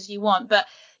as much as you want. But,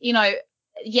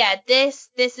 this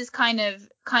is kind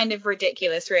of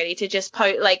ridiculous, really, to just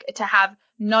to have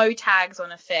no tags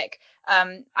on a fic.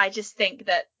 I just think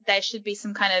that there should be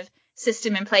some kind of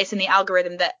system in place in the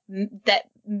algorithm that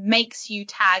makes you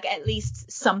tag at least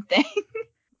something.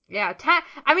 Yeah,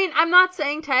 I mean, I'm not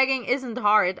saying tagging isn't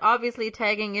hard. Obviously,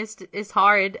 tagging is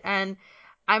hard, and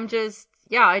I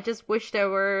just wish there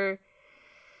were,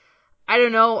 I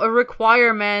don't know, a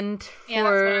requirement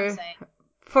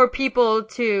for people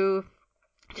to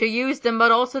use them,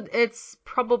 but also it's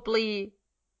probably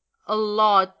a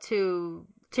lot to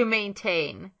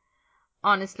maintain.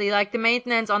 Honestly, like, the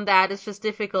maintenance on that is just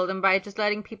difficult, and by just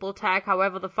letting people tag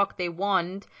however the fuck they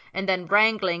want and then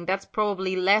wrangling, that's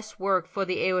probably less work for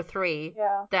the AO3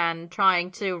 than trying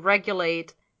to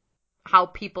regulate how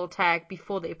people tag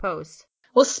before they post.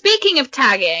 Well, speaking of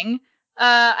tagging,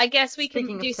 I guess we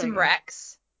can do some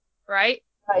recs, right?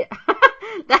 Right.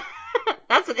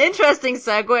 That's an interesting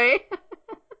segue.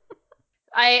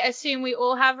 I assume we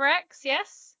all have recs,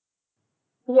 yes?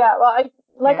 Yeah, well,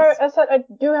 I said, I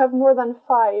do have more than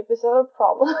 5. Is that a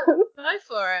problem? Go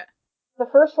for it. The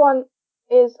first one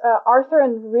is Arthur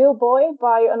and Real Boy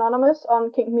by Anonymous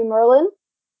on Kink Me Merlin,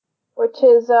 which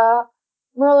is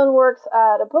Merlin works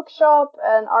at a bookshop,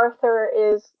 and Arthur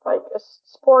is like a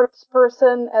sports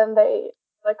person, and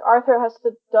Arthur has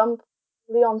to dump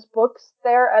Leon's books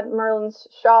there at Merlin's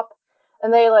shop,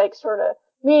 and they sort of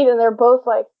meet, and they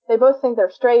both think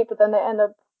they're straight, but then they end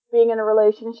up being in a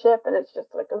relationship, and it's just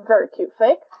a very cute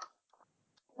fic.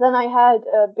 Then I had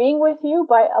Being With You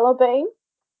by Ella Bain.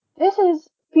 This is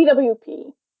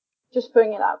PWP, just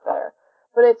putting it out there,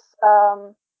 but it's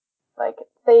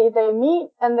they meet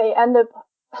and they end up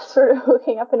sort of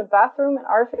hooking up in a bathroom, and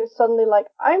Arthur is suddenly like,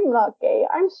 I'm not gay,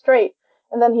 I'm straight,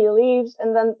 and then he leaves,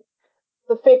 and then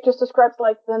the fic just describes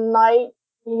the night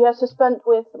he has to spend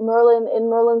with Merlin in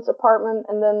Merlin's apartment,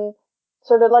 and then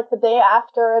sort of the day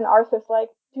after, and Arthur's like,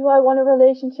 do I want a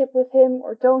relationship with him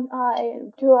or don't I?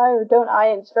 And do I or don't I?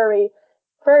 And it's very,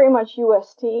 very much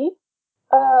UST.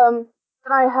 Then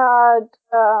I had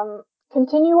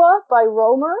Continua by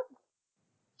Romer.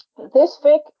 This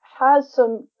fic has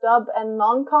some dub and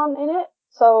non-con in it,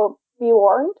 so be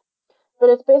warned. But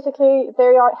it's basically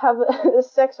have a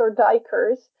sex or die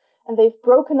curse, and they've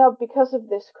broken up because of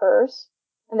this curse,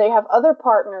 and they have other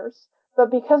partners, but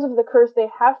because of the curse, they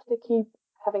have to keep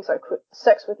having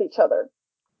sex with each other.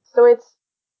 So it's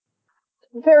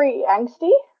very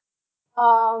angsty,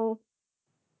 but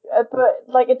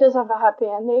like it does have a happy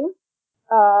ending.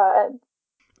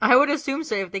 I would assume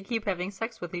so if they keep having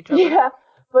sex with each other. Yeah,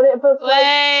 but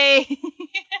Way.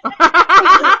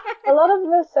 a lot of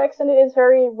the sex in it is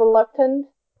very reluctant.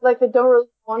 Like they don't really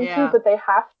want to, but they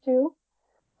have to.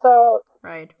 So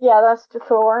right. Yeah, that's just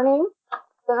a warning.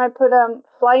 Then I put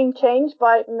Flying Change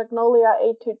by Magnolia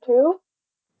 822.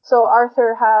 So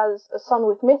Arthur has a son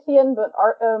with Mythian, but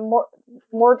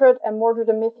Mordred and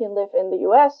Mythian live in the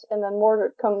US, and then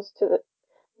Mordred comes to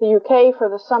the UK for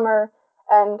the summer,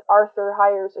 and Arthur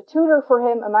hires a tutor for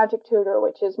him, a magic tutor,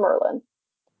 which is Merlin.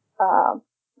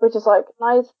 Which is like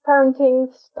nice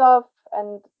parenting stuff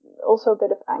and also a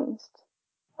bit of angst.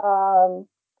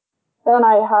 Then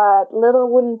I had Little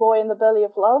Wooden Boy in the Belly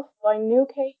of Love by New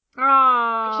Kate.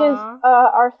 Aww. Which is,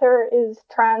 Arthur is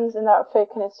trans in that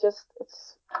fic, and it's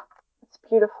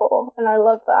beautiful, and I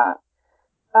love that.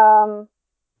 And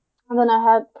then I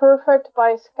had Perfect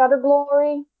by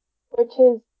Scatterglory, which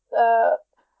is,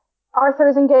 Arthur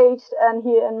is engaged, and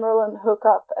he and Merlin hook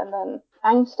up, and then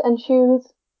angst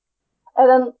ensues. And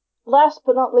then, last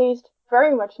but not least,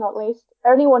 very much not least,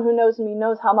 anyone who knows me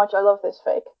knows how much I love this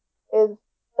fic, is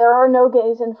There Are No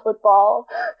Gays in Football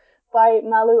by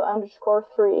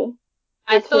Malu_3.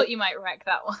 I thought you might wreck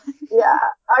that one. Yeah,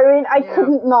 I mean, I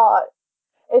couldn't not.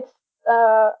 It's,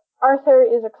 Arthur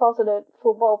is a closeted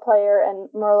football player, and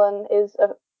Merlin is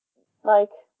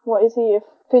what is he, a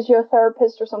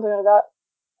physiotherapist or something like that.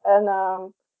 And,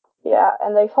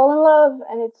 and they fall in love,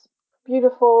 and it's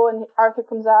beautiful, and Arthur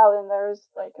comes out, and there's,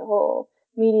 like, a whole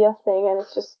media thing, and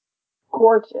it's just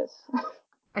gorgeous.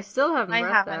 I still haven't read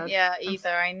that. I haven't, either.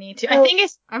 I need to. I think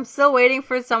I'm still waiting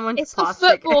for someone to pause. It's the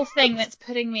football thing that's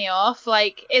putting me off.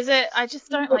 Like, is it? I just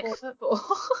don't like football.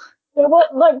 Yeah, well,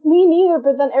 like, me neither,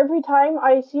 but then every time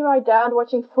I see my dad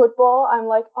watching football, I'm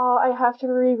like, oh, I have to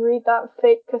reread that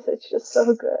fic because it's just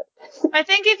so good. I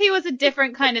think if he was a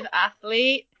different kind of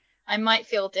athlete, I might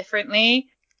feel differently.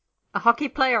 A hockey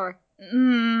player? I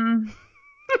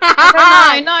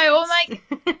don't know. Or, like,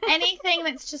 anything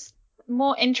that's just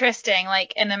more interesting,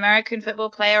 like an American football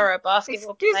player or a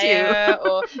basketball player.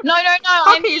 Or No.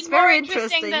 Hockey is very more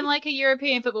interesting than, like, a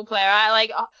European football player.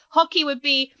 Hockey would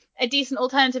be a decent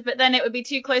alternative, but then it would be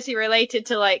too closely related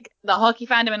to, like, the hockey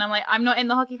fandom, and I'm like, I'm not in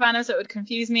the hockey fandom, so it would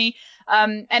confuse me.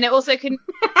 And it also couldn't,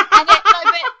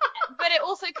 but it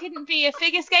also couldn't be a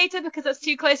figure skater because that's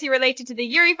too closely related to the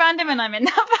Yuri fandom, and I'm in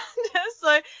that fandom,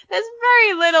 so there's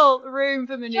very little room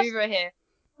for maneuver here.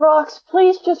 Rox,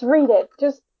 please just read it.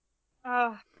 Just.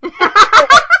 I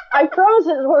promise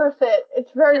it's worth it.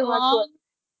 It's very much worth it.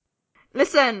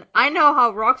 Listen, I know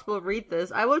how Rox will read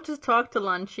this. I will just talk to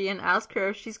Lunchy and ask her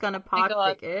if she's gonna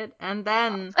podpick it, and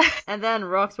then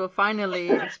Rox will finally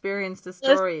experience the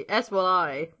story, as will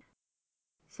I.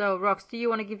 So, Rox, do you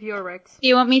want to give your Rex? Do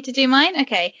you want me to do mine?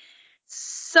 Okay.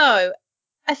 So,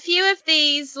 a few of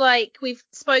these, like, we've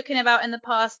spoken about in the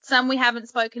past. Some we haven't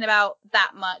spoken about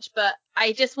that much, but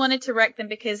I just wanted to rec them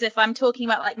because if I'm talking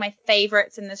about, like, my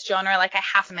favorites in this genre, like, I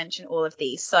have to mention all of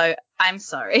these. So I'm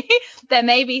sorry. There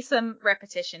may be some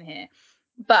repetition here,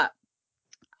 but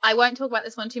I won't talk about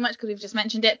this one too much because we've just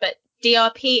mentioned it, but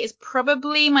DRP is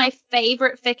probably my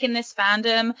favorite fic in this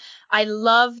fandom. I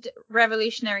loved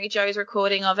Revolutionary Joe's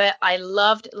recording of it. I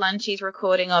loved Lunchy's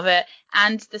recording of it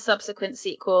and the subsequent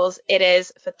sequels. It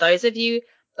is, for those of you,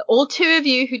 all two of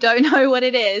you who don't know what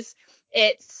it is,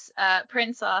 it's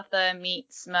Prince Arthur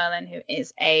meets Merlin, who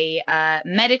is a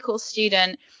medical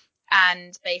student,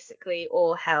 and basically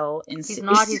all hell ensues. He's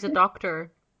not, he's a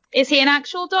doctor. Is he an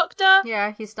actual doctor?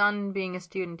 Yeah, he's done being a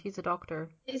student. He's a doctor.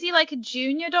 Is he like a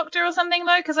junior doctor or something,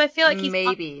 though? Because I feel like he's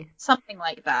maybe something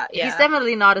like that. Yeah, he's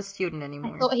definitely not a student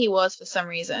anymore. I thought he was for some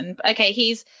reason. Okay,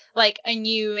 he's like a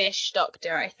newish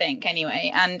doctor, I think. Anyway,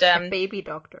 and a baby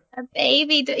doctor. A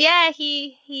baby, yeah.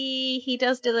 He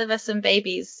does deliver some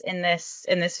babies in this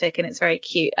fic, and it's very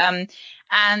cute.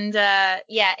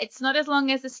 It's not as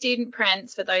long as The Student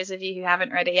Prince for those of you who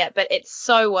haven't read it yet, but it's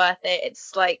so worth it.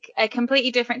 It's like a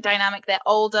completely different dynamic. They're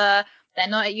older. They're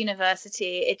not at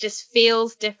university. It just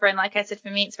feels different. Like I said, for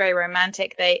me, it's very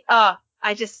romantic.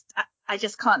 I just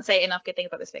can't say enough good things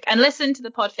about this fic. And listen to the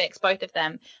podfics, both of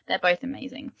them. They're both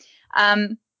amazing.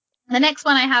 The next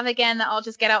one I have, again, that I'll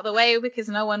just get out the way because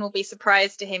no one will be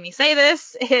surprised to hear me say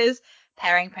this, is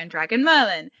Pairing Pendragon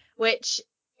Merlin, which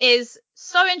is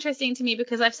so interesting to me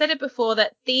because I've said it before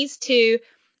that these two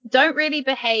don't really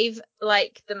behave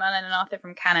like the Merlin and Arthur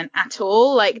from canon at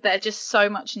all. Like, they're just so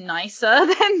much nicer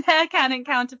than their canon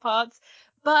counterparts.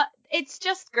 But it's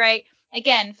just great.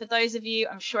 Again, for those of you,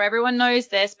 I'm sure everyone knows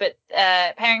this, but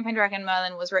Pairing Pendragon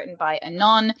Merlin was written by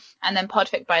Anon and then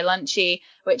podfic by Lunchy,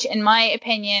 which in my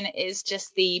opinion is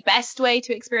just the best way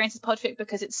to experience podfic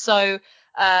because it's so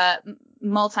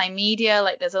multimedia.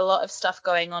 Like, there's a lot of stuff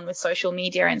going on with social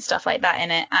media and stuff like that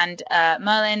in it. And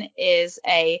Merlin is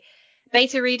a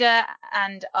beta reader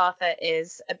and Arthur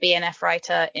is a BNF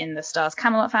writer in the Stars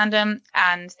Camelot fandom,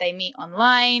 and they meet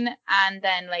online and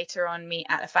then later on meet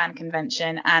at a fan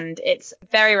convention, and it's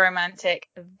very romantic,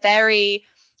 very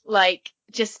like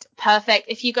just perfect.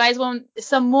 If you guys want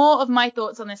some more of my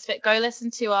thoughts on this fic, go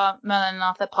listen to our Merlin and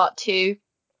Arthur part 2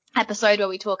 episode where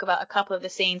we talk about a couple of the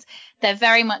scenes. They're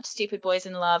very much stupid boys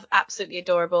in love, absolutely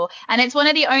adorable, and it's one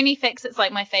of the only fics that's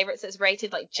like my favorites that's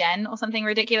rated like Gen or something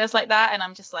ridiculous like that, and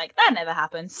I'm just like, that never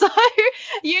happens. So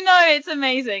you know it's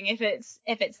amazing if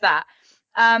it's that.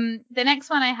 The next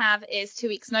one I have is 2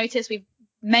 Weeks Notice. We've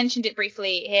mentioned it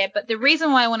briefly here, but the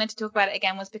reason why I wanted to talk about it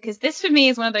again was because this for me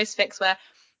is one of those fics where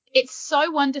it's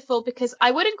so wonderful, because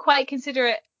I wouldn't quite consider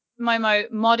it Momo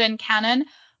modern canon,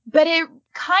 but it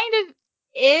kind of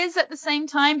is at the same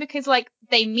time, because like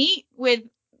they meet with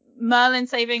Merlin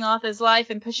saving Arthur's life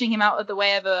and pushing him out of the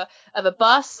way of a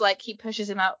bus. Like, he pushes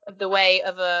him out of the way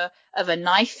of a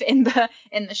knife in the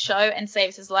show and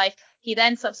saves his life. He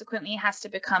then subsequently has to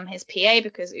become his PA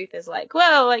because Uther's like,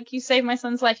 well, like, you saved my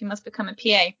son's life, you must become a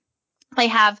PA. They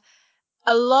have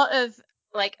a lot of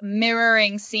like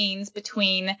mirroring scenes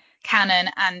between canon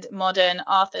and modern.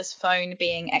 Arthur's phone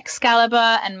being Excalibur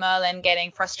and Merlin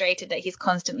getting frustrated that he's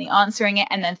constantly answering it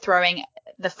and then throwing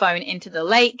the phone into the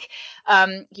lake.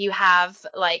 You have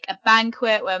like a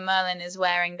banquet where Merlin is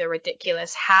wearing the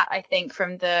ridiculous hat, I think,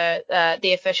 from the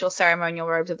official ceremonial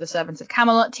robes of the Servants of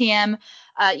Camelot TM.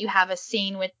 You have a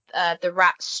scene with the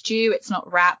rat stew. It's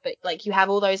not rat, but like you have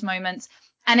all those moments.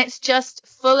 And it's just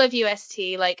full of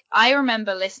UST. Like, I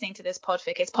remember listening to this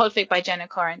podfic. It's podfic by Jenna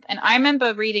Corinth. And I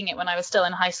remember reading it when I was still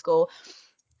in high school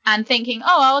and thinking,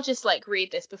 oh, I'll just like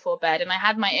read this before bed. And I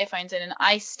had my earphones in and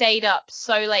I stayed up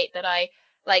so late that I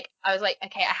was like,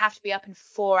 okay, I have to be up in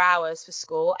 4 hours for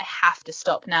school. I have to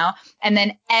stop now. And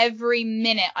then every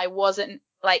minute I wasn't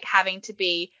like having to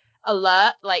be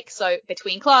alert, like, so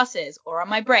between classes or on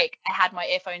my break, I had my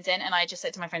earphones in and I just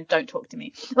said to my friend, don't talk to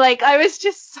me. Like, I was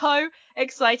just so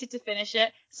excited to finish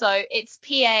it. So it's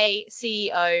PA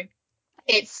CEO.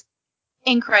 It's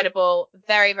incredible,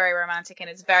 very, very romantic, and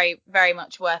it's very, very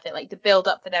much worth it. Like, the build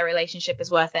up for their relationship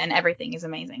is worth it and everything is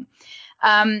amazing.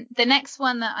 The next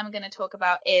one that I'm going to talk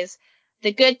about is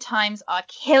The Good Times Are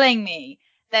Killing Me.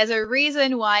 There's a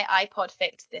reason why I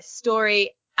podficked this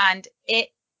story, and it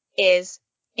is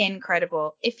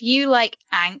incredible. If you like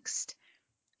angst,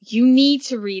 you need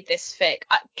to read this fic.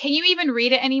 Can you even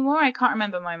read it anymore? I can't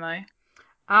remember, Momo.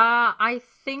 I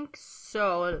think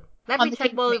so. Let On me the check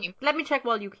Kink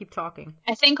while you keep talking.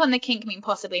 I think on the Kink meme,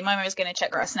 possibly. Momo is going to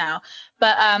check for us now.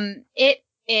 But it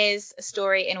is a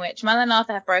story in which Merlin and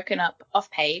Arthur have broken up off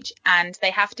page, and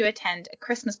they have to attend a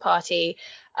Christmas party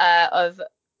of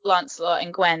Lancelot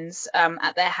and Gwen's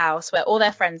at their house where all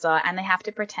their friends are, and they have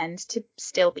to pretend to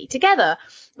still be together,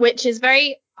 which is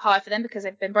very hard for them because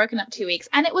they've been broken up 2 weeks,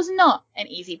 and it was not an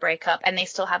easy breakup, and they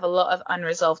still have a lot of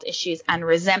unresolved issues and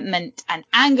resentment and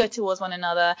anger towards one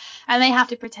another, and they have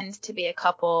to pretend to be a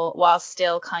couple while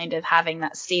still kind of having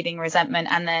that seething resentment.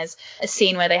 And there's a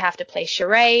scene where they have to play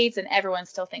charades and everyone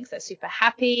still thinks they're super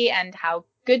happy and how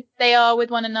good they are with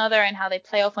one another and how they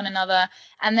play off one another,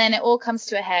 and then it all comes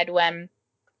to a head when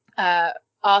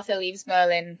Arthur leaves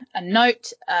Merlin a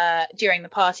note during the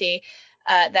party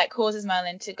that causes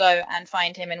Merlin to go and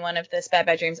find him in one of the spare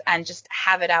bedrooms and just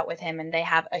have it out with him, and they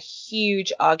have a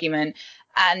huge argument.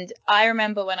 And I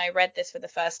remember when I read this for the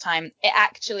first time, it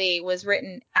actually was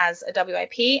written as a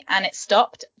WIP and it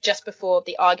stopped just before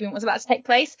the argument was about to take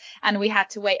place, and we had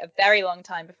to wait a very long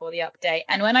time before the update.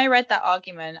 And when I read that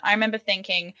argument, I remember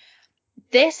thinking,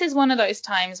 this is one of those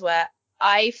times where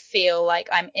I feel like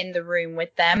I'm in the room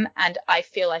with them and I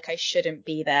feel like I shouldn't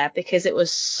be there, because it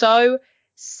was so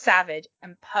savage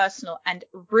and personal and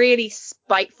really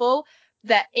spiteful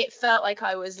that it felt like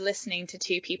I was listening to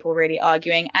two people really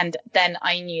arguing. And then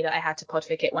I knew that I had to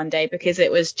podfic it one day because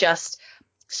it was just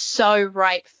so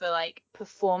ripe for like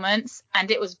performance, and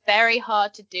it was very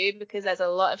hard to do because there's a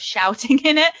lot of shouting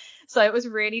in it, so it was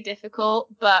really difficult,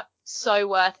 but so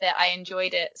worth it. I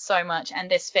enjoyed it so much, and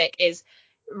this fic is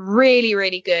really,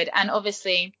 really good. And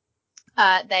obviously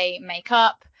they make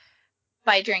up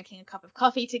by drinking a cup of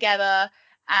coffee together,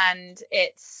 and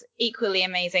it's equally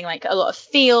amazing, like a lot of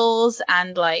feels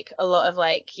and like a lot of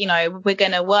like, you know, we're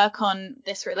going to work on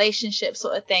this relationship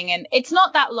sort of thing. And it's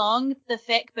not that long, the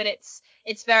fic, but it's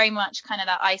very much kind of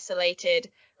that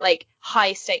isolated, like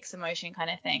high stakes emotion kind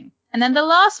of thing. And then the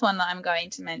last one that I'm going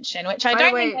to mention, which I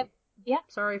don't think yeah,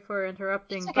 sorry for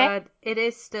interrupting, okay. But it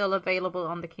is still available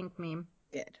on the Kink Meme.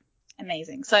 Good.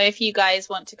 Amazing. So if you guys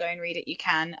want to go and read it, you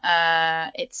can.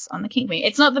 It's on the Kink Meme.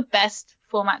 It's not the best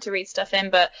format to read stuff in,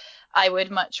 but I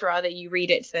would much rather you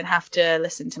read it than have to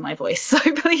listen to my voice. So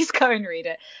please go and read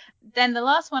it. Then the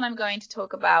last one I'm going to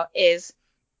talk about is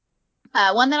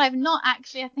one that I've not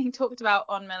actually, I think, talked about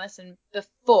on Melissa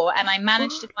before, and I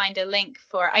managed to find a link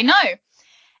for it. I know.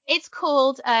 It's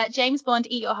called James Bond,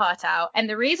 Eat Your Heart Out. And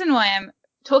the reason why I'm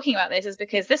talking about this is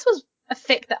because this was a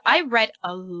fic that I read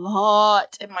a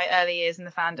lot in my early years in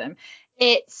the fandom.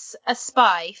 It's a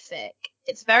spy fic.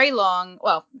 It's very long.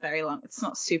 Well, very long. It's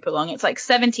not super long. It's like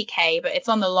 70k, but it's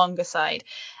on the longer side.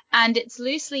 And it's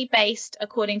loosely based,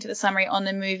 according to the summary, on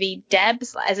the movie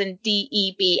Debs, as in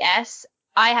Debs.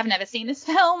 I have never seen this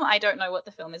film. I don't know what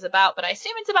the film is about, but I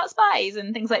assume it's about spies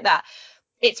and things like that.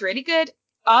 It's really good.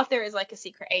 Arthur is like a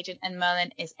secret agent and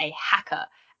Merlin is a hacker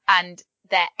and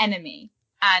their enemy.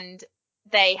 And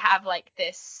they have like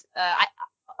this, I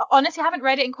honestly haven't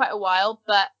read it in quite a while,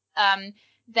 but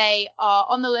they are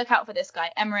on the lookout for this guy,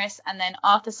 Emerus, and then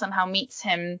Arthur somehow meets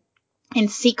him in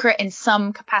secret in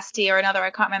some capacity or another.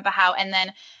 I can't remember how. And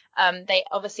then they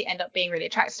obviously end up being really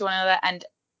attracted to one another. And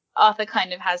Arthur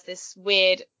kind of has this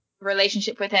weird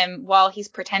relationship with him while he's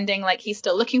pretending like he's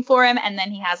still looking for him. And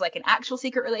then he has like an actual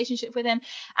secret relationship with him.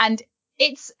 And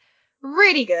it's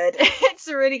really good. It's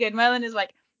really good. Merlin is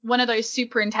like one of those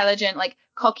super intelligent, like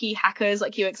cocky hackers,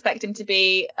 like you expect him to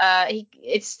be.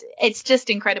 It's just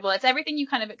incredible. It's everything you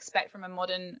kind of expect from a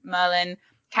modern Merlin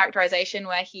characterization,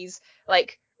 where he's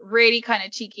like really kind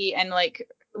of cheeky and like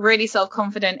really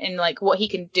self-confident in like what he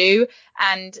can do.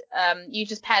 And you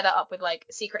just pair that up with like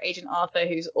secret agent Arthur,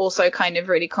 who's also kind of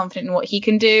really confident in what he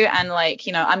can do. And like,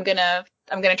 you know, I'm gonna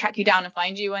track you down and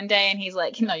find you one day. And he's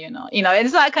like, no, you're not, you know,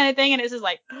 it's that kind of thing. And it's just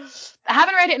like, I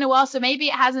haven't read it in a while, so maybe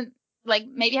it hasn't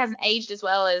aged as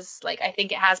well as like I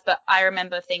think it has, but I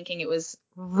remember thinking it was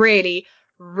really,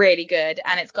 really good,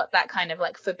 and it's got that kind of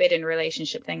like forbidden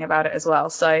relationship thing about it as well.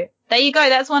 So there you go.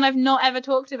 That's one I've not ever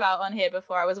talked about on here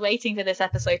before. I was waiting for this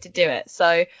episode to do it.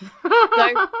 So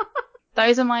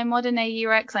those are my modern AU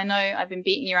recs. I know I've been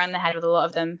beating you around the head with a lot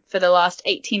of them for the last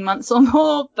 18 months or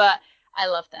more, but I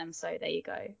love them. So there you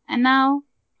go. And now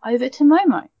over to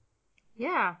Momo.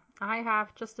 Yeah, I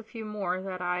have just a few more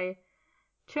that I,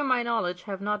 to my knowledge,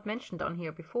 have not mentioned on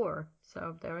here before.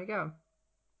 So there we go.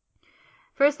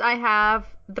 First, I have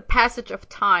The Passage of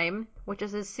Time, which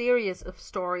is a series of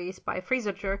stories by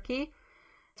Freezer Jerky.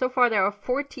 So far, there are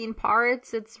 14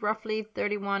 parts. It's roughly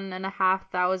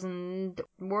 31,500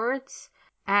 words.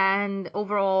 And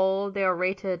overall, they are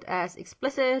rated as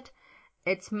explicit.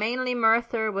 It's mainly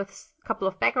Merthyr with a couple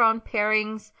of background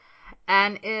pairings.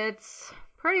 And it's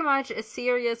pretty much a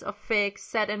series of fics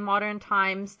set in modern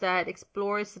times that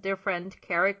explores the different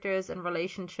characters and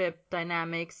relationship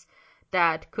dynamics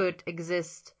that could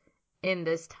exist in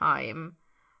this time.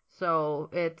 So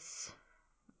it's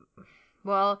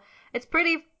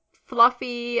pretty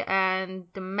fluffy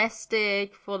and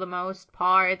domestic for the most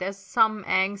part. There's some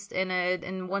angst in it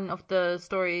in one of the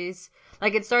stories.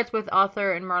 Like, it starts with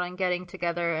Arthur and Merlin getting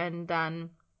together, and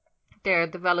then their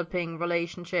developing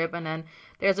relationship, and then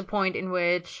there's a point in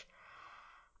which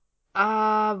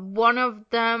one of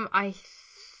them, I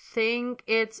think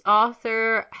it's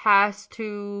Arthur, has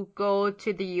to go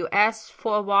to the US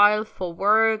for a while for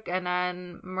work, and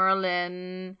then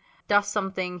Merlin does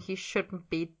something he shouldn't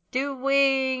be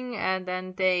doing, and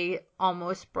then they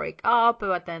almost break up,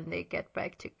 but then they get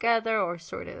back together or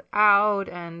sort it out,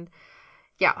 and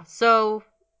yeah, so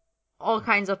all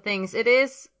kinds of things. It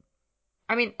is,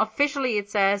 I mean, officially it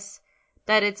says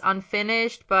that it's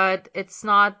unfinished, but it's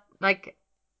not like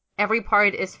every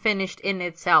part is finished in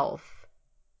itself.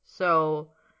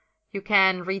 So you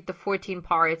can read the 14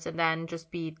 parts and then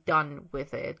just be done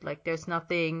with it. Like, there's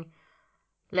nothing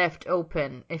left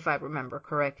open, if I remember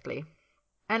correctly.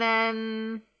 And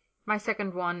then my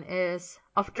second one is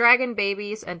Of Dragon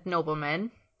Babies and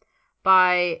Noblemen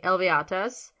by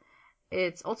Elviatas.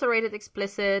 It's also rated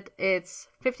explicit. It's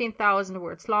 15,000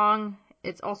 words long.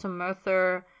 It's also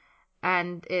Merthyr,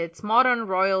 and it's modern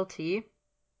royalty.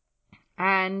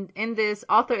 And in this,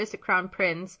 Arthur is the crown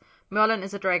prince, Merlin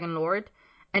is a dragon lord,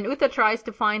 and Uther tries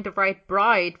to find the right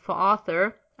bride for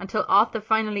Arthur until Arthur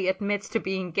finally admits to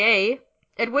being gay,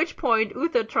 at which point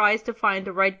Uther tries to find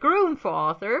the right groom for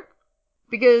Arthur.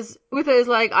 Because Uther is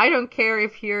like, I don't care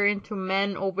if you're into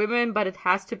men or women, but it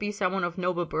has to be someone of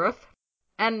noble birth.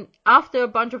 And after a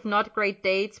bunch of not great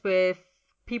dates with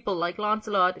people like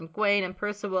Lancelot and Gawain and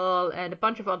Percival and a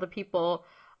bunch of other people,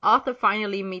 Arthur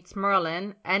finally meets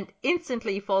Merlin and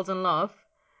instantly falls in love.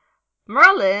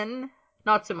 Merlin,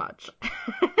 not so much.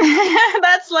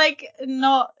 That's like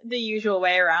not the usual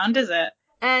way around, is it?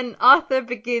 And Arthur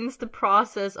begins the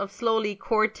process of slowly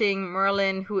courting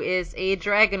Merlin, who is a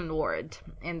dragon lord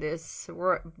in this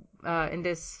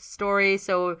story.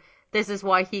 So this is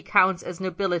why he counts as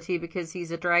nobility, because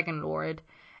he's a dragon lord,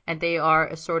 and they are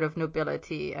a sort of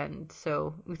nobility. And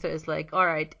so Uther is like, all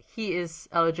right, he is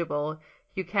eligible.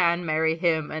 You can marry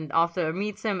him. And Arthur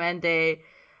meets him, and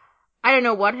I don't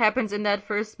know what happens in that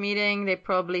first meeting. They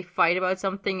probably fight about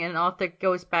something, and Arthur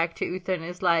goes back to Uther and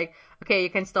is like, okay, you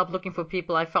can stop looking for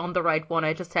people. I found the right one.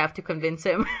 I just have to convince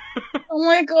him. Oh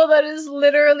my god, that is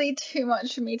literally too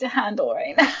much for me to handle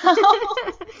right now.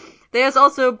 There's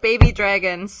also baby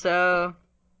dragons, so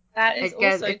that is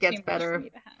it gets too better. much for me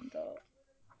to handle.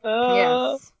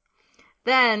 Yes.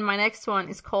 Then my next one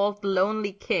is called The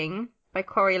Lonely King by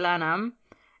Corey Lanham.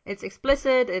 It's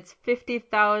explicit, it's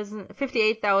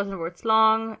 58,000 words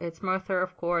long, it's Merthyr,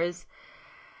 of course.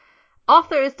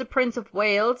 Arthur is the Prince of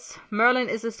Wales, Merlin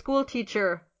is a school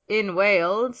teacher in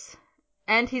Wales,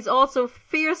 and he's also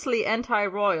fiercely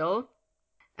anti-royal.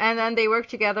 And then they work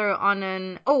together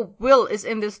on Will is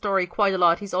in this story quite a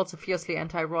lot. He's also fiercely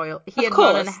anti-royal.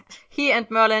 He and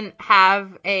Merlin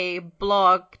have a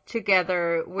blog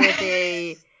together where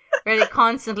they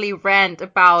constantly rant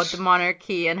about the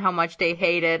monarchy and how much they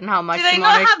hate it and how much the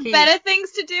monarchy... Do they not have better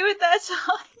things to do with their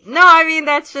time? No, I mean,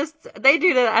 that's just... They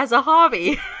do that as a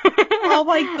hobby. Oh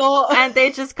my god. And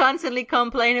they just constantly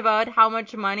complain about how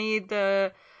much money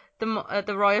the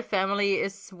royal family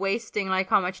is wasting, like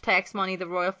how much tax money the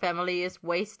royal family is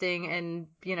wasting and,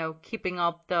 keeping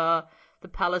up the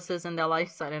palaces and their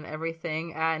lifestyle and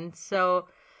everything. And so,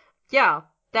 yeah,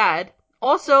 that.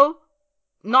 Also,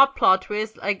 not plot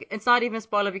twist, like, it's not even a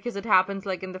spoiler because it happens,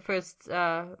 like, in the first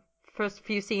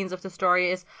few scenes of the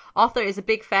story, is Arthur is a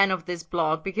big fan of this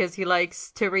blog because he likes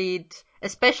to read,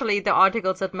 especially the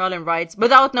articles that Merlin writes,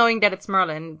 without knowing that it's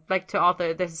Merlin. Like, to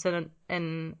Arthur, this is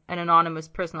an anonymous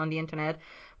person on the internet.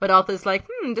 But Arthur's like,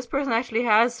 this person actually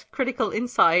has critical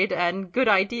insight and good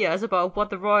ideas about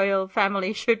what the royal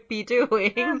family should be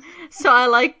doing. So I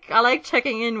like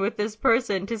checking in with this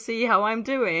person to see how I'm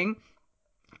doing.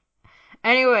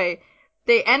 Anyway,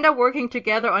 they end up working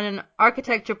together on an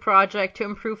architecture project to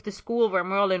improve the school where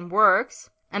Merlin works,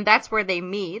 and that's where they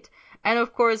meet. And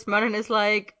of course, Merlin is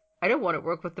like, I don't want to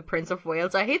work with the Prince of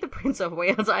Wales. I hate the Prince of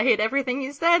Wales. I hate everything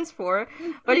he stands for.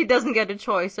 But he doesn't get a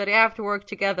choice, so they have to work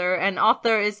together. And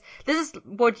this is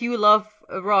what you love,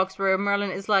 Rox, where Merlin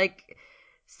is like,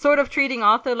 sort of treating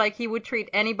Arthur like he would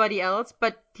treat anybody else,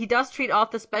 but he does treat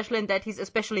Arthur special in that he's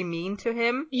especially mean to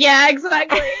him. Yeah,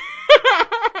 exactly.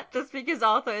 Just because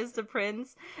Arthur is the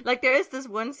prince. Like, there is this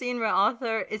one scene where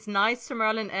Arthur is nice to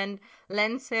Merlin and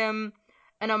lends him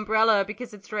an umbrella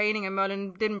because it's raining and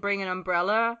Merlin didn't bring an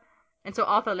umbrella. And so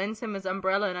Arthur lends him his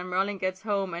umbrella, and then Merlin gets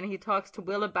home and he talks to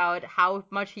Will about how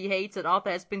much he hates that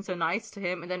Arthur has been so nice to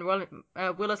him. And then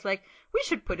Will is like, we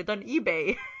should put it on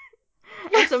eBay.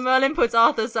 And so Merlin puts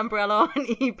Arthur's umbrella on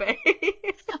eBay.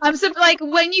 I'm so, like,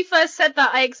 when you first said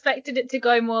that, I expected it to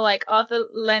go more like Arthur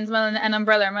lends Merlin an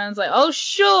umbrella, and Merlin's like, oh,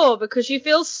 sure, because you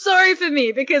feel sorry for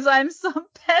me because I'm some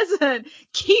peasant.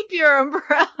 Keep your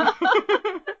umbrella.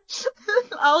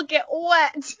 I'll get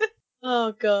wet.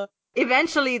 Oh, God.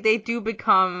 Eventually, they do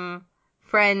become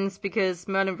friends because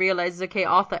Merlin realizes, okay,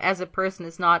 Arthur as a person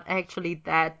is not actually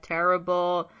that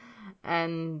terrible.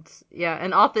 And yeah,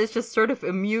 and Arthur is just sort of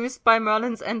amused by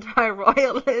Merlin's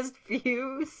anti-royalist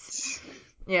views.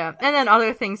 Yeah, and then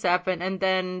other things happen, and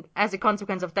then as a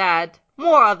consequence of that,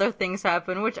 more other things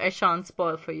happen, which I shan't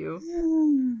spoil for you.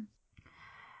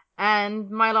 And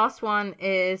my last one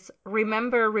is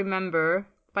Remember, Remember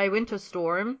by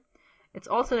Winterstorm. It's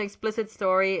also an explicit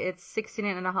story. It's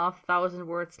 16,500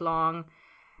 words long.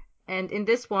 And in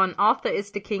this one, Arthur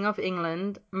is the King of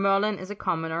England, Merlin is a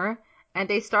commoner, and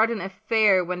they start an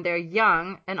affair when they're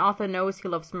young, and Arthur knows he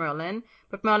loves Merlin,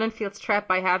 but Merlin feels trapped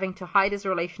by having to hide his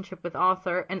relationship with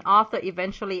Arthur, and Arthur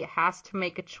eventually has to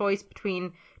make a choice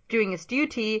between doing his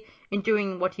duty and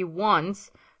doing what he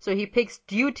wants, so he picks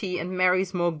duty and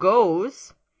marries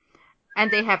Morgause,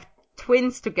 and they have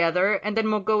twins together, and then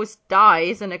Morgause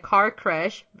dies in a car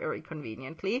crash, very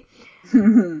conveniently,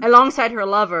 alongside her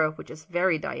lover, which is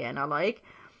very Diana-like,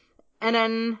 and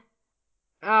then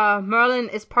Merlin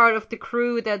is part of the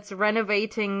crew that's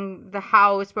renovating the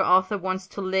house where Arthur wants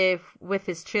to live with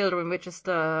his children, which is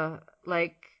the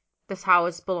like this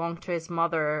house belonged to his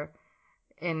mother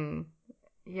in,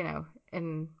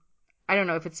 in I don't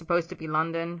know if it's supposed to be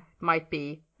London. It might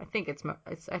be. I think it's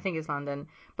London.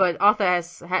 But Arthur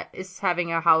is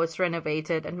having a house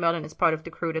renovated, and Merlin is part of the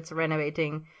crew that's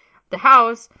renovating the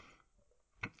house.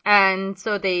 And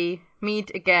so they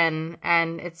meet again,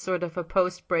 and it's sort of a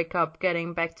post-breakup,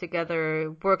 getting back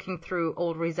together, working through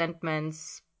old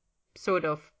resentments sort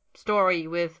of story,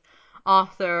 with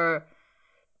Arthur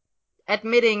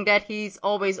admitting that he's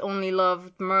always only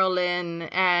loved Merlin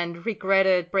and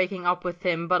regretted breaking up with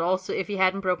him, but also if he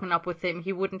hadn't broken up with him,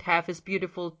 he wouldn't have his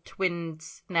beautiful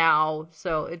twins now.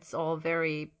 So it's all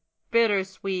very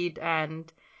bittersweet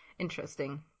and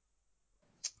interesting.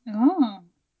 Oh.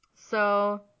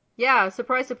 So, yeah,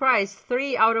 surprise, surprise,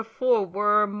 3 out of 4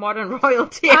 were modern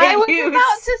royalty I was AUs.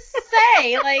 about to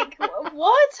say, like,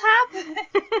 what's happening?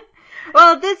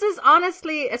 Well, this is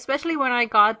honestly, especially when I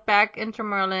got back into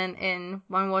Merlin in,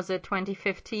 when was it,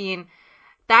 2015,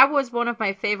 that was one of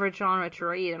my favorite genre to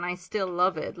read, and I still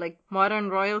love it. Like, modern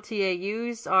royalty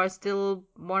AUs are still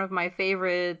one of my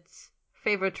favorite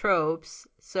tropes,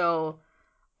 so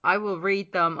I will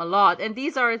read them a lot. And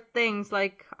these are things,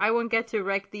 like, I won't get to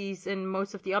wreck these in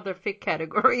most of the other fic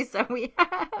categories that we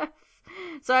have.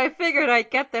 So I figured I'd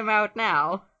get them out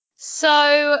now.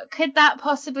 So, could that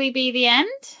possibly be the end?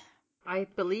 I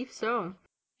believe so.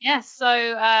 Yes,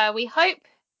 so we hope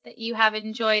that you have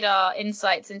enjoyed our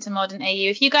insights into modern AU.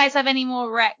 If you guys have any more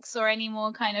recs or any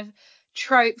more kind of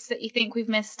tropes that you think we've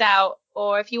missed out,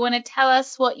 or if you want to tell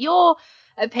us what your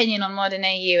opinion on modern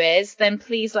AU is, then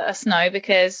please let us know,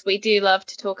 because we do love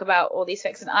to talk about all these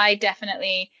fics, and I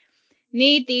definitely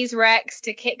need these recs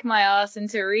to kick my ass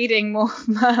into reading more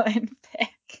Merlin fic.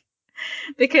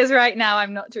 Because right now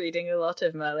I'm not reading a lot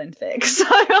of Merlin fic, so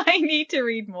I need to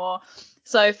read more.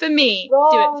 So for me, do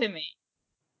it for me.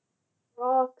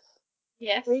 Rocks.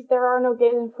 Yes. Read There Are No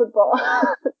Gays in Football.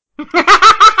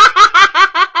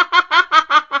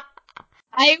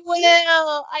 I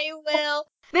will.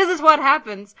 This is what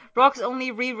happens. Rox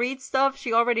only rereads stuff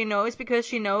she already knows because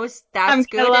she knows that's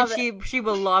good and she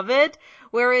will love it.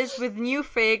 Whereas with new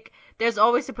fic, there's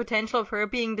always the potential of her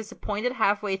being disappointed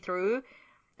halfway through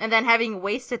and then having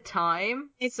wasted time.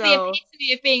 It's the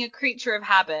epitome of being a creature of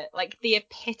habit. Like, the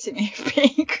epitome of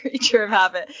being a creature of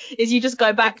habit is you just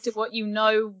go back to what you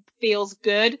know feels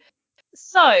good.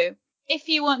 So, if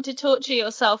you want to torture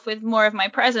yourself with more of my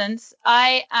presence,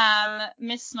 I am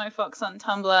Miss Snowfox on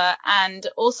Tumblr, and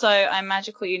also I'm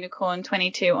Magical Unicorn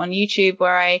 22 on YouTube,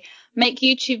 where I make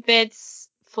YouTube vids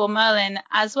for Merlin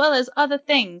as well as other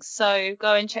things. So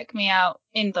go and check me out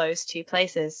in those 2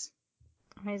 places.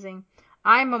 Amazing.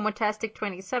 I'm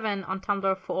Momotastic27 on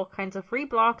Tumblr for all kinds of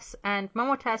reblogs, and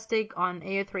Momotastic on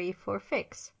AO3 for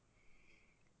fics.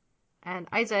 And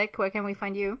Isaac, where can we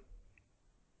find you?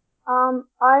 I'm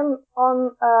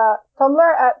on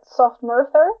Tumblr at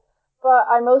SoftMurther, but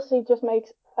I mostly just make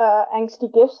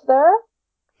angsty gifs there.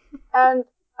 And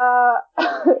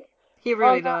he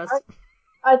really does.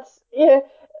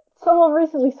 Someone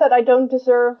recently said I don't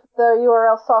deserve the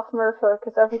URL SoftMurther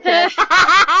because everything.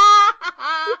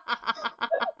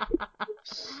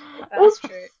 That's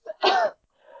true.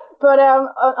 But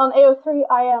on AO3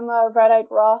 I am Red-Eyed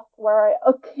Roth, where I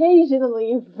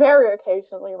very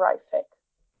occasionally write fic.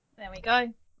 There we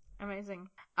go. Amazing.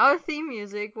 Our theme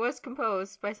music was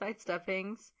composed by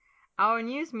Sidesteppings. Our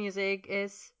news music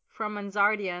is from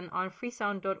Manzardian on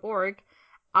freesound.org.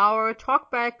 Our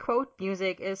talkback quote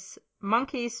music is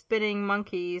Monkeys Spinning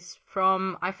Monkeys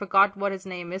from, I forgot what his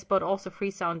name is, but also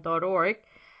freesound.org.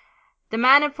 The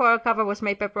man for our cover was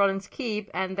made by Brolin's Keep,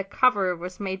 and the cover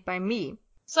was made by me.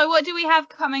 So what do we have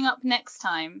coming up next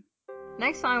time?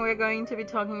 Next time we're going to be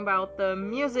talking about the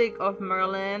music of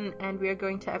Merlin, and we're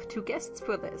going to have 2 guests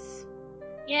for this.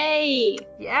 Yay!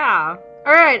 Yeah.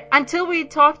 Alright, until we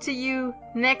talk to you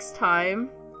next time,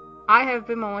 I have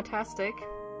been Momotastic.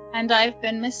 And I've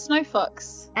been Miss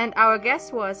Snowfox. And our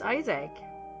guest was Isaac.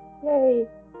 Yay!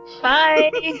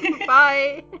 Bye!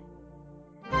 Bye!